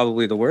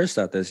probably the worst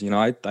at this. You know,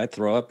 I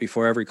throw up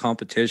before every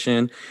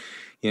competition.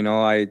 You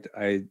know, I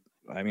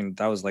mean,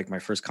 that was like my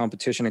first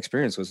competition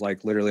experience, was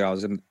like literally I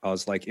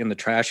was like in the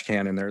trash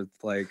can, and they're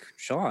like,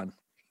 Sean,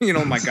 you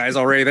know, my guy's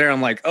already there.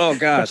 I'm like, oh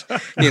gosh,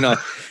 you know,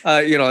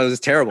 it was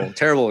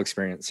terrible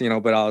experience, you know,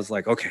 but I was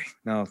like, okay,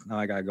 now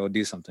I gotta go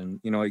do something.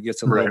 You know, it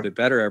gets a little bit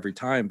better every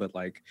time, but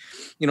like,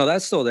 you know,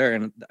 that's still there.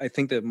 And I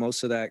think that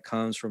most of that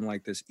comes from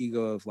like this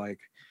ego of like,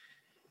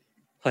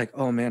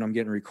 oh man, I'm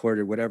getting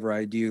recorded. Whatever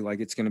I do,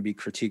 like it's going to be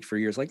critiqued for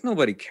years. Like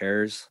nobody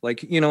cares.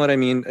 Like, you know what I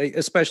mean?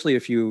 Especially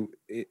if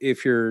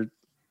you're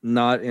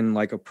not in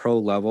like a pro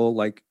level,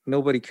 like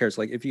nobody cares.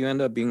 Like if you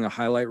end up being a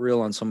highlight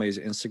reel on somebody's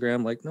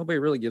Instagram, like nobody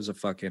really gives a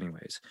fuck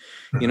anyways.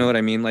 You know what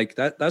I mean? Like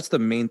that's the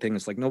main thing.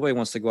 It's like nobody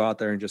wants to go out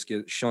there and just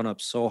get shown up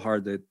so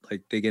hard that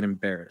like they get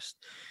embarrassed.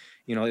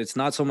 You know, it's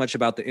not so much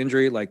about the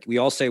injury. Like we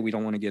all say we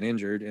don't want to get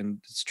injured, and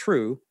it's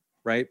true,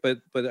 right? But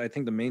I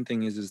think the main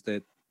thing is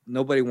that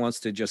nobody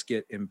wants to just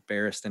get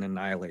embarrassed and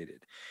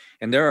annihilated.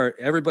 And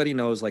everybody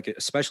knows, like,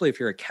 especially if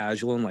you're a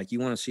casual and like you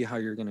want to see how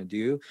you're going to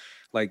do,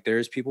 like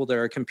there's people that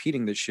are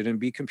competing that shouldn't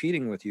be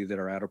competing with you, that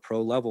are at a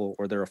pro level,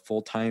 or they're a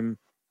full-time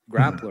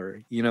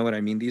grappler. You know what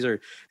I mean? These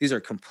are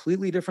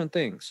completely different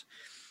things.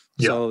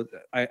 Yeah. So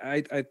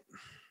I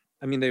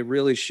mean, they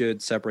really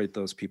should separate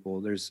those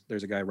people. There's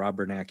a guy, Rob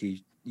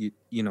Bernanke,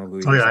 you know who he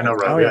is. Oh yeah, I know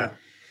Rob.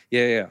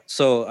 Yeah.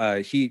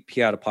 So he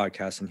had a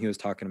podcast, and he was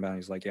talking about,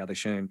 he's like, yeah, they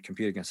shouldn't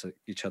compete against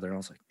each other. And I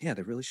was like, yeah,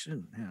 they really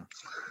shouldn't.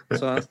 Yeah.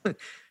 So,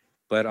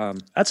 but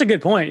that's a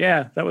good point.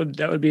 Yeah, that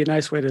would be a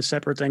nice way to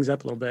separate things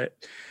up a little bit.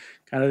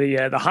 Kind of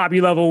the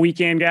hobby level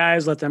weekend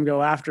guys, let them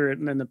go after it,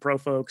 and then the pro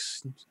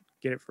folks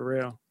get it for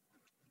real.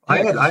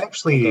 I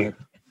actually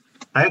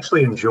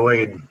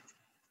enjoyed,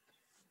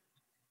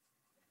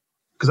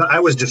 because I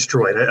was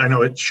destroyed. I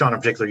know it, Sean in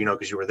particular, you know,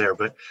 because you were there,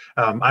 but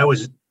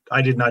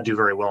I did not do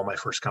very well in my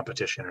first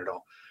competition at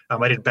all.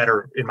 I did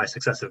better in my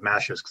successive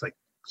matches because I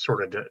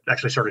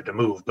started to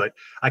move, but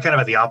I kind of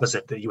had the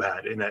opposite that you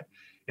had, in that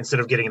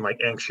instead of getting like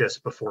anxious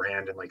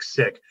beforehand and like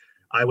sick,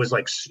 I was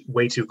like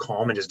way too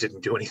calm and just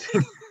didn't do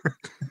anything.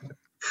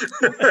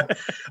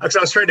 Because I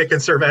was trying to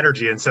conserve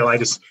energy. And so I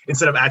just,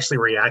 instead of actually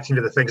reacting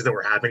to the things that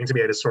were happening to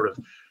me, I just sort of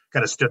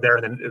kind of stood there,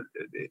 and then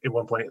at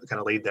one point kind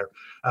of laid there.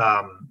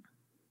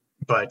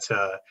 But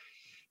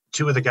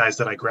two of the guys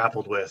that I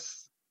grappled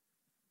with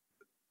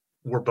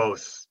were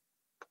both,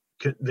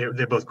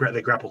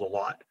 they grappled a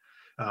lot.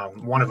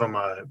 One of them,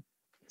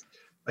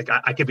 like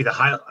I could be the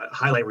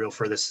highlight reel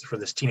for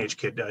this teenage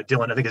kid,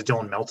 Dylan. I think it's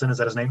Dylan Melton. Is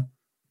that his name?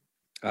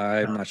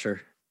 I'm not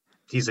sure.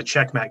 He's a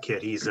Checkmat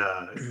kid. He's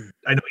I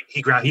know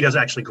he does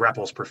actually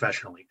grapples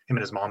professionally. Him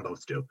and his mom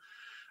both do.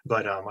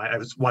 But I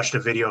watched a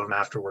video of him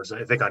afterwards,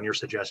 I think on your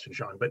suggestion,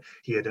 Sean. But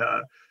he had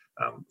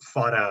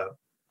fought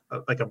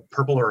like a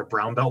purple or a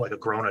brown belt, like a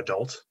grown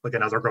adult, like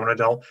another grown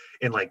adult,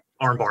 and like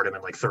armbarred him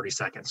in like 30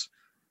 seconds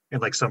in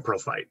like some pro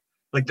fight.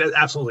 Like that's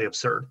absolutely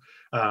absurd.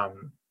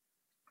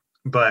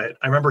 But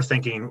I remember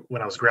thinking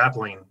when I was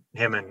grappling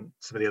him and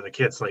some of the other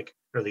kids, like,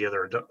 or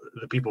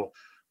the people,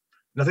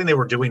 nothing they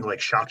were doing like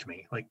shocked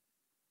me. Like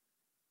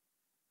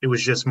it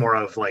was just more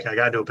of like, I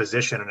got into a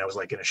position and I was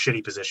like in a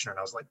shitty position. And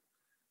I was like,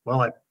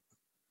 well, I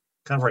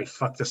kind of already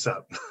fucked this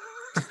up.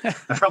 I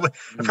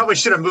probably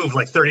should have moved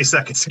like 30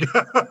 seconds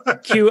ago.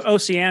 Cue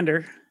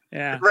Osiander.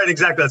 Yeah. Right.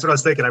 Exactly. That's what I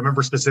was thinking. I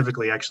remember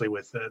specifically actually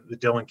with the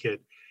Dylan kid,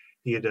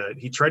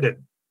 he tried to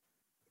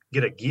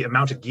get a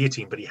mounted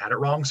guillotine, but he had it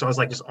wrong. So I was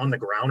like just on the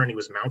ground and he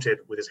was mounted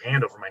with his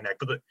hand over my neck,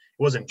 but it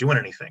wasn't doing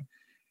anything.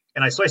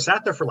 And I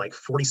sat there for like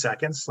 40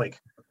 seconds. Like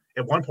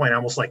at one point I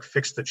almost like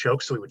fixed the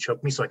choke so he would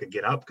choke me so I could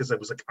get up because I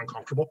was like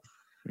uncomfortable,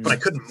 but I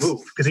couldn't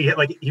move because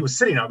he was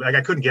sitting on, like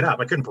I couldn't get up.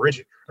 I couldn't bridge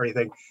it or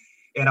anything.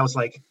 And I was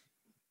like,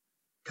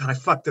 God, I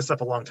fucked this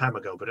up a long time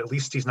ago, but at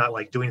least he's not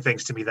like doing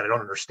things to me that I don't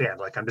understand.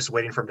 Like I'm just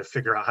waiting for him to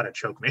figure out how to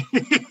choke me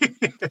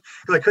because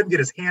I couldn't get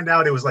his hand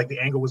out. It was like the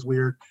angle was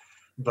weird,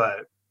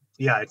 but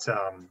yeah, it's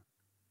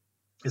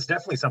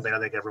definitely something I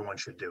think everyone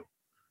should do.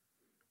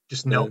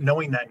 Just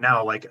knowing that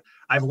now, like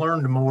I've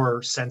learned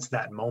more since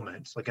that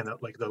moment, like in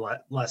the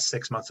last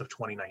 6 months of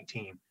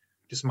 2019,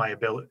 just my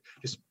ability,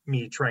 just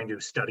me trying to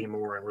study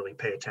more and really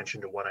pay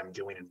attention to what I'm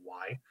doing and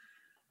why,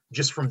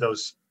 just from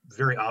those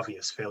very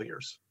obvious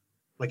failures.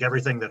 Like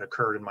everything that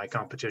occurred in my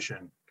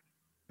competition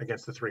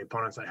against the 3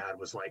 opponents I had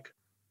was like,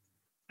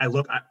 I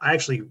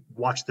actually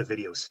watch the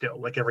videos still.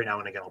 Like every now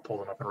and again, I'll pull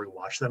them up and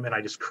rewatch them, and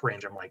I just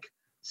cringe. I'm like,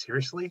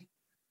 seriously?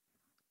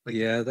 Like,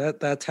 yeah,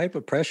 that type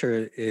of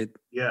pressure, it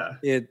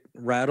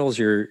rattles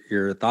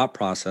your thought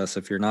process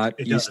if you're not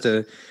used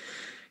to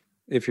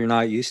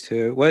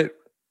it.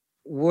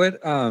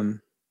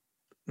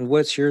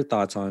 What's your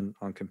thoughts on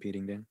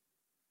competing, Dan?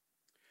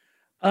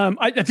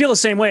 I feel the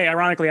same way.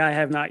 Ironically, I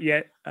have not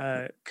yet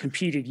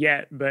competed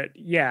yet, but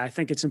yeah, I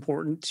think it's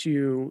important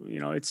to,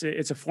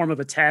 it's a form of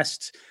a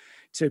test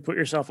to put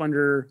yourself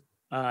under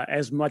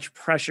as much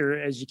pressure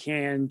as you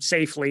can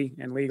safely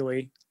and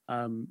legally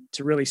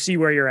to really see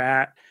where you're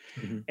at.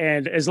 Mm-hmm.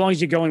 And as long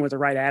as you go in with the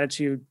right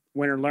attitude,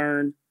 win or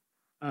learn,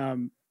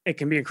 it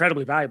can be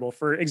incredibly valuable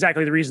for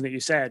exactly the reason that you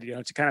said,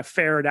 to kind of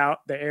ferret out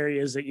the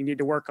areas that you need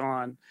to work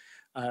on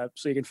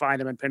so you can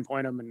find them and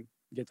pinpoint them and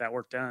get that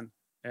work done.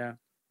 Yeah.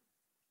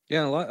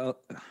 Yeah, a lot.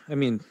 I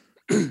mean,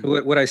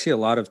 what I see a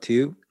lot of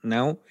too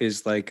now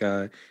is like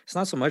it's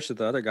not so much that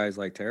the other guy's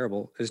like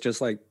terrible. It's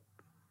just like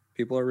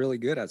people are really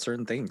good at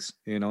certain things.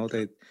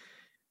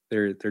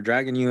 They're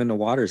dragging you into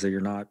waters that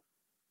you're not,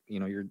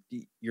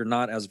 you're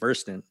not as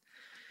versed in.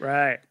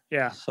 Right.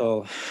 Yeah.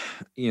 So,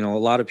 a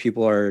lot of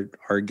people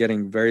are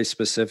getting very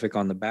specific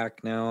on the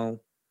back now,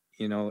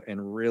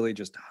 and really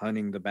just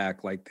hunting the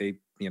back like they,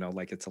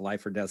 like it's a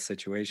life or death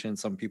situation.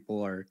 Some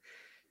people are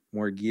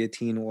more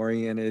guillotine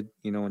oriented,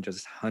 and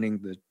just hunting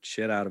the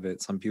shit out of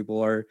it. Some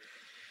people it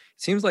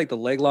seems like the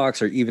leg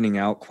locks are evening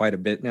out quite a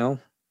bit now.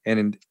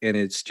 And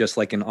it's just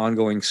like an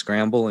ongoing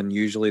scramble. And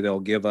usually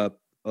they'll give up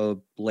a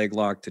leg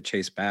lock to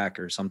chase back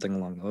or something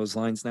along those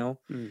lines now.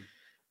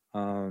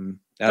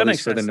 At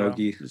least for the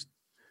no-gi.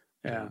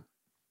 Yeah.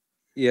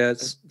 Yeah.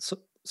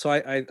 So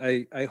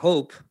I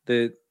hope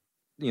that,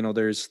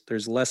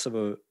 there's less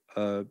of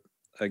a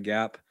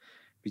gap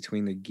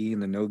between the gi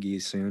and the no gi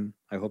soon.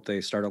 I hope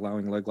they start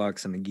allowing leg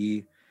locks in the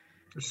gi. I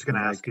was just going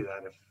to ask you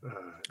that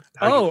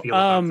how you feel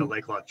about the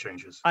leg lock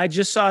changes. I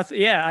just saw,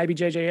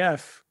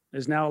 IBJJF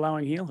is now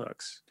allowing heel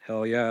hooks.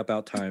 Hell yeah,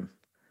 about time.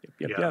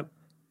 Yep.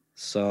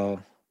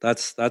 So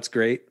that's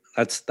great.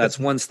 That's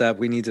one step.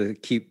 We need to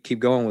keep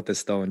going with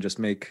this though, and just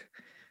make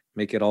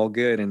it all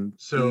good. And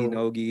so gi,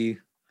 no gi.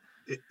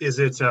 Is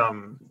it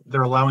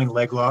they're allowing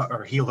leg lock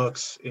or heel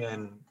hooks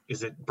in?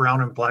 Is it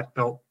brown and black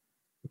belt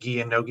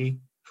gi and no gi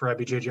for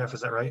IBJJF?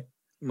 Is that right?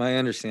 My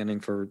understanding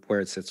for where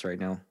it sits right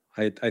now.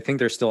 I think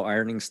they're still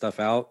ironing stuff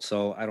out,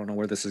 so I don't know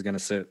where this is going to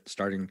sit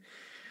starting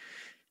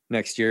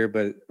next year,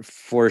 but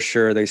for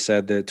sure they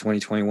said that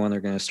 2021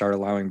 they're going to start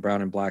allowing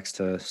brown and blacks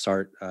to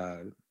start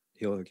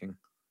heel hooking.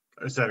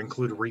 Does that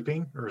include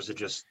reaping, or is it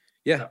just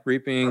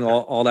reaping? Okay.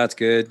 All that's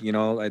good.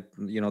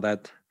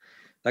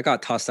 That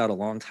got tossed out a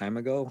long time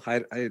ago.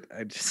 I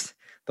just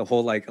the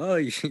whole like, oh,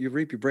 you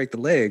reap, you break the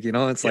leg.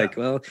 It's like,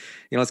 well,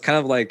 it's kind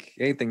of like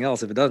anything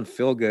else. If it doesn't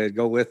feel good,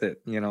 go with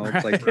it.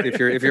 Right. Like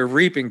if you're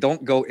reaping,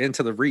 don't go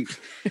into the reap.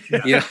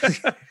 Yeah.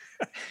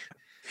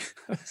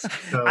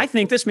 So, I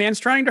think this man's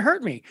trying to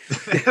hurt me.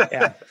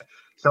 Yeah.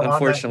 So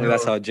unfortunately,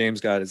 that's how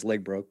James got his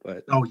leg broke.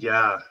 But oh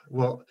yeah,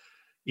 well,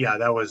 yeah,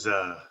 that was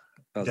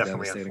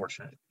definitely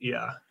unfortunate.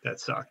 Yeah, that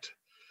sucked.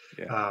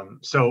 Yeah.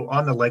 So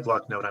on the leg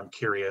lock note, I'm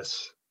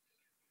curious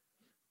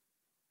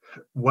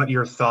what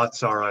your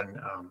thoughts are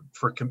on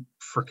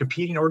for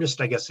competing, or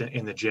just I guess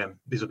in the gym.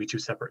 These will be two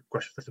separate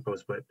questions, I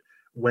suppose. But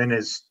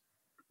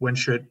when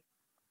should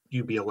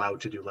you be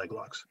allowed to do leg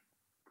locks?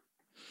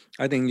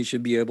 I think you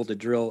should be able to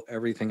drill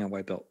everything at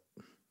white belt.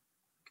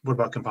 What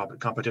about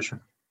competition?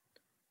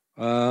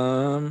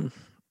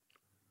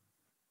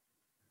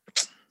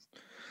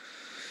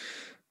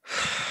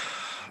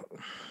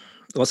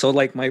 Also,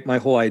 like my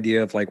whole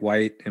idea of like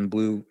white and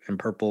blue and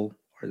purple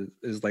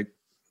is like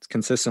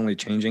consistently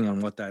changing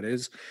on what that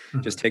is.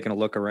 Just taking a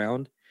look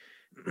around.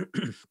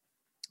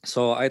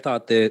 So I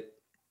thought that,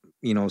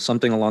 you know,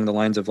 something along the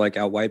lines of like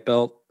at white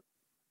belt,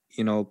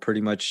 you know,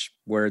 pretty much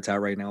where it's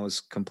at right now is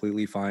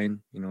completely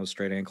fine. You know,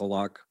 straight ankle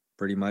lock,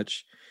 pretty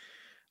much.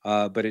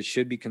 But it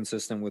should be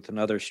consistent with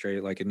another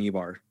straight, like a knee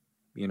bar,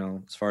 you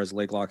know, as far as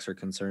leg locks are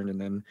concerned. And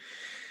then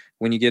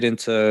when you get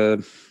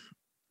into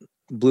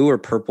blue or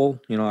purple,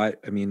 you know,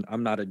 I mean,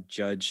 I'm not a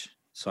judge,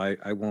 so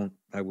I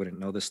wouldn't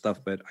know this stuff,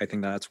 but I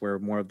think that's where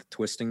more of the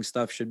twisting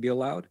stuff should be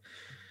allowed.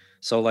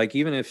 So like,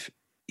 even if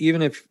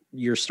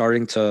you're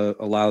starting to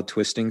allow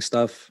twisting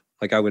stuff,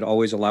 like I would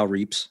always allow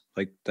reaps.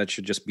 Like that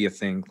should just be a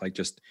thing. Like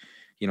just,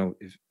 you know,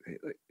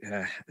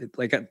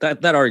 like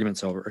that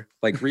argument's over.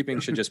 Like reaping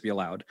should just be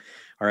allowed.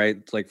 All right.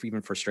 Like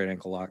even for straight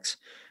ankle locks.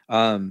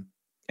 And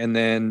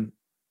then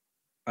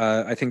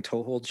I think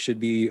toe holds should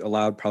be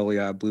allowed probably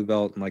at blue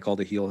belt, and like all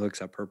the heel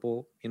hooks at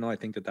purple. You know, I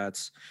think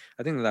that's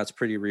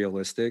pretty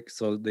realistic.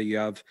 So that you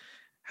have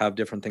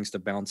different things to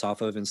bounce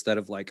off of, instead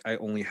of like, I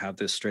only have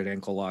this straight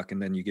ankle lock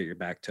and then you get your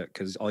back tuck,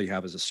 because all you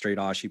have is a straight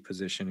ashi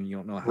position and you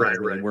don't know how to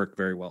really work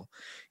very well,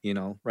 you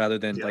know, rather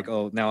than like,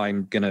 oh, now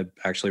I'm going to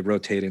actually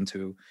rotate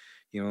into,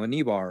 you know, a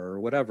knee bar or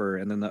whatever.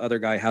 And then the other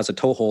guy has a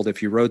toe hold.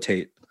 If you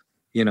rotate,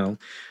 you know,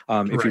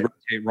 if you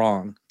rotate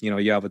wrong, you know,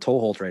 you have a toe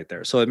hold right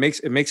there. So it makes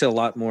it a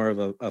lot more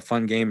of a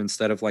fun game,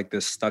 instead of like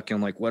this stuck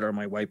in like, what are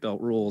my white belt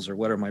rules or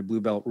what are my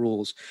blue belt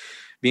rules?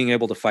 Being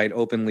able to fight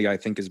openly, I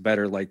think, is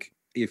better. Like,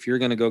 if you're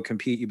going to go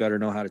compete, you better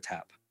know how to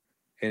tap.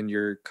 And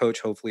your coach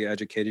hopefully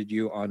educated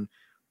you on,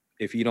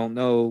 if you don't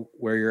know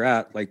where you're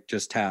at, like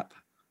just tap.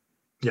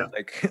 Yeah.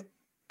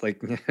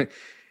 Like,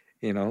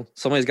 you know,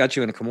 somebody's got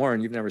you in a Kimura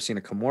and you've never seen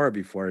a Kimura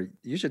before,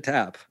 you should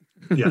tap.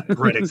 Yeah,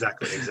 right.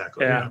 Exactly.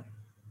 Yeah.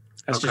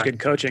 That's just good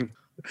coaching.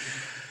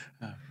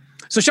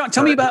 So Sean,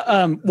 tell me about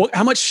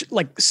how much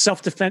like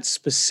self-defense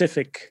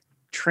specific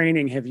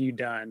training have you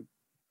done?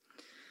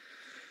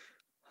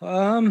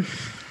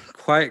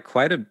 Quite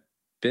a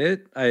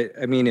bit.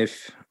 I mean,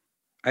 if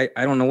I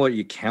don't know what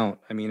you count.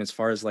 I mean, as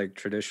far as like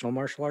traditional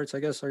martial arts, I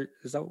guess,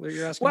 is that what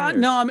you're asking? Well,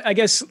 no, I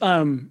guess,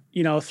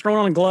 you know, throwing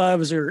on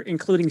gloves or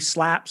including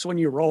slaps when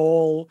you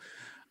roll,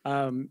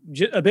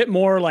 a bit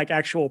more like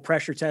actual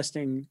pressure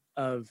testing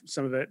of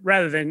some of it,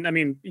 rather than, I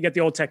mean, you get the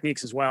old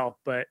techniques as well,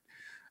 but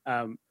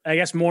I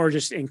guess more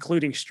just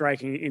including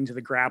striking into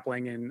the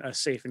grappling in a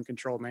safe and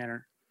controlled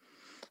manner.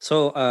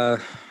 So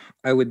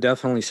I would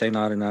definitely say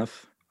not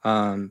enough,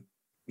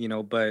 you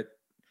know, but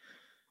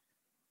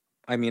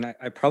I mean,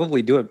 I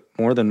probably do it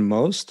more than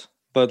most,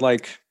 but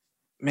like,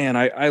 man,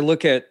 I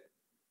look at,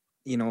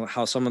 you know,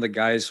 how some of the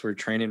guys were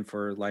training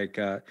for like,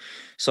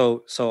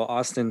 so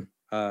Austin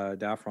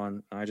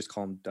Daffron, I just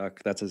call him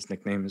Duck. That's his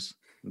nickname, is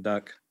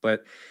Duck.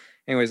 But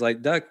anyways,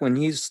 like Duck, when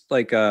he's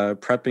like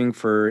prepping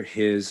for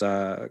his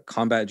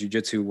combat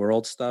jiu-jitsu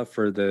world stuff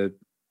for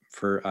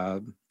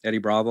Eddie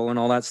Bravo and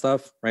all that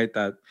stuff, right?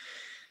 That,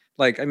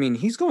 like, I mean,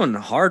 he's going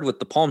hard with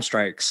the palm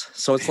strikes.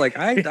 So it's like,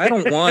 I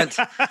don't want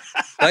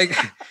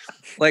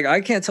like,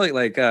 I can't tell you,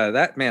 like,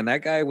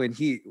 that guy, when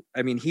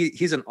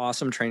he's an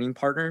awesome training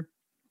partner,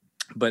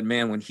 but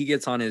man, when he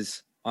gets on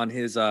his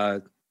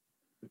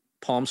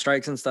palm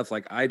strikes and stuff,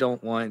 like, I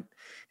don't want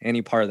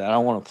any part of that. I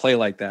don't want to play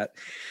like that.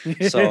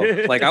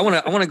 So like, I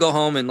want to go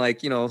home and,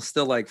 like, you know,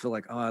 still like feel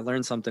like, oh, I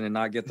learned something, and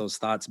not get those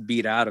thoughts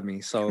beat out of me.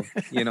 So,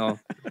 you know,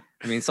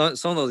 I mean, some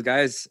of those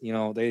guys, you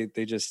know,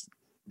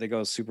 they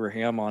go super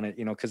ham on it,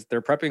 you know, because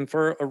they're prepping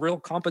for a real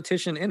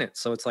competition in it.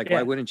 So it's like,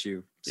 why wouldn't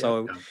you?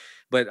 So,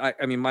 but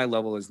I mean, my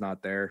level is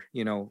not there,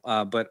 you know,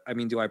 but I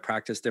mean, do I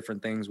practice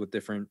different things with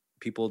different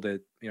people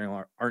that, you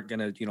know, aren't going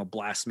to, you know,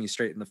 blast me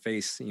straight in the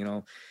face, you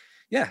know?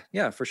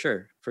 Yeah, for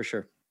sure.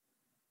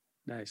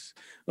 Nice.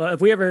 Well,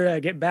 if we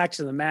ever get back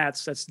to the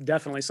mats, that's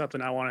definitely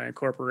something I want to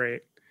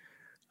incorporate,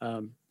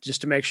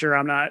 just to make sure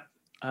I'm not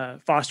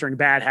fostering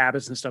bad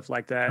habits and stuff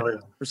like that,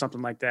 or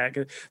something like that.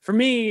 'Cause for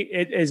me,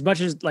 as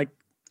much as like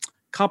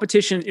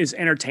competition is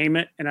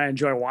entertainment and I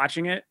enjoy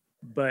watching it,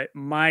 but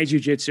my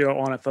jiu-jitsu, I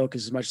want to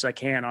focus as much as I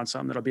can on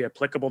something that'll be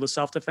applicable to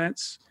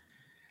self-defense,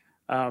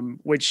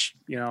 which,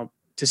 you know,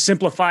 to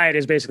simplify it,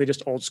 is basically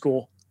just old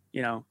school,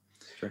 you know.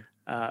 Sure.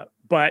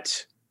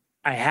 But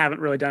I haven't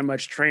really done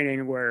much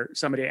training where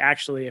somebody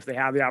actually, if they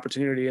have the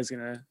opportunity, is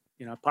going to,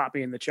 you know, pop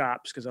me in the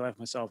chops because I left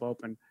myself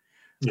open.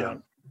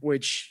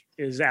 Which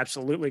is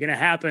absolutely going to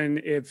happen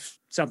if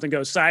something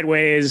goes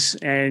sideways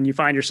and you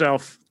find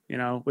yourself, you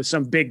know, with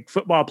some big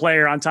football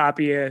player on top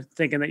of you,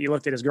 thinking that you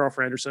looked at his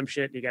girlfriend or some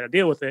shit, and you got to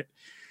deal with it.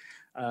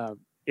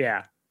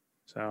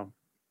 So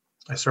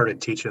I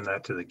started teaching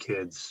that to the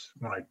kids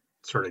when I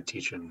started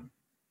teaching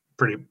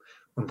when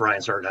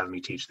Brian started having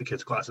me teach the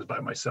kids classes by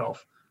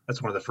myself.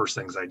 That's one of the first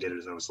things I did,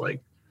 is I was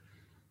like,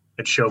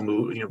 I'd show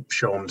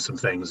them some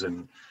things.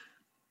 And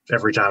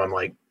every time I'm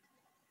like,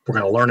 we're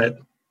going to learn it.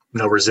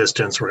 No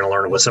resistance. We're going to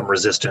learn it with some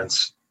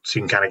resistance, so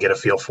you can kind of get a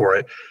feel for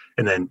it.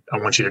 And then I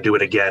want you to do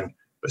it again,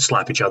 but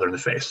slap each other in the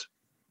face.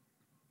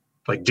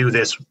 Like, do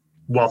this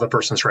while the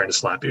person's trying to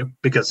slap you,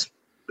 because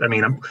I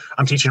mean,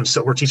 I'm teaching them,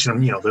 so we're teaching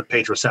them, the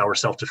Pedro Sauer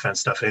self-defense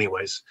stuff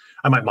anyways.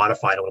 I might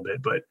modify it a little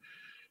bit, but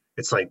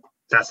it's like,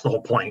 that's the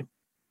whole point.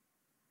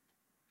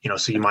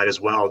 So you might as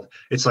well,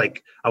 it's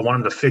like, I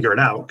want them to figure it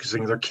out because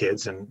they're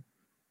kids and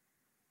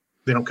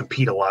they don't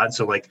compete a lot.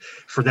 So like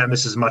for them,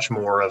 this is much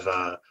more of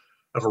a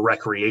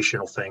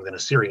recreational thing than a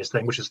serious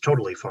thing, which is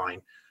totally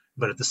fine.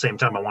 But at the same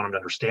time, I want them to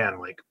understand,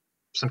 like,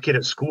 some kid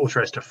at school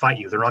tries to fight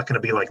you, they're not going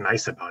to be like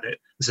nice about it.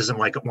 This isn't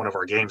like one of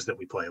our games that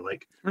we play.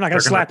 Like, we're not going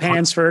to slap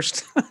hands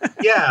first.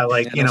 Yeah,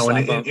 like,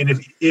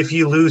 and if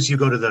you lose, you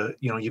go to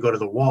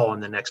the wall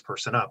and the next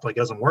person up. Like, it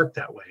doesn't work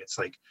that way. It's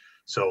like,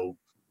 so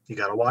you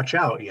got to watch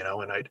out,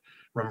 and I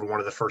remember one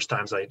of the first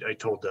times I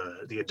told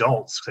the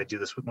adults, because I do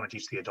this when I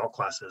teach the adult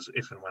classes,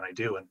 if and when I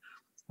do, and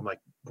I'm like,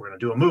 we're going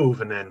to do a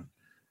move and then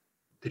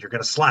that you're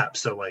going to slap.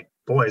 So like,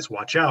 boys,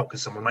 watch out,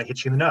 because someone might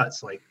hit you in the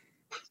nuts. Like,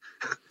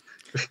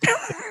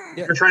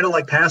 you're trying to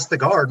like pass the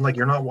guard, and like,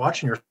 you're not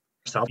watching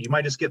yourself, you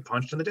might just get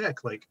punched in the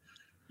dick. Like,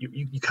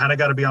 you kind of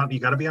got to be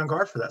on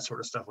guard for that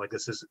sort of stuff. Like,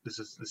 this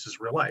is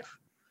real life,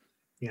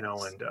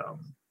 and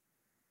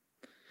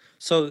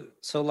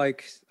so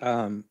like,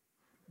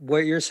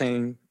 what you're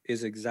saying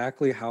is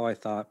exactly how I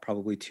thought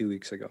probably 2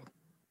 weeks ago.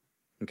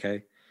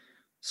 Okay.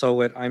 So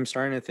what I'm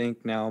starting to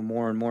think now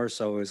more and more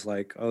so is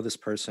like, oh, this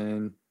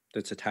person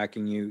that's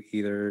attacking you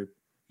either,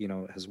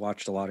 has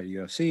watched a lot of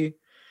UFC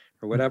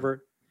or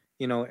whatever,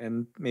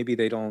 and maybe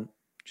they don't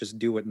just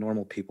do what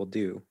normal people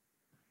do,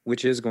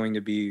 which is going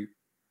to be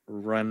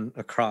run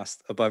across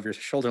above your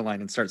shoulder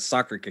line and start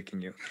soccer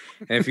kicking you.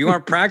 And if you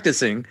aren't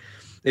practicing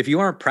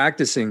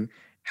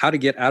how to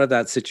get out of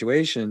that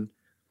situation,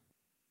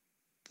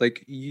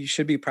 like, you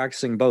should be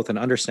practicing both and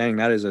understanding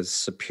that is a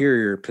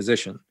superior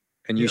position,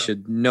 and you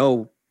should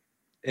know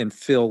and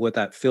feel what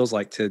that feels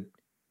like to,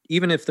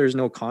 even if there's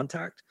no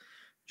contact,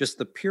 just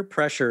the peer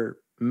pressure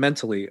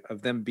mentally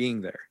of them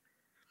being there,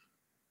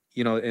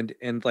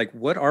 and like,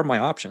 what are my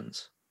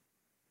options?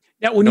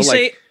 Yeah. When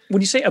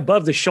you say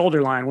above the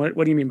shoulder line, what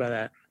do you mean by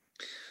that?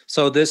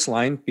 So this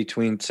line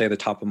between, say, the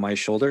top of my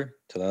shoulder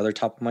to the other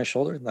top of my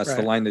shoulder, that's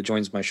the line that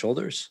joins my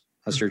shoulders.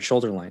 That's your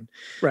shoulder line.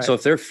 Right. So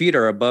if their feet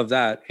are above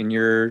that and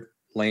you're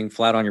laying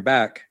flat on your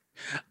back.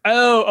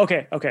 Oh,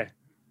 okay.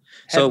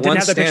 So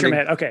one's standing.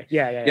 Okay.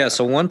 Yeah.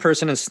 So one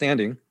person is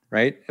standing,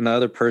 right? And the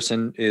other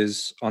person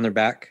is on their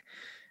back.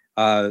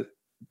 You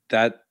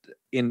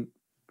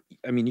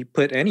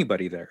put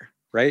anybody there,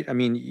 right? I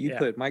mean, you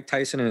put Mike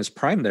Tyson in his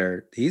prime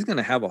there, he's going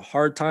to have a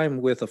hard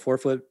time with a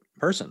 4-foot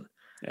person.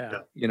 Yeah.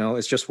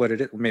 It's just what it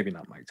is. Maybe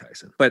not Mike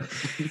Tyson, but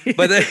he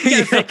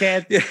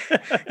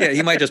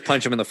might just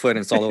punch him in the foot and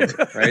it's all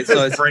over, right?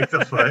 So it's break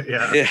the foot.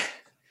 Yeah.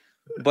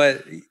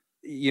 But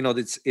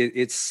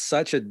it's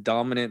such a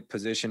dominant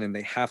position, and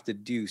they have to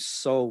do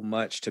so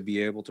much to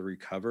be able to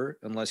recover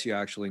unless you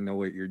actually know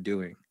what you're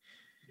doing.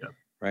 Yeah.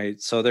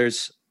 Right. So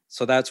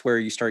that's where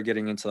you start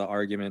getting into the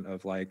argument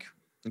of like,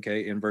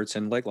 okay, inverts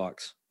and leg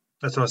locks.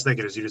 That's what I was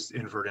thinking, is you just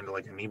invert into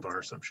like a knee bar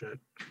or some shit.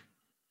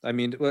 I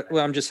mean,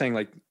 well, I'm just saying,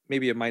 like,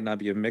 maybe it might not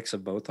be a mix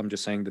of both. I'm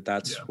just saying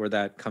that's where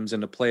that comes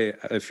into play.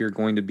 If you're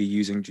going to be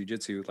using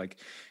jiu-jitsu, like,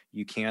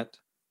 you can't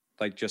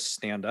like just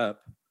stand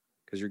up,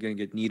 because you're going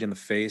to get kneed in the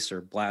face or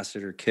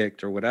blasted or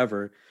kicked or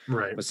whatever.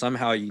 Right. But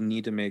somehow you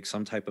need to make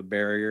some type of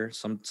barrier,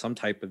 some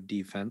type of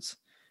defense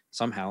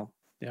somehow.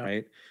 Yeah.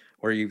 Right.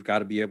 Or you've got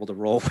to be able to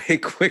roll away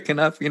quick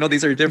enough.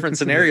 These are different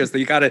scenarios that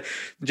you got to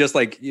just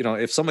like,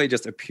 if somebody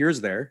just appears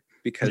there,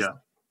 because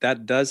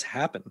that does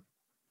happen.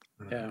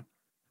 Yeah.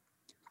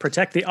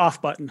 Protect the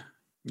off button.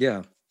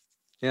 Yeah.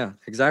 Yeah,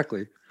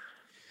 exactly.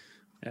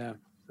 Yeah.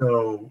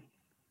 So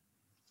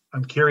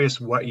I'm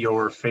curious what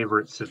your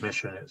favorite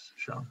submission is,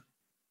 Sean.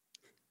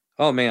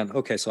 Oh man.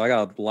 Okay. So I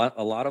got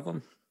a lot of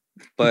them,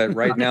 but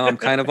right now I'm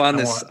kind of on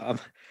this.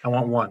 I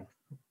want one.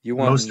 You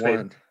want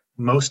one?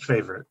 Most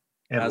favorite.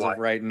 And as why? Of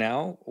right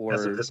now, or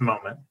as of this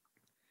moment?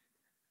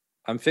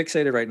 I'm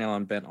fixated right now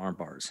on bent arm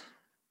bars.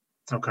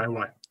 Okay.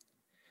 Why?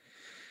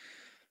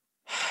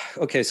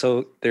 Okay.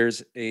 So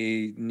there's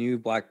a new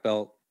black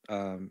belt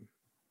out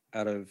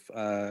of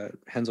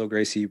Renzo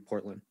Gracie,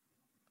 Portland.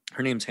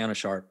 Her name's Hannah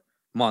Sharp.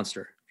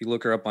 Monster. If you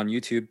look her up on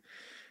YouTube,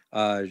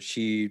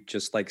 she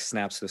just like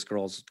snaps this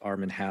girl's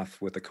arm in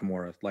half with a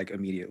Kimura, like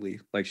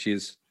immediately. Like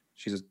she's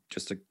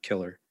just a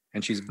killer,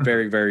 and she's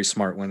very, very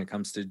smart when it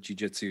comes to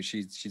jiu-jitsu.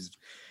 She's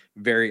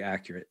very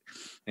accurate,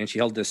 and she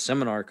held this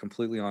seminar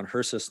completely on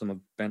her system of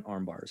bent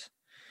arm bars.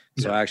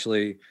 So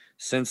actually,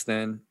 since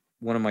then,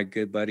 one of my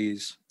good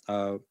buddies,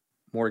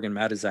 Morgan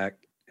Matizak,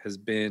 has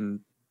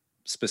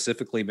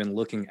specifically been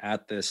looking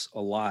at this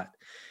a lot,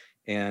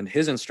 and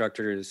his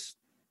instructor is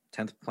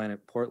 10th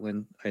Planet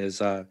Portland is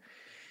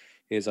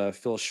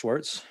Phil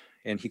Schwartz,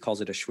 and he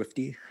calls it a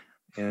Schwifty.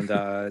 And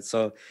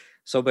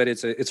but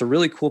it's a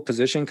really cool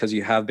position, because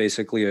you have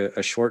basically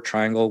a short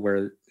triangle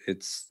where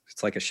it's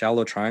like a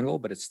shallow triangle,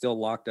 but it's still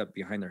locked up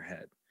behind their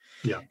head.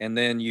 Yeah. And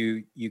then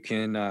you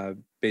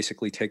can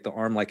basically take the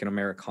arm like an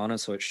Americana,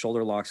 so it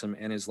shoulder locks them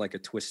and is like a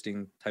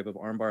twisting type of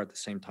arm bar at the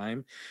same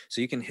time.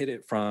 So you can hit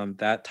it from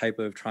that type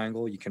of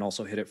triangle. You can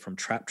also hit it from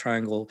trap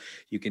triangle.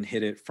 You can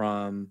hit it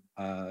from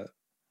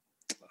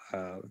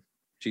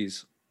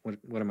geez, what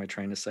am I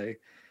trying to say?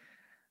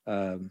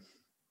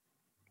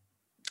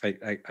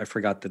 I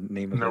forgot the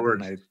name of No it.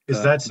 worries.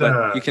 Is that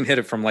but you can hit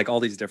it from like all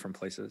these different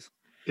places.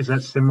 Is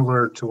that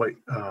similar to what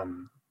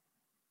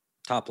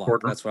Top Lock?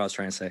 Gordon? That's what I was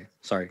trying to say.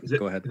 Sorry,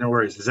 go ahead. No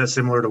worries. Is that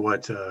similar to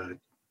what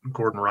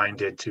Gordon Ryan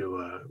did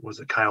to was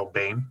it Kyle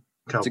Bain?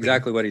 That's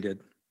exactly what he did.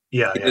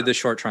 Yeah, he did the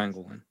short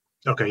triangle one.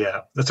 Okay,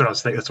 yeah, that's what I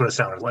was thinking. That's what it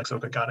sounded like. So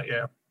okay, got it.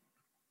 Yeah.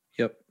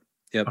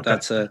 Yep.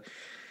 Okay.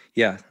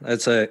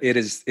 It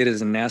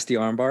is a nasty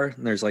armbar.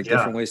 And there's like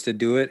different ways to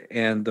do it.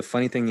 And the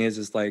funny thing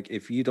is like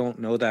if you don't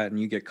know that and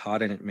you get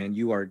caught in it, man,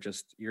 you're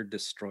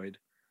destroyed.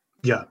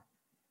 Yeah.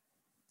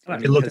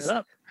 It looked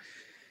up.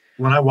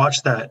 When I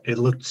watched that, it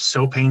looked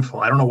so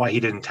painful. I don't know why he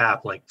didn't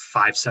tap like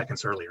 5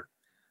 seconds earlier.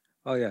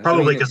 Oh yeah.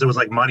 Probably because it was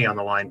like money on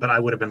the line, but I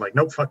would have been like,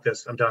 nope, fuck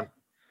this. I'm done.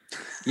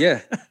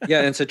 Yeah. Yeah.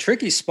 And it's a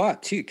tricky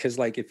spot too. Cause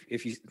like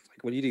if you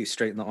like, what do you do?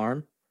 Straighten the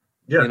arm?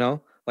 Yeah. You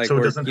know? Like so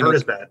it doesn't hurt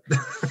as bad.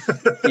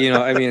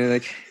 I mean,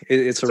 like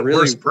it's a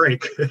really worse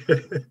break.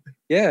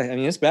 Yeah, I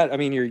mean it's bad. I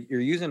mean, you're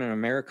using an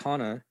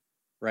Americana,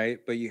 right?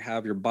 But you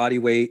have your body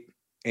weight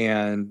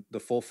and the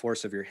full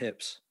force of your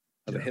hips,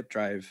 of a hip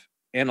drive,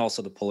 and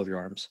also the pull of your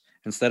arms,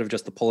 instead of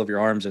just the pull of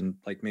your arms and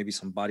like maybe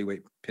some body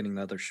weight pinning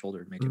the other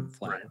shoulder, making it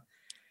flat. Right.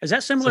 Is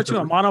that similar to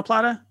a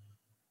monoplata?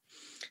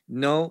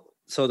 No.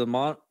 So the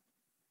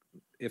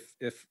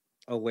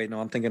oh wait,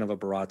 no, I'm thinking of a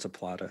Baratza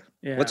plata.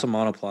 Yeah. What's a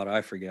monoplata?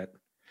 I forget.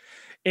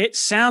 It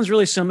sounds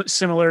really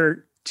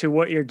similar to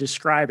what you're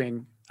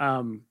describing.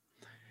 Trying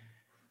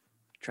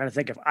to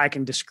think if I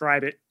can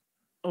describe it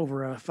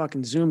over a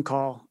fucking Zoom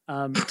call.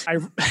 I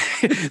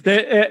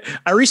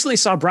recently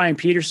saw Brian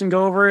Peterson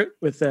go over it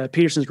with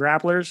Peterson's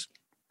Grapplers,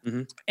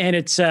 and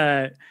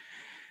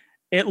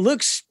it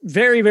looks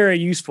very, very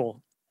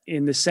useful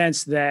in the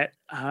sense that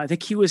I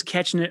think he was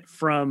catching it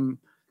from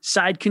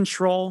side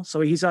control,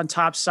 so he's on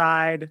top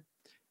side.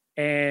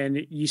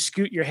 And you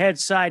scoot your head,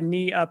 side,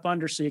 knee up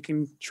under so you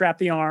can trap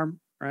the arm,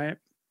 right?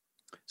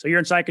 So you're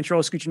in side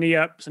control, scoot your knee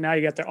up. So now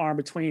you got the arm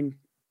between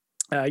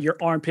your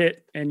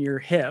armpit and your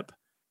hip.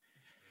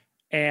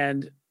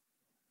 And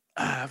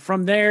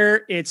from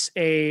there, it's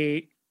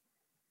a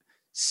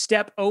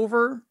step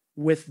over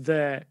with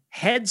the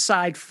head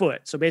side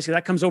foot. So basically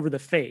that comes over the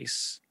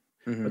face.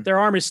 But their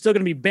arm is still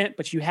going to be bent,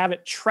 but you have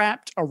it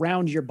trapped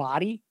around your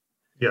body.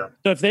 Yeah.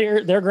 So if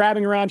they're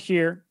grabbing around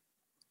here,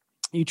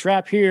 you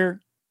trap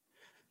here,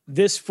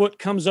 this foot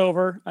comes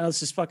over. I know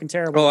this is fucking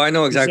terrible. Oh, I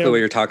know exactly what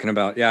you're talking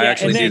about. Yeah, I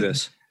actually do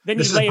this. Then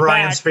this you lay is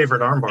Brian's back.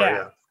 favorite armbar.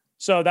 Yeah.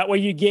 So that way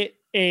you get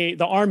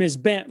the arm is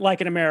bent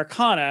like an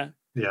Americana.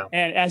 Yeah.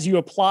 And as you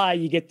apply,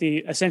 you get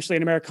essentially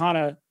an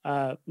Americana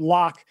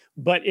lock.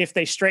 But if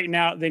they straighten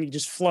out, then you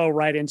just flow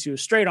right into a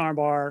straight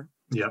armbar.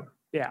 Yeah.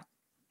 Yeah.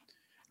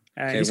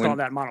 He's calling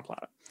that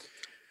monoplata.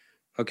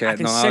 Okay. I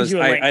don't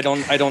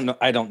know.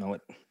 I don't know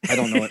it.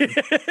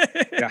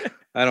 Yeah.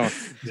 I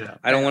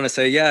don't want to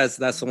say,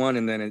 that's the one.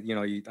 And then, I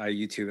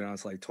YouTube and I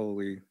was like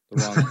totally the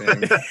wrong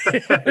thing.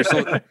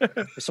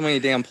 there's so many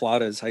damn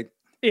platas.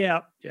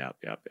 Yeah.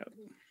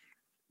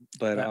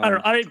 But I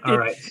don't know. All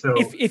right. So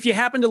if you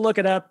happen to look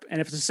it up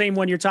and if it's the same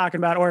one you're talking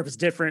about, or if it's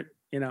different,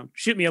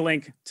 shoot me a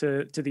link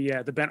to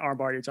the bent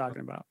armbar you're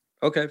talking about.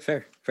 Okay.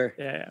 Fair.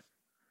 Yeah.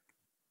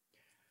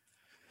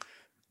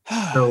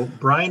 So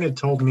Brian had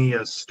told me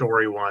a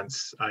story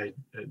once.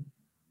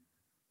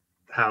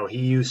 How he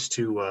used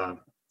to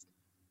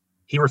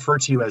he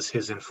referred to you as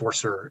his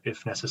enforcer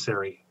if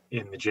necessary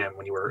in the gym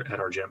when you were at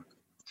our gym.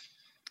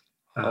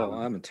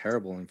 I'm a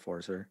terrible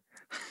enforcer.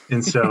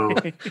 And so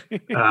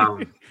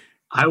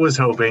I was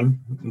hoping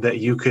that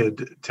you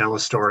could tell a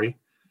story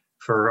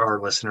for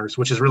our listeners,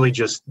 which is really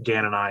just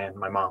Dan and I and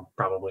my mom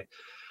probably.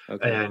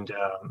 Okay. And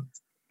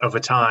of a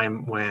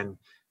time when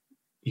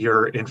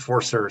your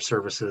enforcer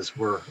services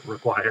were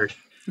required.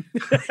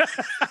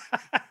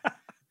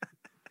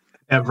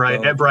 At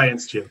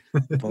Brian's gym.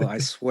 Well, I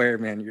swear,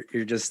 man,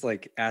 you're just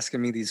like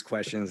asking me these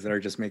questions that are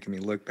just making me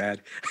look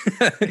bad.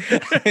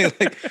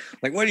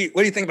 like what do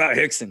you think about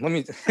Hickson? Let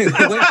me.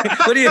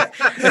 what do you?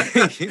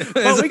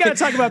 Well, we got to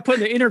talk about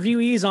putting the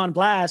interviewees on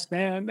blast,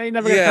 man. They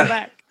never gonna come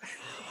back.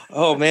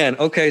 Oh man.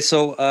 Okay,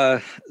 so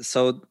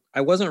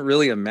I wasn't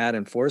really a mad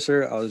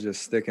enforcer. I was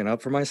just sticking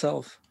up for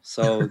myself.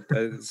 So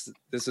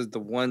this is the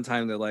one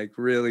time that like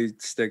really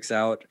sticks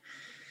out.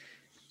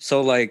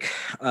 So like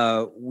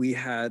we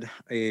had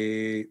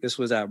this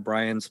was at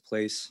Brian's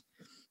place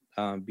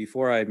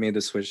before I made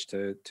the switch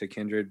to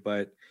Kindred,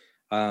 but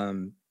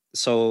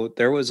so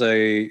there's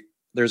a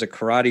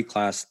karate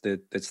class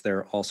that's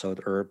there also,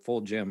 or a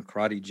full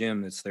karate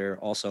gym that's there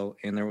also,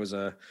 and there's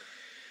a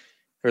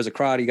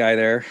karate guy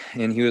there,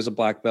 and he was a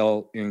black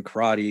belt in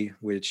karate,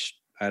 which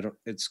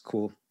it's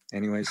cool.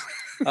 Anyways,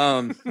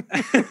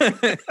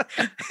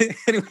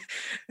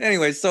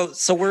 anyway,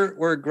 so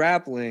we're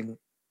grappling.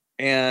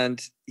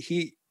 And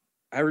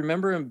I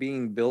remember him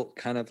being built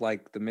kind of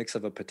like the mix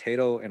of a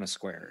potato and a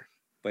square,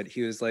 but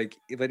he's just like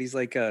he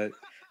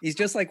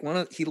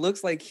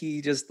looks like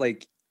he's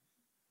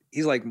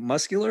like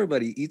muscular,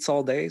 but he eats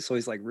all day. So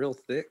he's like real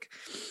thick.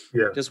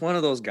 Yeah. Just one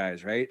of those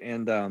guys. Right.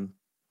 And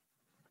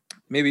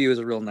maybe he was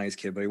a real nice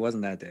kid, but he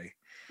wasn't that day.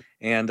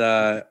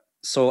 And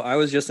so I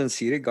was just in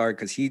seated guard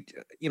because he,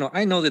 you know,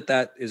 I know that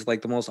that is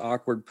like the most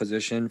awkward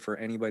position for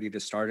anybody to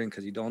start in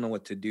because you don't know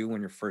what to do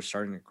when you're first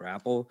starting to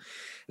grapple.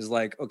 Is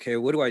like, okay,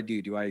 what do I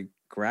do? Do I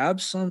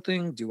grab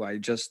something? Do I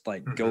just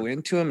like go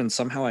into him and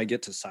somehow I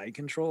get to side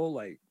control?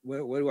 Like,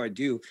 what do I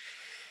do?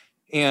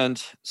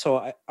 And so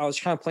I was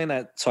kind of playing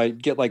that. So I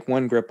get like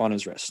one grip on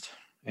his wrist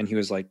and he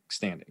was like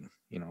standing,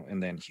 you know,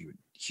 and then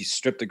he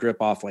stripped the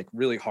grip off like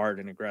really hard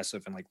and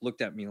aggressive and like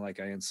looked at me like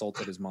I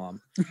insulted his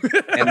mom.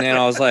 And then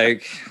I was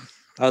like,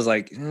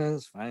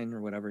 it's fine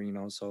or whatever, you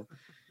know. So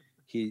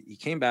he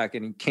came back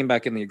and he came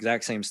back in the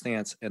exact same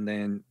stance.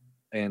 And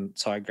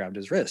so I grabbed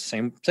his wrist,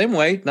 same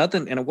way,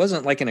 nothing. And it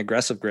wasn't like an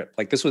aggressive grip.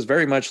 Like this was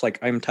very much like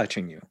I'm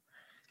touching you.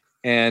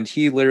 And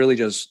he literally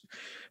just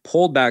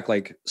pulled back,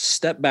 like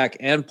stepped back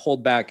and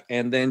pulled back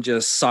and then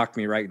just socked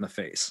me right in the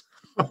face.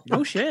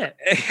 No shit.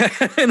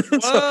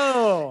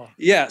 Whoa.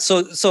 Yeah.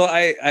 So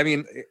I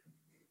mean,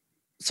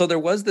 so there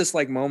was this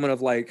like moment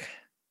of like,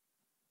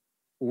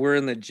 we're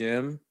in the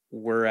gym,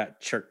 we're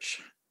at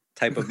church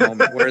type of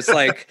moment where it's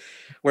like,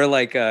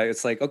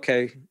 it's like,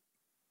 okay,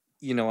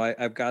 you know,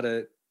 I've got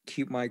to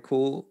keep my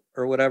cool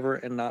or whatever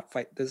and not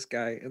fight this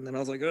guy. And then I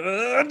was like,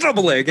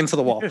 double leg into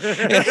the wall.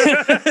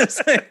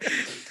 Like,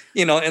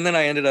 you know, and then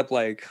I ended up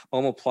like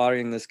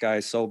omoplating this guy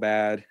so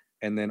bad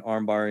and then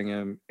arm barring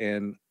him.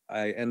 And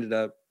I ended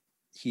up,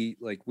 we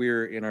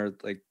were in our,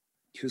 like,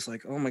 he was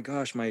like, oh my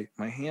gosh, my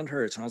hand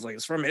hurts. And I was like,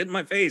 it's from hitting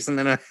my face. And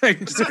then I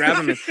just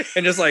grabbed him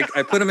and just like,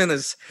 I put him in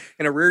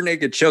a rear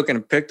naked choke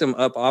and picked him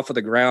up off of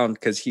the ground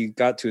because he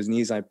got to his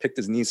knees. I picked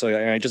his knees.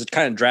 So I just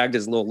kind of dragged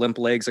his little limp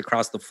legs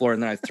across the floor.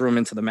 And then I threw him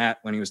into the mat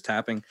when he was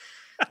tapping.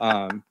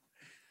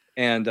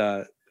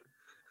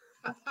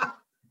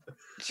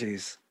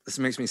 Geez, this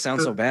makes me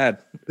sound so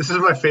bad. This is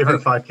my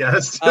favorite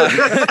podcast.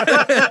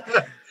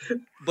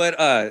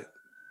 But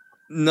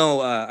no,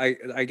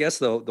 I guess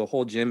the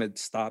whole gym had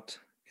stopped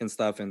and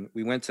stuff, and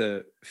we went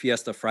to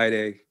Fiesta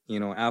Friday,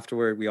 you know.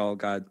 Afterward, we all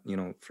got, you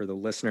know, for the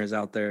listeners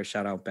out there,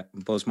 shout out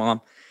Bo's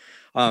mom.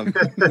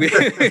 We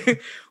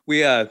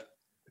go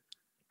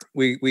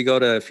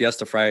to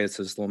Fiesta Friday. It's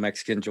this little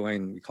Mexican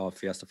joint. We call it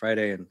Fiesta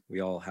Friday, and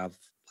we all have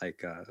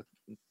like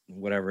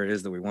whatever it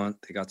is that we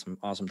want. They got some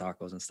awesome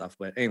tacos and stuff.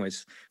 But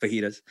anyways,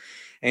 fajitas,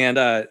 and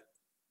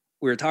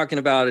we were talking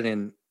about it,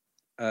 and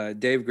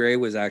Dave Gray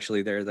was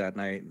actually there that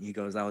night, and he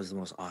goes, that was the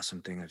most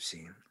awesome thing I've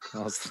seen. I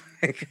was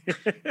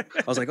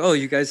like, oh,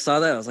 you guys saw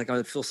that? I was like,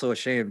 I feel so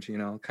ashamed, you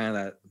know, kind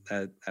of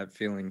that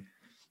feeling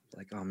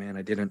like, oh man,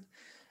 I didn't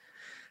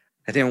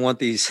want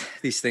these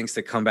things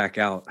to come back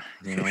out,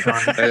 you know. You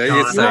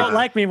won't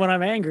like me when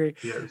I'm angry.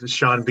 Yeah, this is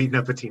Sean beating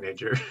up a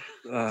teenager.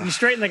 You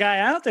straighten the guy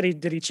out?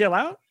 Did he chill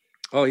out?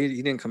 Oh,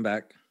 he didn't come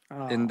back.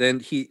 Oh. And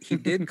then he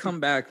did come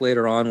back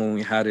later on when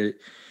we had an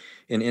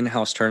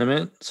in-house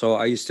tournament. So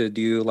I used to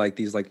do like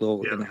these like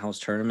little in-house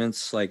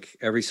tournaments like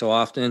every so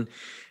often.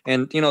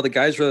 And, you know, the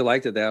guys really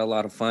liked it. They had a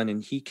lot of fun.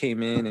 And he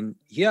came in and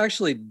he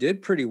actually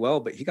did pretty well,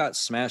 but he got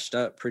smashed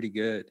up pretty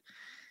good.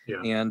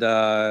 Yeah. And,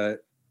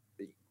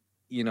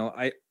 you know,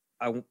 I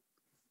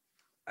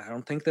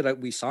don't think that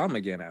we saw him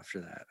again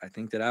after that. I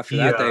think that after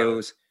that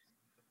day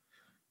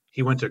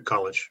he went to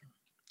college.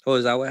 Oh,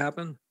 is that what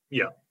happened?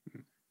 Yeah.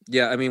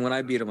 Yeah, I mean, when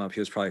I beat him up, he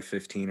was probably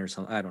 15 or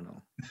something. I don't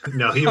know.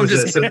 No, he was.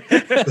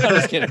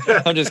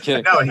 I'm just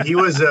kidding. No, he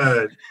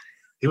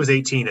was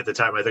 18 at the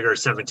time, I think, or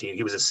 17.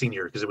 He was a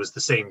senior because it was the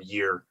same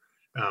year.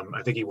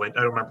 I think he went.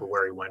 I don't remember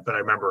where he went, but I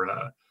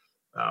remember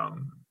the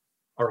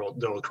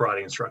old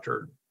karate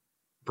instructor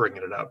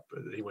bringing it up.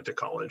 He went to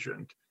college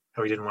and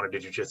how he didn't want to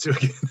do jiu-jitsu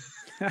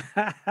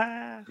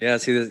again. Yeah,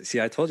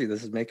 see, I told you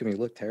this is making me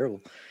look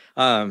terrible.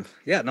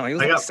 Yeah, no, he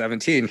was like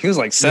 17. He was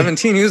like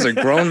 17. He was a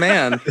grown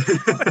man,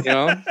 you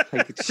know.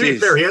 Like, to be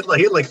fair, he had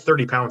like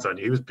 30 pounds on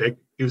you. He was big.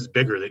 He was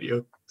bigger than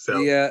you. So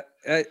yeah,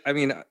 I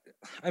mean,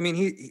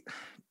 he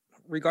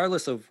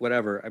regardless of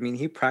whatever. I mean,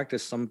 he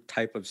practiced some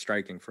type of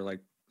striking for like,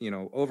 you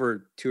know,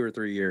 over 2 or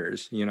 3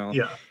 years. You know.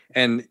 Yeah.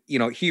 And you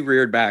know, he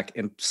reared back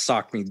and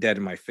socked me dead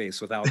in my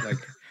face without like,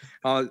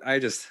 I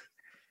just.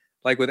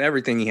 Like with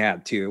everything he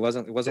had too. It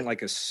wasn't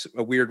like a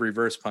weird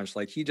reverse punch.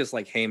 Like he just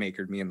like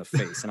haymakered me in the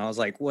face. And I was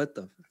like, what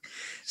the?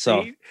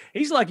 So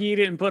he's lucky you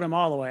didn't put him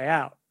all the way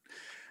out.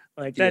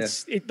 Like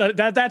that's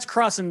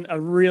crossing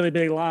a really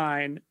big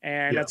line.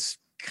 And that's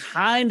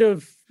kind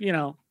of, you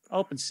know,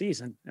 open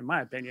season in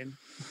my opinion.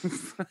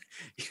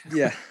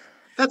 Yeah.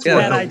 That's worth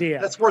that idea.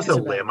 That's worth a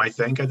limb, I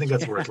think. I think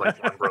that's worth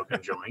like one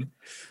broken joint.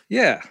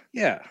 Yeah.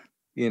 Yeah.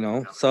 You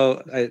know,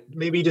 so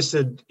maybe just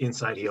an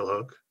inside heel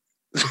hook.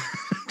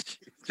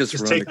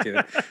 Just take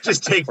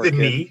the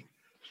knee.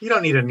 You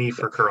don't need a knee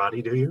for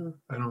karate, do you?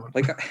 I don't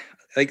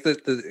like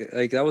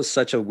that was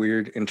such a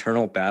weird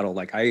internal battle.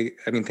 Like I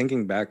mean,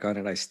 thinking back on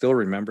it, I still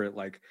remember it.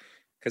 Like,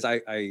 because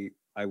I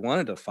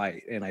wanted to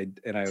fight, and I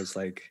was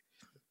like,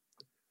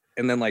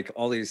 and then like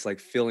all these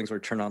like feelings were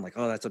turned on. Like,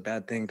 oh, that's a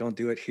bad thing. Don't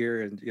do it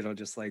here. And you know,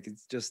 just like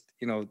it's just,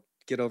 you know,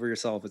 get over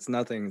yourself. It's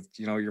nothing.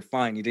 You know, you're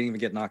fine. You didn't even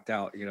get knocked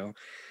out. You know.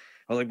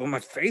 I was like, but my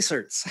face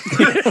hurts.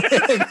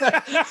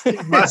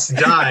 You must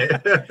die.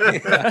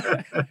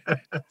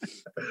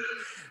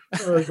 Yeah.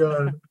 Oh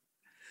God,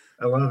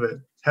 I love it.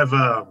 Have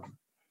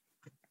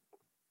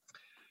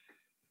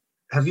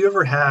you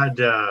ever had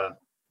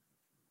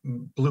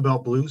blue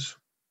belt blues?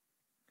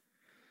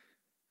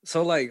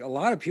 So like a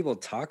lot of people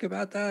talk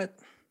about that.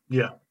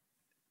 Yeah,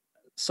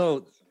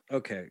 So,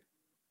 okay,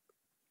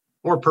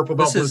 or purple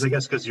belt this blues, is, I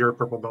guess, because you're a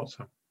purple belt.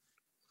 So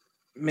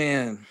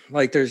man,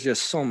 like there's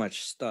just so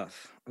much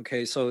stuff.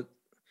 Okay, so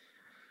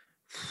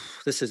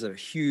this is a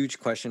huge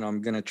question.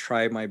 I'm gonna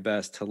try my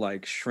best to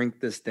like shrink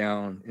this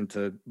down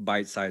into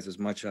bite size as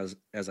much as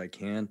I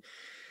can.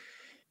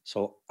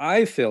 So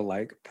I feel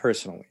like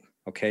personally,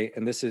 okay,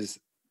 and this is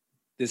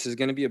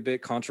gonna be a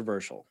bit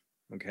controversial.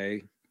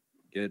 Okay,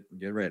 get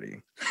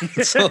ready.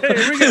 So,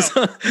 Here we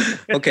go.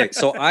 okay,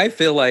 so I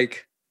feel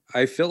like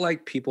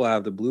people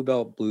have the blue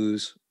belt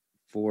blues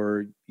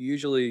for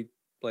usually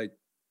like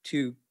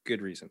two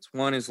good reasons.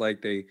 One is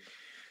like they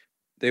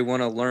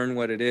want to learn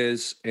what it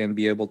is and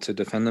be able to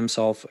defend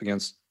themselves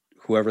against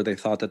whoever they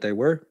thought that they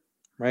were,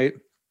 right?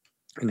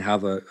 And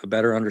have a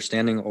better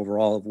understanding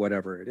overall of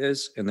whatever it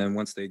is. And then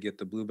once they get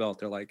the blue belt,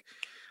 they're like,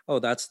 oh,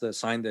 that's the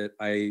sign that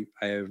I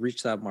have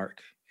reached that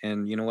mark.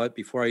 And you know what?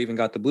 Before I even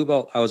got the blue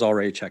belt, I was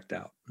already checked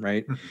out,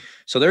 right? Mhm.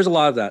 So there's a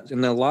lot of that,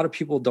 and a lot of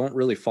people don't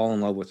really fall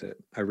in love with it.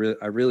 I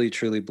really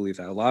truly believe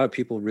that a lot of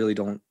people really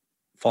don't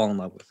fall in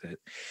love with it.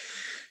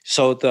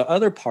 So the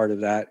other part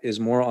of that is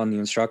more on the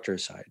instructor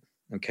side.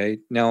 Okay,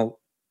 now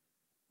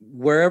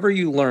wherever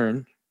you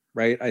learn,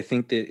 right? I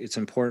think that it's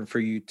important for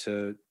you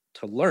to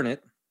learn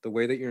it the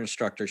way that your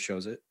instructor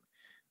shows it,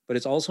 but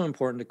it's also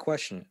important to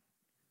question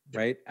it,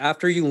 right?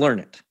 After you learn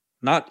it,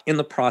 not in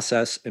the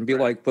process and be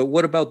like, but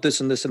what about this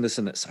and this and this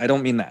and this? I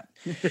don't mean that.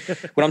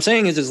 What I'm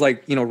saying is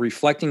like, you know,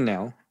 reflecting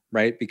now,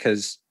 right?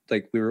 Because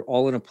like we were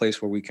all in a place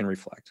where we can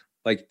reflect.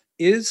 Like,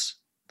 is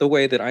the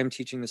way that I'm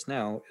teaching this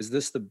now, is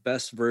this the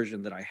best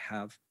version that I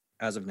have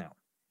as of now?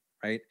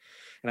 Right.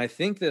 And I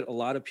think that a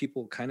lot of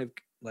people kind of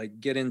like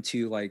get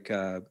into like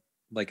a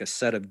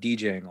set of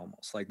DJing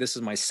almost. Like, this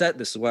is my set,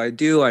 this is what I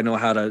do. I know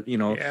how to, you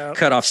know, Yep.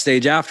 cut off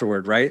stage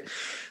afterward, right?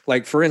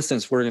 Like, for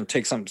instance, we're gonna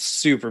take something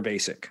super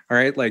basic, all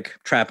right, like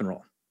trap and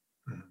roll.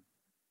 Mhm.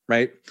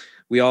 Right?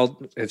 We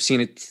all have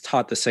seen it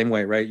taught the same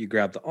way, right? You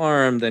grab the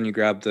arm, then you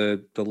grab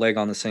the leg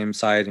on the same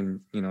side,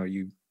 and you know,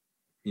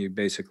 you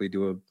basically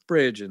do a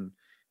bridge, and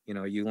you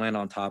know, you land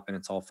on top, and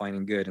it's all fine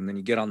and good. And then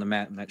you get on the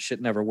mat, and that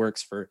shit never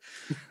works for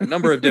a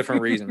number of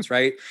different reasons,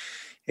 right?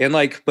 And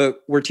like,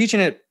 but we're teaching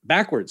it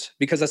backwards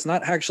because that's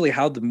not actually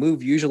how the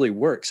move usually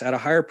works. At a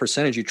higher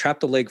percentage, you trap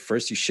the leg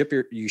first, you shift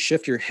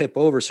your hip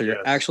over, so you're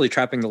Yes. actually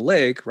trapping the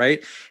leg,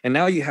 right? And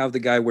now you have the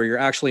guy where you're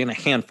actually in a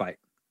hand fight,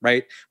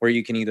 right? Where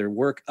you can either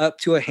work up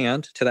to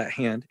that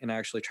hand and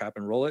actually trap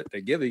and roll it.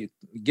 They give it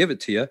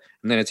to you,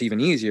 and then it's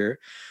even easier.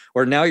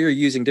 Or now you're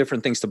using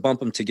different things to bump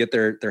them to get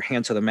their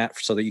hand to the mat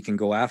so that you can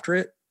go after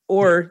it.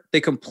 Or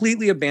they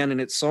completely abandon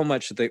it so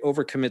much that they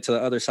overcommit to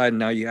the other side, and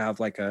now you have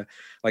like a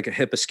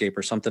hip escape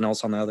or something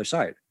else on the other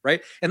side,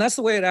 right? And that's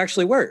the way it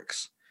actually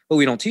works, but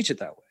we don't teach it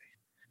that way,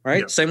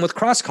 right? Yeah. Same with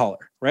cross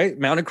collar, right?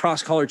 Mounted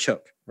cross collar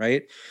choke,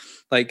 right?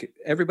 Like,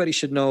 everybody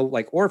should know,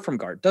 like, or from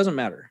guard, doesn't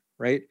matter,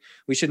 right?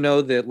 We should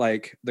know that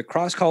like the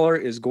cross collar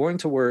is going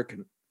to work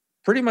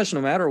pretty much no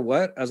matter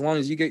what, as long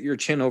as you get your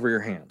chin over your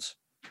hands,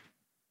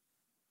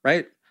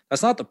 right?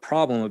 That's not the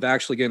problem of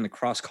actually getting the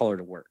cross collar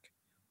to work.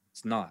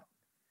 It's not.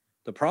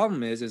 The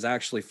problem is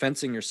actually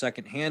fencing your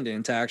second hand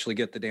in to actually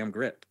get the damn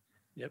grip.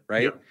 Yep.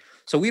 Right. Yep.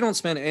 So we don't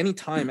spend any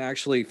time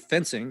actually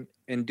fencing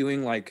and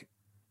doing like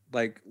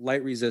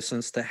light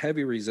resistance to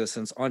heavy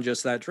resistance on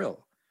just that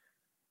drill.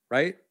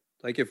 Right.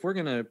 Like, if we're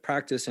going to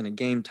practice in a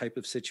game type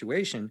of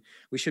situation,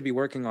 we should be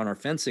working on our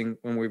fencing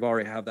when we've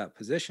already have that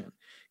position.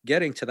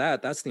 Getting to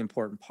that, that's the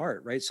important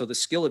part, right? So the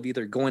skill of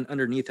either going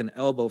underneath an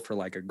elbow for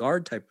like a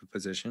guard type of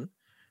position,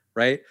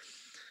 right?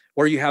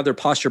 Or you have their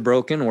posture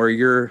broken, or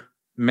you're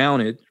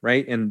mounted,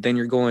 right? And then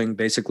you're going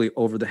basically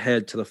over the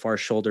head to the far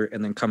shoulder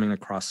and then coming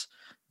across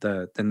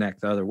the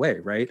neck the other way,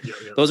 right? Yeah,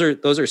 yeah.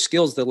 Those are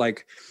skills that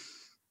like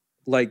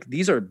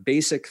these are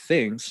basic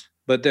things.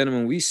 But then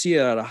when we see it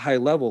at a high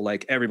level,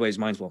 like, everybody's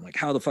mind's blown. Like,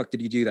 how the fuck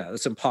did you do that?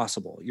 That's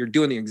impossible. You're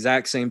doing the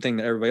exact same thing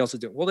that everybody else is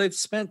doing. Well, they've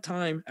spent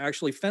time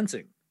actually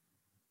fencing.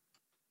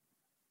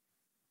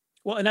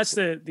 Well, and that's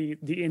the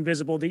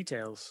invisible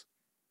details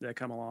that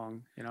come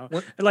along, you know,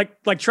 What?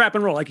 like trap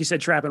and roll, like you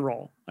said, trap and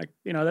roll, like,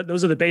 you know,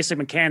 those are the basic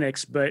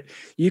mechanics, but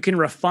you can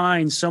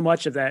refine so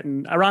much of that.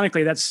 And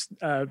ironically, that's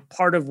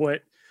part of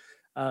what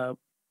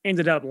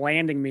ended up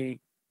landing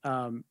me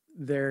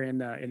there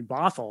in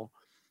Bothell,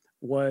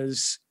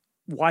 was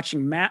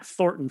watching Matt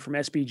Thornton from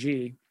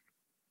SBG.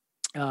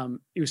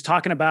 He was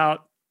talking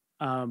about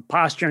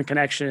posture and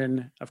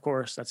connection. Of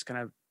course, that's kind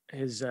of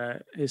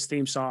his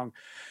theme song.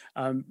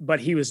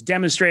 But he was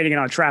demonstrating it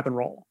on trap and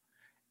roll,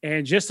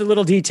 and just the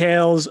little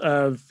details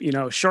of, you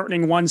know,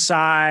 shortening one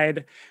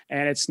side,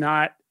 and it's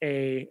not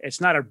a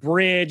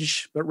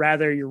bridge, but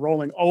rather you're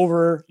rolling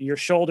over your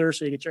shoulder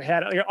so you get your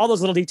head. All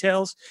those little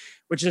details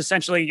which is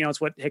essentially, it's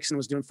what Rickson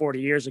was doing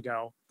 40 years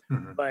ago.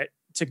 Mhm. But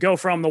to go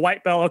from the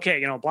white belt,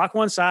 okay, block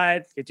one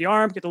side, get the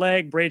arm, get the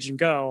leg, bridge, and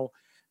go,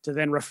 to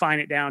then refine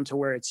it down to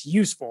where it's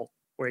useful,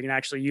 where you can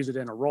actually use it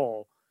in a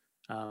role.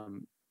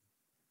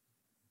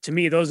 To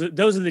me, those are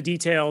the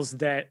details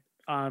that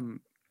I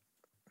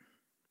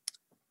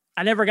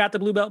never got the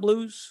blue belt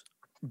blues,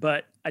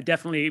 but I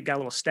definitely got a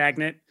little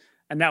stagnant,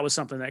 and that was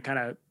something that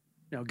kind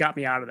of got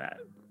me out of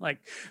that. Like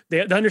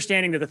the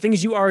understanding that the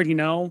things you already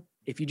know,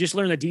 if you just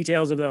learn the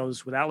details of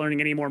those without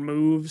learning any more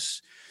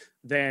moves,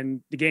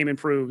 then the game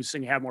improves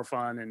and you have more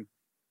fun and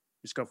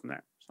just go from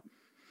there.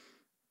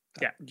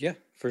 So, yeah,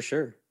 for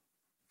sure.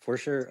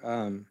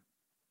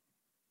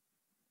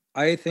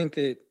 I think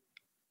that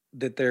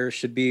there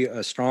should be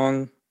a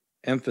strong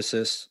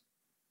emphasis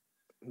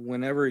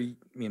whenever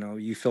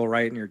you feel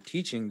right in your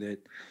teaching, that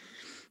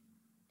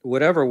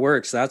whatever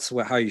works, that's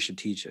how you should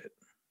teach it.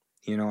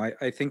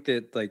 I think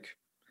that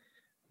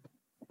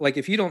like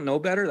if you don't know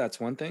better, that's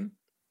one thing.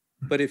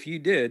 But if you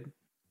did,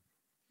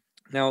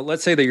 now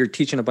let's say that you're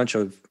teaching a bunch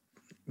of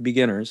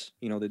beginners,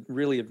 that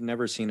really have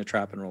never seen a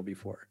trap and roll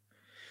before,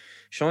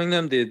 showing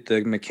them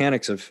the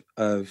mechanics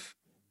of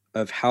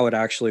how it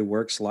actually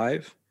works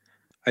live,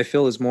 I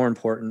feel is more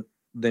important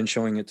than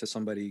showing it to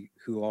somebody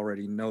who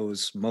already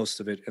knows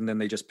most of it and then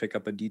they just pick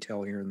up a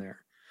detail here and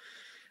there.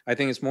 I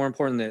think it's more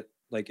important that,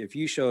 like, if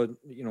you showed,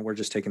 we're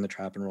just taking the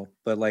trap and roll,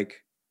 but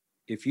like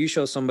if you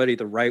show somebody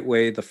the right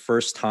way the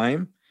first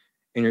time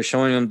and you're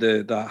showing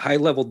them the high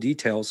level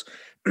details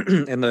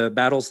and the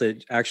battles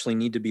that actually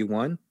need to be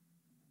won,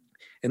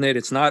 and that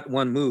it's not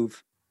one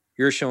move,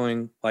 you're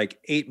showing like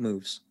 8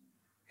 moves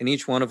and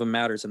each one of them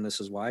matters, and this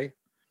is why.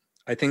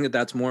 I think that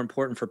that's more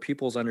important for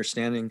people's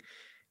understanding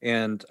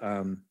and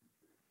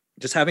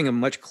just having a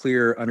much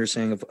clearer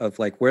understanding of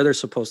like where they're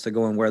supposed to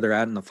go and where they're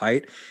at in the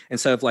fight,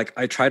 instead of like,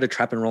 I tried to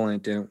trap and roll and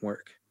it didn't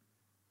work.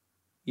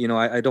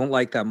 I don't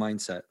like that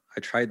mindset. I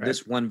tried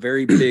this one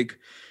very big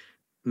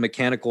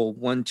mechanical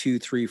 1, 2,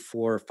 3,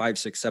 4, 5,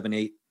 6, 7,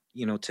 8,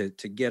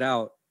 to get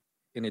out,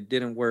 and it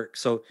didn't work.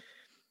 So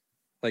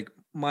like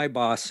my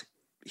boss,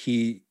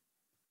 he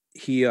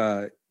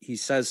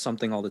says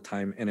something all the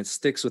time, and it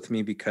sticks with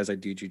me because I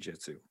do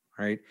jujitsu,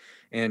 right?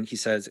 And he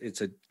says it's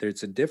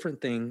a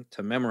different thing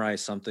to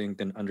memorize something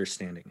than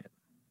understanding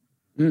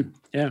it.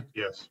 Yeah.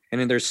 Yes.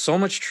 And then there's so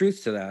much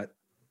truth to that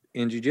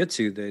in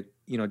jujitsu that,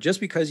 just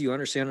because you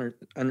understand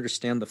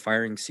the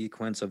firing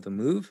sequence of the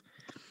move,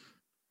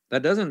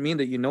 that doesn't mean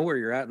that you know where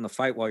you're at in the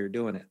fight while you're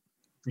doing it.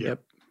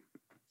 Yep.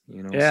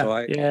 Yeah. So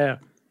I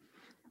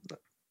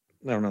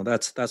don't know.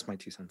 That's my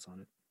 2 cents on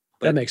it.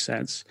 That makes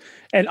sense.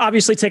 And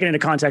obviously taking into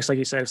context, like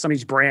you said, if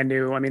somebody's brand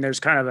new, I mean, there's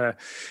kind of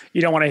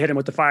you don't want to hit them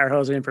with the fire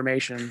hose of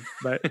information,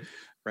 but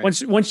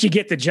right. once you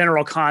get the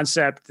general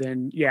concept,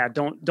 then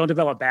don't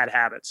develop bad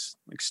habits.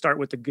 Like start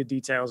with the good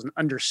details and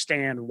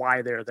understand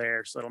why they're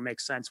there, so it'll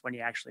make sense when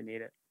you actually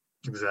need it.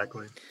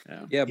 Exactly.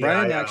 Yeah.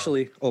 Brian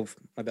actually, oh,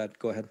 my bad.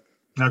 Go ahead.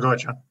 No, go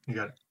ahead, Sean. You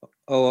got it.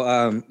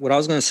 Oh, what I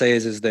was going to say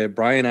is that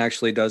Brian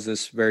actually does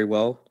this very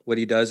well. What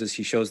he does is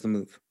he shows the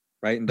move,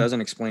 right? And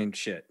doesn't explain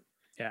shit.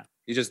 Yeah.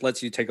 He just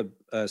lets you take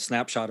a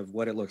snapshot of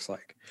what it looks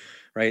like,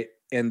 right?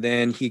 And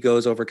then he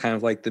goes over kind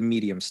of like the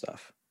medium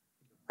stuff,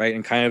 right?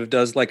 And kind of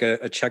does like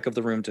a check of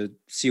the room to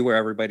see where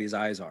everybody's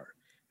eyes are,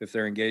 if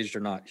they're engaged or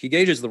not. He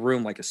gauges the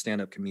room like a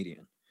stand-up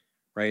comedian,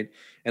 right?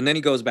 And then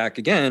he goes back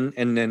again,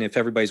 and then if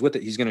everybody's with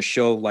it, he's going to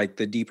show like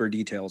the deeper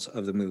details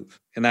of the move.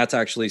 And that's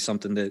actually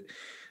something that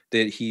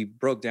he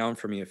broke down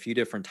for me a few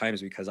different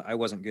times, because I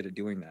wasn't good at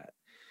doing that,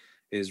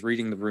 is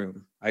reading the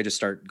room. I just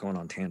start going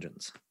on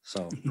tangents.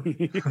 So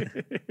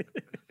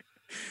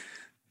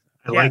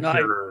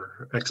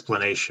your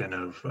explanation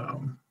of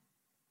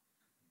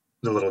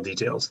the little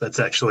details. That's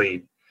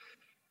actually,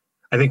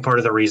 I think, one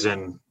of the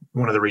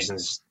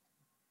reasons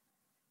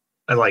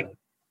I like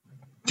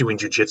doing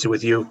jujitsu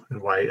with you,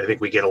 and why I think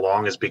we get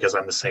along, is because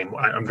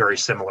I'm very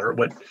similar.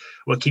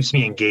 What keeps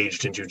me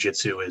engaged in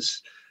jujitsu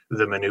is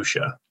the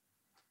minutia,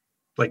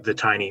 like the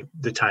tiny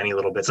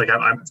little bits. Like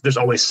there's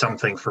always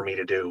something for me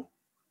to do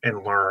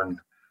and learn,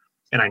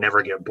 and I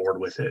never get bored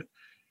with it.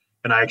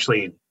 And I've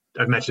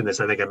mentioned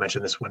this. I think I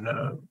mentioned this when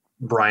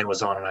Brian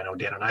was on, and I know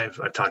Dan and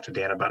I've talked to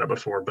Dan about it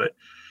before, but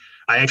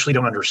I actually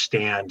don't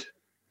understand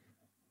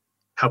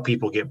how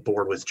people get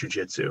bored with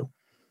jujitsu.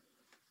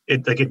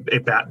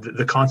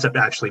 The concept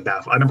actually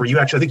baffles. I remember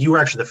I think you were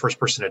actually the first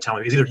person to tell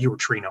me. Either you or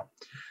Trino.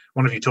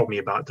 One of you told me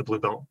about the blue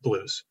belt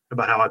blues,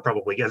 about how I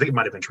think it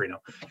might have been Trino.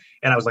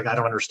 And I was like, I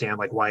don't understand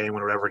like why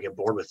anyone would ever get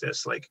bored with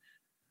this. Like,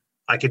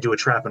 I could do a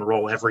trap and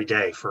roll every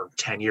day for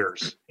 10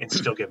 years and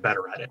still get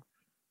better at it.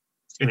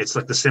 And it's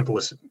like the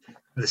simplest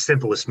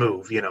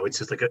move, it's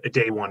just like a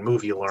day one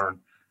move you learn,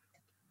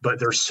 but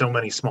there's so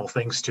many small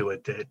things to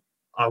it that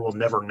I will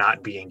never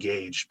not be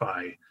engaged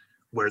by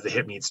where the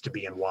hip needs to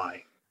be and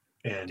why.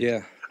 And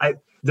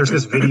there's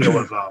this video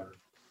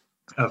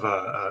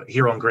of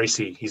Hero and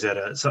Gracie. He's at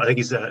a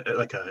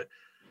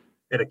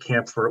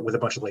camp with a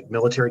bunch of like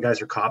military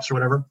guys or cops or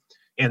whatever.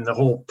 And the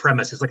whole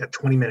premise is like a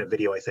 20-minute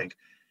video, I think.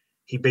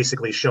 he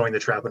basically is showing the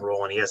trap and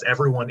roll, and he has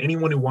anyone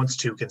who wants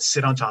to can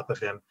sit on top of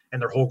him,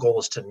 and their whole goal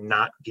is to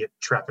not get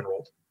trap and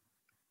rolled.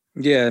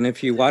 Yeah, and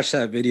if you watch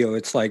that video,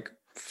 it's like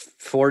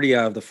 40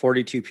 out of the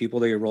 42 people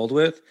that he rolled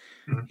with,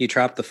 he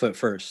trapped the foot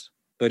first,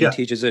 but he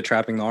teaches it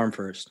trapping the arm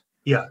first.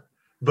 Yeah,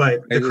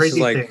 but the crazy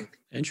thing,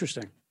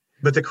 interesting.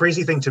 But the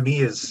crazy thing to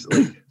me is,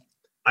 like,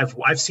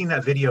 I've seen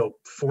that video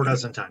 4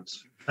 dozen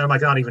times. And I'm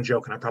like, not even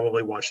joking. I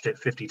probably watched it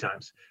 50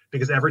 times,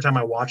 because every time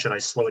I watch it, I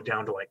slow it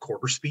down to like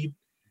quarter speed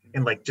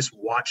and like just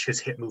watch his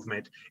hip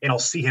movement, and I'll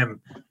see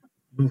him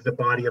move the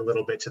body a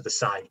little bit to the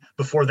side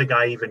before the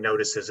guy even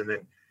notices. And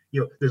then,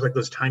 there's like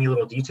those tiny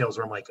little details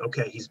where I'm like,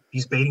 okay,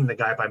 he's baiting the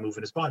guy by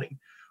moving his body,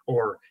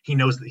 or he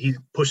knows that he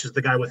pushes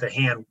the guy with a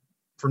hand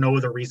for no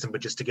other reason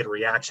but just to get a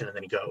reaction, and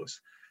then he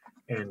goes.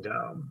 And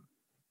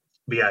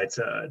but yeah, it's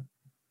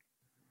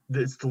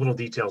the little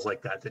details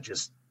like that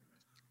just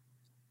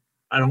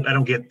I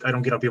don't get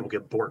how people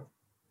get bored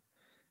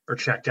or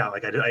checked out.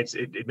 Like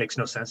it makes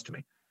no sense to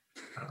me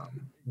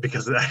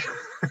because of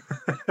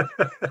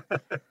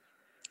that.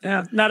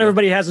 Yeah, not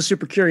everybody has a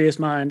super curious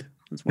mind.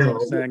 That's one of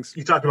those things.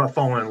 You talk about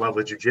falling in love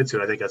with jiu-jitsu,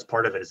 and I think that's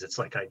part of it. Is it's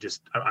like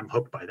I'm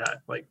hooked by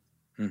that. Like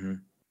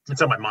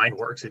that's how my mind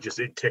works.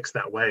 It ticks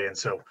that way, and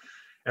so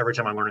every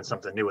time I'm learning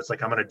something new, it's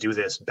like I'm going to do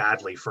this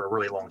badly for a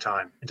really long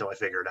time until I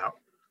figure it out.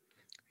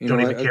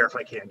 Don't even care if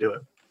I can't do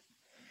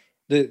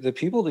it. The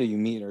people that you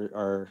meet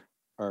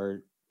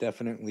are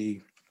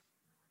definitely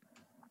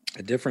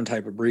a different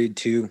type of breed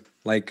too.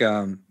 Like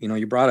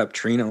you brought up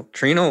Trino.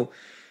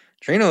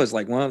 Trino is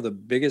like one of the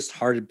biggest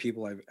hearted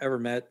people I've ever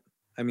met.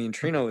 I mean,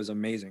 Trino is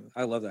amazing.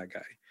 I love that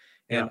guy.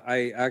 And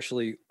I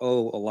actually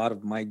owe a lot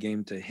of my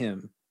game to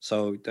him.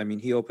 So, I mean,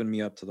 he opened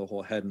me up to the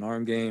whole head and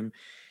arm game.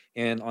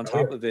 And on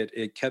top of it,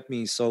 it kept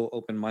me so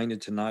open-minded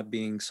to not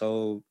being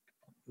so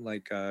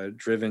like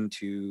driven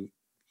to,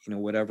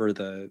 whatever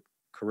the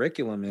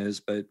curriculum is,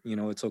 but,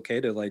 it's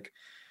okay to like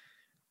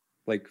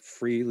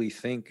freely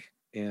think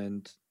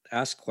and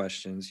ask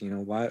questions,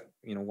 why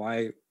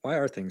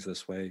are things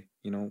this way?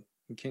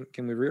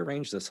 Can we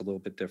rearrange this a little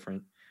bit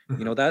different?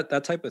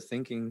 That type of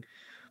thinking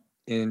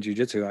in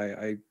jiu-jitsu,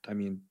 I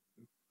mean,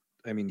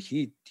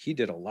 he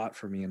did a lot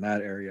for me in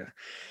that area.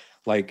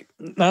 Like,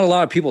 not a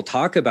lot of people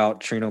talk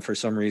about Trino for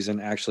some reason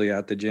actually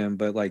at the gym,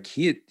 but like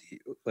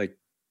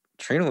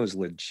Trino is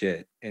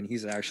legit, and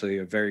he's actually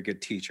a very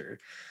good teacher.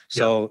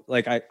 So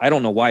like, I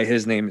don't know why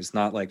his name is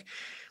not like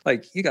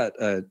you got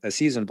a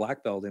seasoned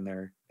black belt in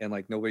there and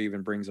like nobody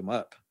even brings him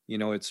up.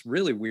 It's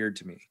really weird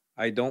to me.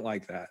 I don't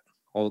like that.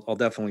 I'll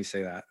definitely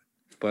say that.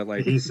 But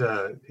like he's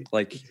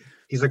like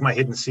my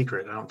hidden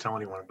secret. I don't tell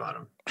anyone about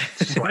him.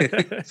 So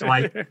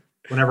I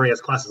whenever he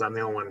has classes, I'm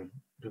the only one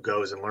who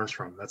goes and learns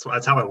from him. That's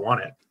how I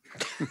want it.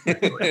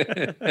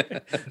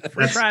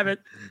 That's private.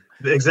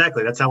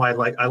 Exactly. That's how I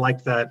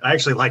like that. I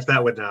actually liked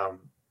that when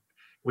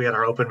we had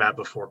our open mat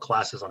before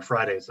classes on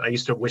Fridays. I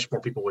used to wish more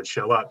people would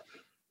show up,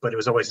 but it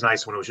was always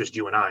nice when it was just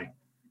you and I,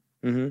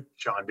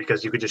 Sean,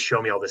 because you could just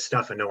show me all this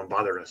stuff and no one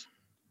bothered us.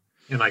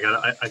 And I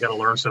gotta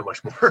learn so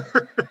much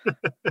more.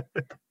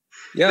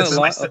 Yeah,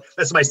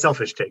 that's my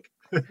selfish take.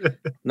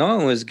 No,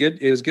 it was good.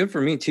 It was good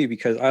for me too,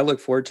 because I look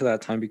forward to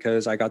that time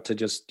because I got to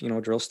just,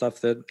 drill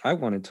stuff that I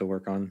wanted to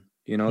work on.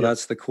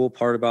 That's the cool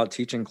part about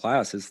teaching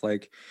class is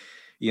like,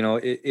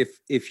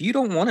 if you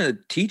don't want to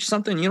teach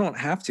something, you don't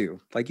have to.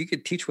 Like, you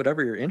could teach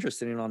whatever you're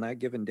interested in on that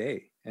given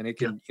day. And it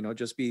can,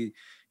 just be,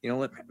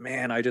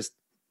 man, I just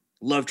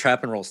love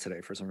trap and rolls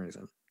today for some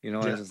reason. I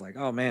was just like,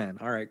 oh man,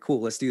 all right,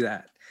 cool, let's do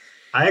that.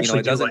 I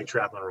actually do like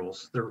trap and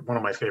rolls. They're one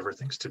of my favorite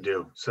things to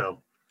do. So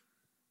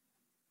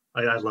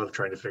I love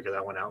trying to figure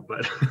that one out,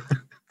 but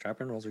trap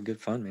and rolls are good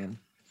fun, man.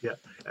 Yeah.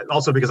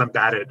 Also because I'm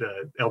bad at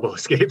elbow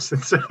escapes.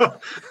 And so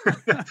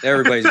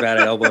everybody's bad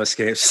at elbow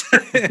escapes.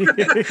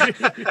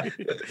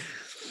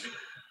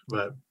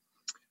 But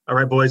all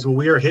right, boys. Well,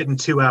 we are hitting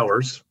 2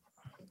 hours.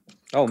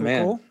 Oh,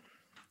 man. Cool.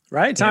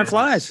 Right. Time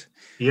flies.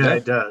 Yeah,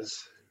 it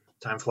does.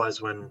 Time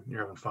flies when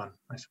you're having fun,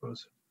 I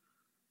suppose.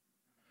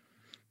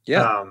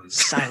 Yeah.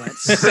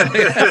 Silence.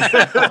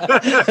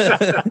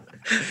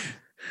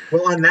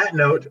 Well, on that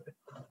note,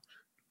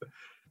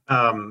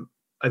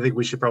 I think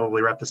we should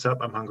probably wrap this up.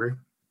 I'm hungry.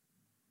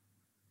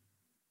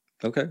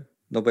 Okay.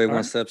 Nobody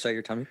wants to upset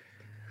your tummy?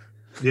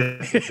 Yeah,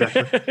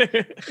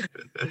 exactly.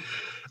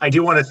 I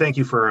do want to thank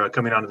you for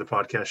coming onto the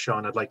podcast,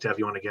 Sean. I'd like to have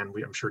you on again.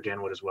 I'm sure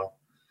Dan would as well.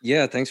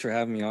 Yeah, thanks for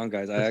having me on,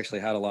 guys. I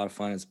actually had a lot of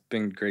fun. It's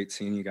been great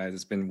seeing you guys.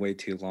 It's been way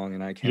too long,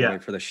 and I can't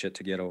wait for the shit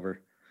to get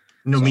over.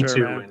 No, me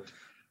too. And,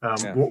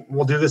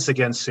 we'll do this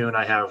again soon.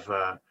 I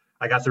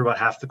got through about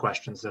half the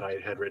questions that I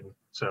had written,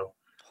 so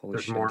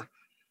there's more.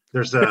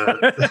 There's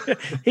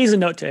he's a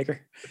note taker.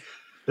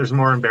 There's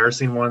more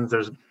embarrassing ones.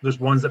 There's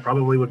ones that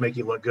probably would make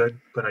you look good,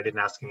 but I didn't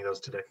ask any of those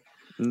today.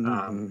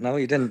 No,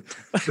 you didn't.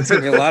 It's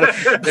gonna be a lot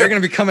of. They're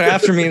gonna be coming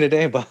after me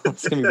today, but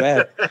it's gonna be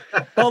bad.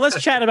 Well,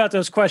 let's chat about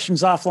those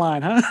questions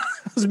offline, huh?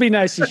 Let's be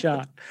nice to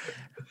Sean.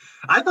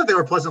 I thought they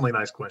were pleasantly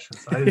nice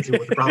questions. I didn't see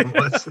what the problem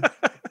was.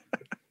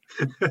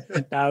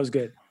 That was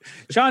good.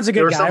 Sean's a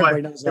good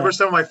guy. They were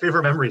some of my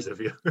favorite memories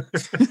of you.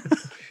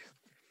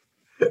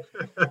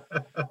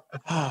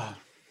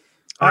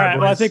 All right.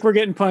 Well, I think we're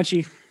getting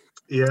punchy.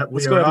 Yeah,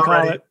 Let's go ahead and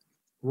call it.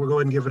 We'll go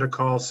ahead and give it a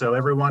call. So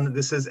everyone,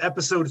 this is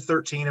episode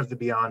 13 of the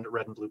Beyond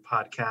Red and Blue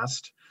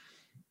podcast.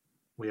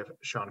 We have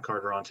Sean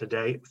Carter on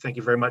today. Thank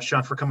you very much,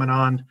 Sean, for coming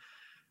on.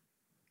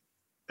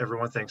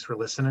 Everyone, thanks for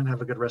listening.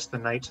 Have a good rest of the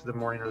night, the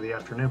morning, or the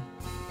afternoon.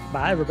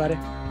 Bye, everybody.